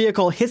entire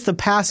vehicle, hits the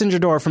passenger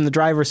door from the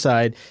driver's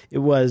side. It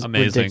was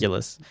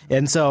ridiculous.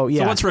 And so,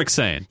 So what's Rick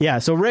saying? Yeah,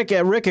 so Rick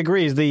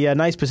agrees. The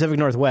nice Pacific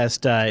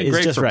Northwest is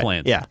great just for right.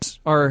 plants. Yeah,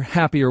 are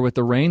happier with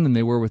the rain than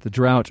they were with the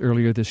drought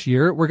earlier this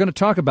year. We're going to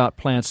talk about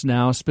plants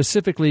now,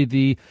 specifically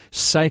the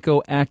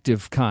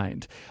psychoactive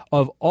kind.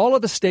 Of all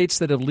of the states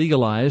that have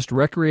legalized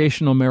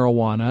recreational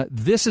marijuana,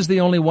 this is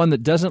the only one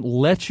that doesn't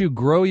let you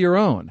grow your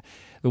own.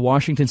 The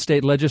Washington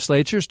State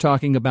Legislature is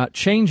talking about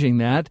changing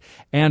that,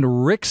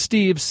 and Rick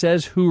Steves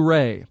says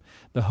hooray.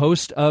 The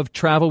host of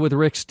Travel with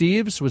Rick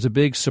Steves was a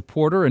big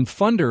supporter and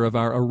funder of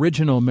our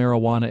original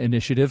marijuana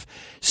initiative.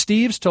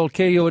 Steves told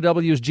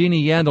KUOW's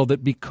Jeannie Yandel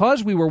that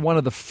because we were one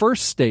of the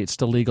first states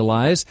to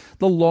legalize,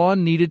 the law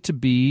needed to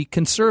be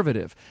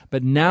conservative.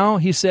 But now,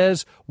 he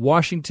says,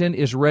 Washington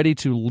is ready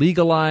to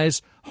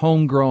legalize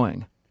home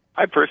growing.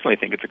 I personally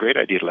think it's a great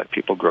idea to let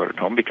people grow it at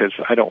home because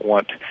I don't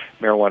want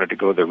marijuana to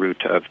go the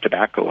route of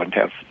tobacco and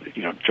have,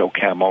 Joe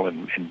Camel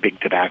and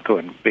big tobacco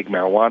and big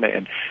marijuana.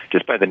 And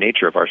just by the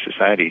nature of our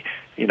society,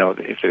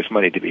 if there's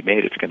money to be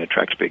made, it's going to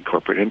attract big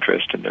corporate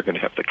interest and they're going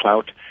to have the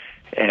clout.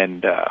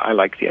 And I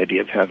like the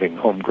idea of having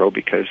home grow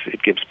because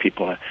it gives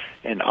people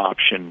an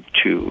option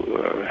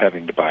to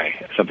having to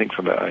buy something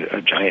from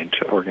a giant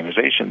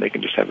organization. They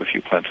can just have a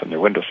few plants on their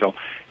windowsill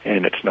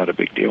and it's not a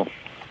big deal.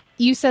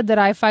 You said that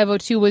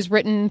I-502 was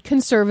written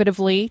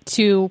conservatively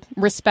to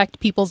respect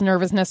people's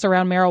nervousness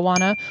around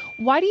marijuana.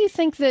 Why do you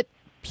think that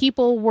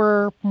people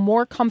were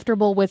more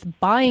comfortable with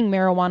buying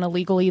marijuana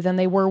legally than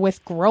they were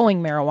with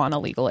growing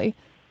marijuana legally?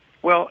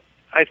 Well,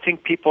 I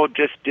think people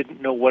just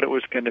didn't know what it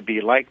was going to be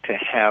like to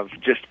have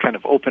just kind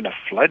of open a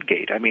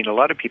floodgate. I mean, a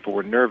lot of people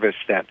were nervous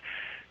that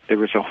there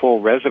was a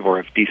whole reservoir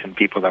of decent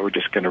people that were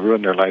just going to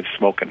ruin their lives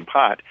smoking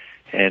pot,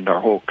 and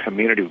our whole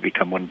community would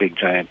become one big,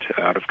 giant,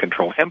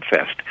 out-of-control hemp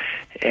fest.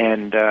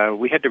 And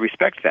we had to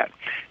respect that.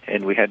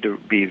 And we had to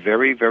be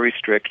very, very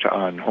strict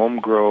on home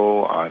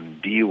grow,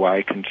 on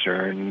DUI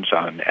concerns,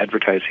 on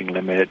advertising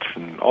limits,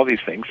 and all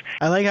these things.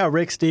 I like how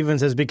Rick Stevens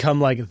has become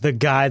like the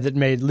guy that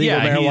made legal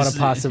marijuana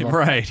possible.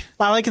 Right.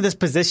 I like this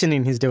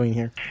positioning he's doing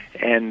here.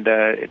 And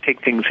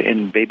take things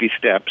in baby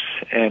steps.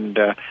 And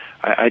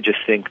I just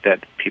think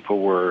that we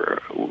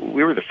were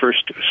the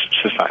first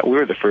society, we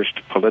were the first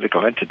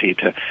political entity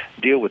to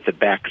deal with the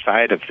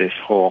backside of this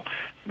whole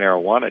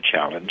marijuana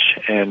challenge.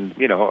 And,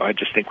 I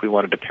just think we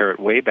wanted to pare it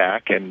way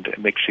back and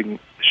make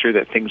sure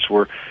that things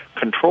were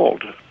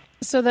controlled.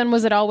 So then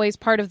was it always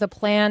part of the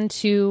plan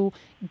to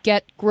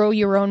get grow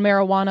your own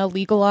marijuana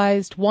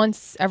legalized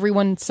once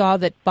everyone saw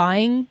that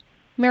buying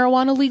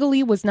marijuana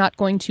legally was not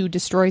going to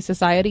destroy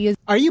society?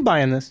 Are you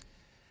buying this?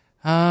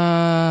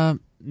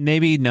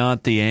 Maybe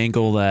not the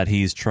angle that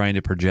he's trying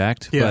to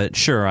project, but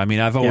sure. I mean,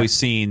 I've always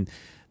seen,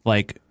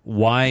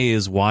 why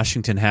is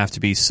Washington have to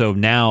be so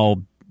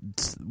now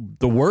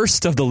the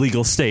worst of the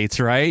legal states,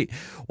 right?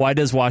 Why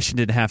does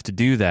Washington have to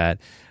do that?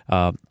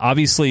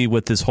 Obviously,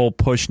 with this whole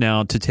push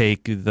now to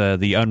take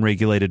the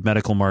unregulated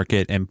medical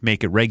market and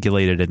make it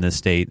regulated in this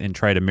state and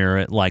try to mirror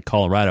it like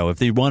Colorado. If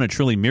they want to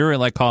truly mirror it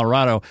like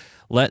Colorado,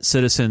 let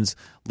citizens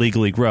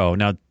legally grow.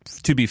 Now,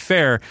 to be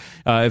fair,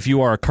 if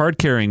you are a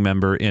card-carrying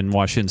member in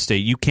Washington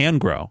State, you can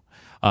grow,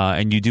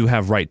 and you do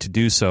have right to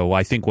do so.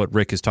 I think what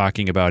Rick is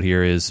talking about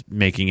here is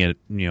making it,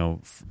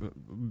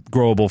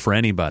 growable for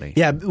anybody.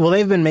 Yeah, well,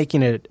 they've been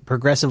making it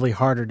progressively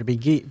harder to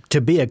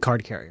be a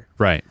card carrier.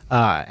 Right.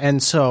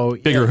 And so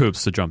bigger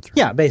hoops to jump through.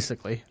 Yeah,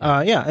 basically.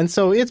 And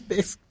so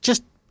it's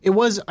just.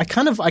 I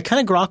kind of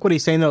grok what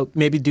he's saying, though,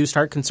 maybe do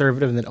start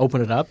conservative and then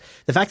open it up.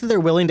 The fact that they're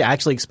willing to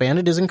actually expand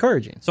it is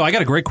encouraging. So I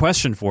got a great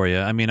question for you.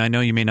 I mean, I know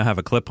you may not have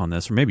a clip on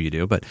this, or maybe you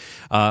do, but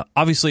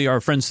obviously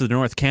our friends to the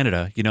north,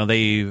 Canada,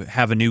 they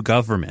have a new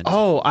government.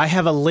 Oh, I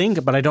have a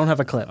link, but I don't have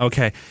a clip.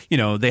 Okay.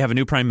 They have a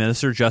new prime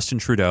minister, Justin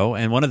Trudeau,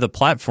 and one of the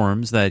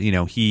platforms that,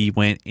 he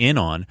went in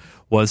on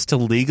was to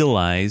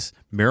legalize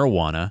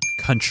marijuana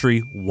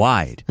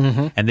countrywide.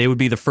 Mm-hmm. And they would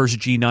be the first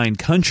G9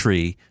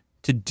 country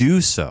to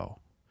do so.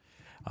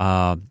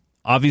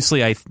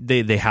 Obviously,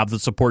 they have the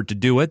support to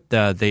do it.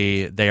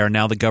 They are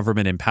now the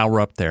government in power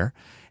up there,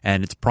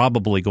 and it's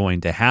probably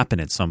going to happen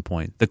at some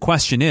point. The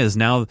question is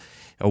now,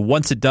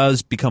 once it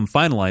does become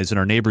finalized and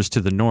our neighbors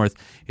to the north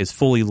is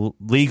fully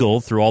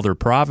legal through all their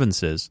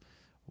provinces,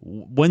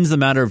 when's the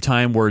matter of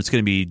time where it's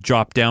going to be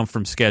dropped down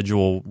from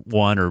Schedule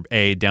 1 or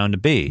A down to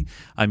B?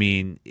 I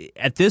mean,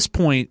 at this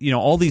point,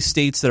 all these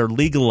states that are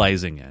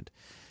legalizing it,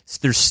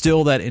 there's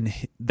still that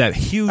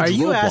huge Are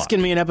you roadblock. asking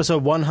me in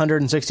episode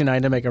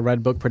 169 to make a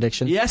Red Book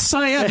prediction? Yes,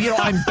 I am.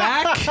 I'm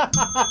back.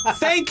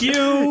 Thank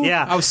you.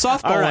 Yeah. I was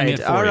softballing it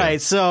for you. All right.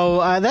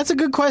 So that's a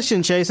good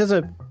question, Chase.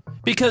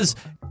 Because,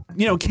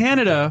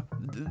 Canada,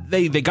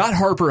 they got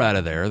Harper out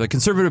of there. The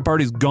Conservative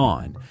Party's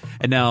gone.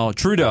 And now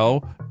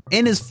Trudeau,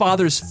 in his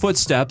father's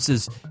footsteps,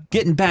 is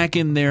getting back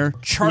in there,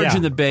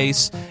 charging the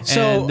base,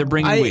 and they're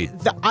bringing wheat.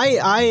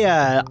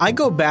 I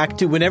go back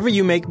to whenever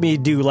you make me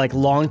do like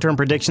long-term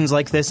predictions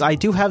like this, I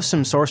do have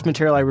some source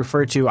material I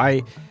refer to.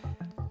 I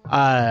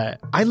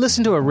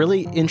listened to a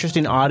really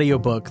interesting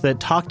audiobook that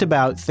talked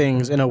about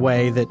things in a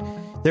way that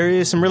there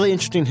is some really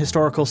interesting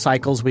historical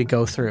cycles we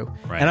go through.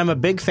 Right. And I'm a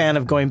big fan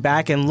of going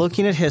back and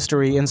looking at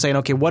history and saying,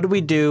 okay, what do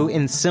we do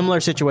in similar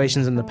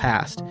situations in the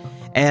past?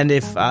 And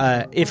if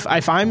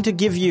I'm to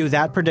give you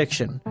that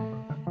prediction,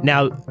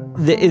 now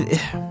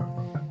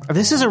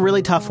this is a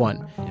really tough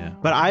one. Yeah.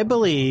 But I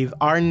believe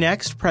our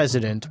next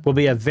president will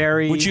be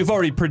which you've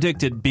already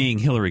predicted being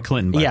Hillary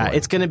Clinton, by the way.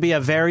 It's going to be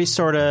a very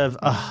sort of,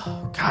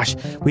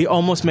 we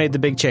almost made the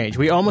big change.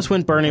 We almost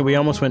went Bernie, we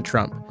almost went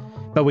Trump.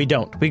 But we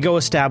don't. We go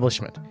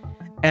establishment.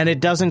 And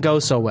it doesn't go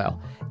so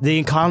well. The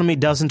economy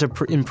doesn't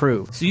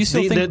improve. So you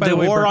still think the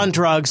war on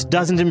drugs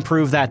doesn't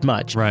improve that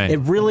much. Right.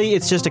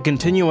 It's just a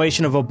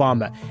continuation of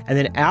Obama. And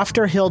then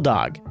after Hill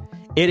Dog,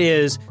 it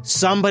is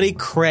somebody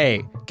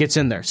cray gets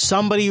in there.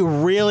 Somebody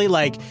really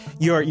like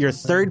your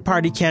third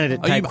party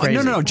candidate type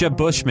crazy. No. Jeb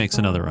Bush makes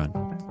another run.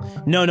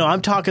 No,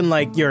 I'm talking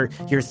like your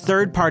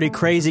third party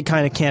crazy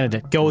kind of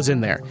candidate goes in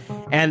there.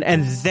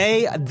 And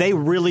they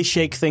really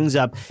shake things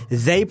up.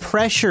 They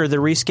pressure the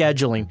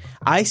rescheduling.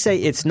 I say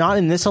it's not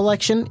in this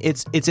election,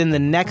 it's in the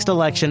next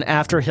election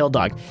after Hill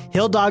Dog.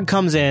 Hill Dog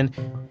comes in,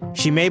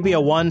 she may be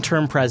a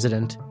one-term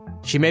president.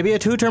 She may be a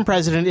two-term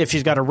president if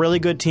she's got a really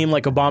good team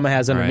like Obama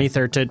has underneath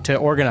her to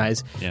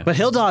organize. Yeah. But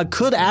Hill Dog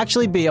could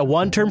actually be a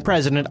one-term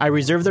president. I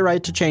reserve the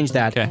right to change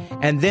that. Okay.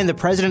 And then the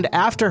president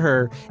after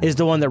her is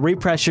the one that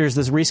repressures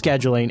this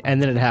rescheduling, and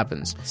then it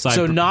happens.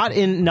 Not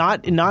in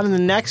the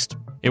next.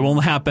 It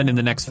won't happen in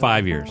the next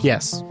 5 years.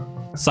 Yes.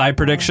 Side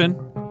prediction.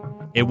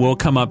 It will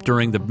come up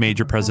during the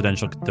major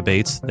presidential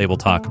debates. They will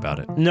talk about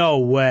it. No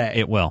way.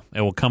 It will. It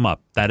will come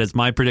up. That is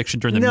my prediction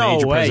during the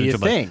major presidential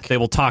debates. They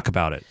will talk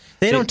about it.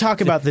 They don't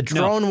talk about the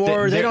drone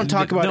war. They don't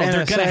talk about NSA.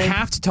 They're going to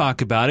have to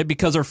talk about it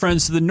because our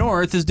friends to the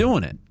north is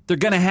doing it. They're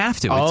going to have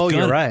to.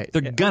 You're right.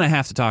 They're going to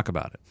have to talk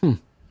about it.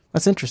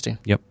 That's interesting.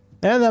 Yep.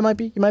 Yeah, you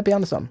might be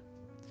onto something.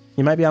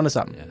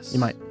 Yes. You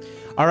might.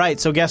 All right,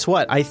 so guess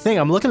what?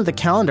 I'm looking at the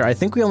calendar. I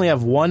think we only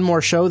have one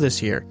more show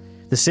this year.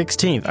 The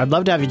 16th. I'd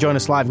love to have you join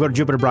us live. Go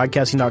to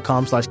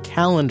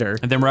jupiterbroadcasting.com/calendar.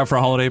 And then we're out for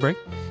a holiday break?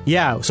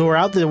 Yeah, so we're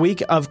out the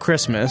week of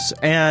Christmas.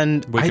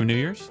 And week of New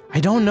Year's? I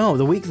don't know.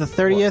 The week of the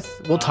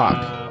 30th, we'll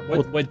talk.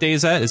 What day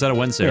is that? Is that a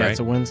Wednesday, right? Yeah, it's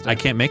a Wednesday. I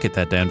can't make it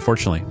that day,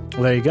 unfortunately.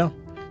 Well, there you go.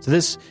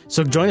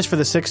 So join us for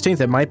the 16th.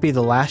 It might be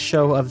the last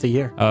show of the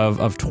year.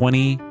 Of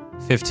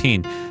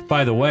 2015.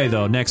 By the way,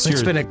 though, next year...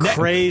 It's been a crazy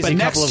couple of weeks. But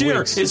next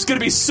year, it's going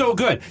to be so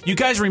good. You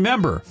guys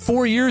remember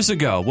 4 years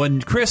ago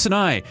when Chris and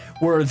I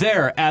were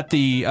there at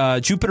the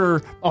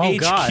Jupiter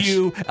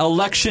HQ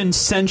Election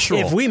Central.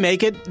 If we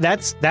make it,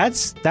 that's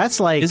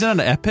like... Isn't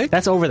that an epic?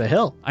 That's over the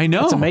hill. I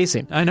know. It's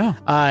amazing. I know.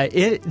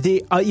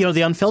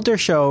 The Unfiltered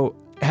show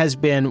has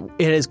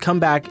come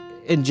back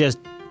and just...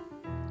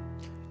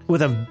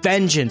 with a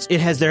vengeance.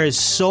 There is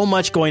so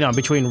much going on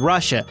between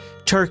Russia,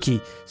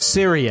 Turkey,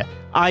 Syria,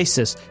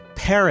 ISIS,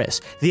 Paris,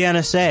 the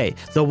NSA,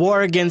 the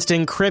war against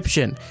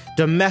encryption,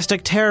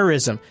 domestic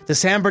terrorism, the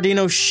San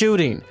Bernardino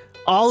shooting,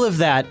 all of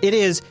that. It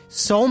is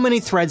so many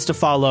threads to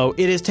follow.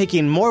 It is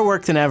taking more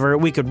work than ever.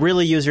 We could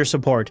really use your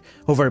support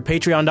over at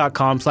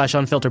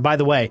patreon.com/unfiltered. By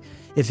the way,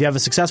 if you have a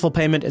successful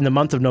payment in the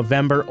month of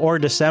November or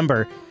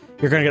December,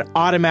 you're going to get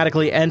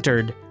automatically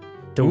entered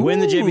to win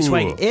the JB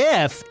Swag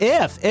if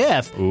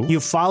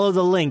you follow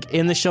the link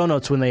in the show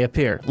notes when they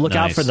appear. Look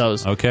out for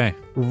those. Okay.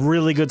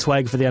 Really good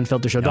swag for the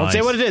Unfiltered Show. Nice. Don't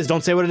say what it is.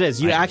 Don't say what it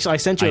is. I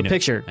sent you a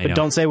picture, but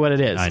don't say what it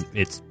is.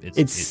 It's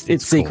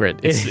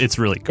secret. Cool. It's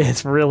really cool.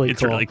 It's really cool.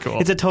 It's really cool.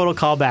 It's a total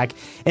callback.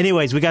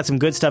 Anyways, we got some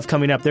good stuff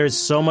coming up. There's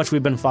so much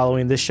we've been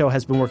following. This show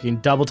has been working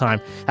double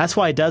time. That's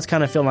why it does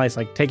kind of feel nice,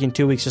 like taking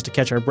 2 weeks just to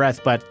catch our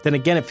breath. But then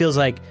again, it feels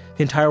like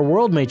the entire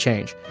world may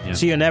change. Yeah.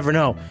 So you never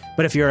know.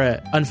 But if you're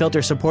an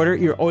Unfiltered supporter,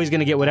 you're always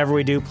going to get whatever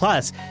we do.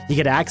 Plus, you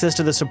get access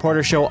to the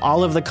supporter show,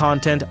 all of the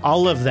content,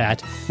 all of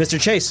that.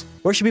 Mr. Chase,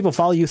 where should people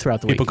follow you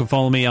throughout the week? People can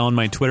follow me on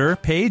my Twitter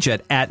page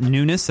at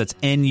 @Nunes. That's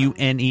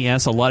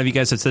Nunes. A lot of you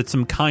guys have said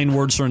some kind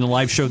words during the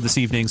live show this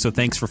evening, so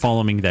thanks for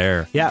following me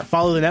there. Yeah,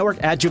 follow the network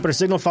at Jupiter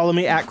Signal. Follow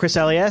me at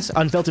ChrisLAS,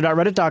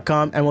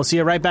 unfiltered.reddit.com, and we'll see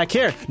you right back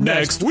here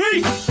next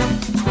week.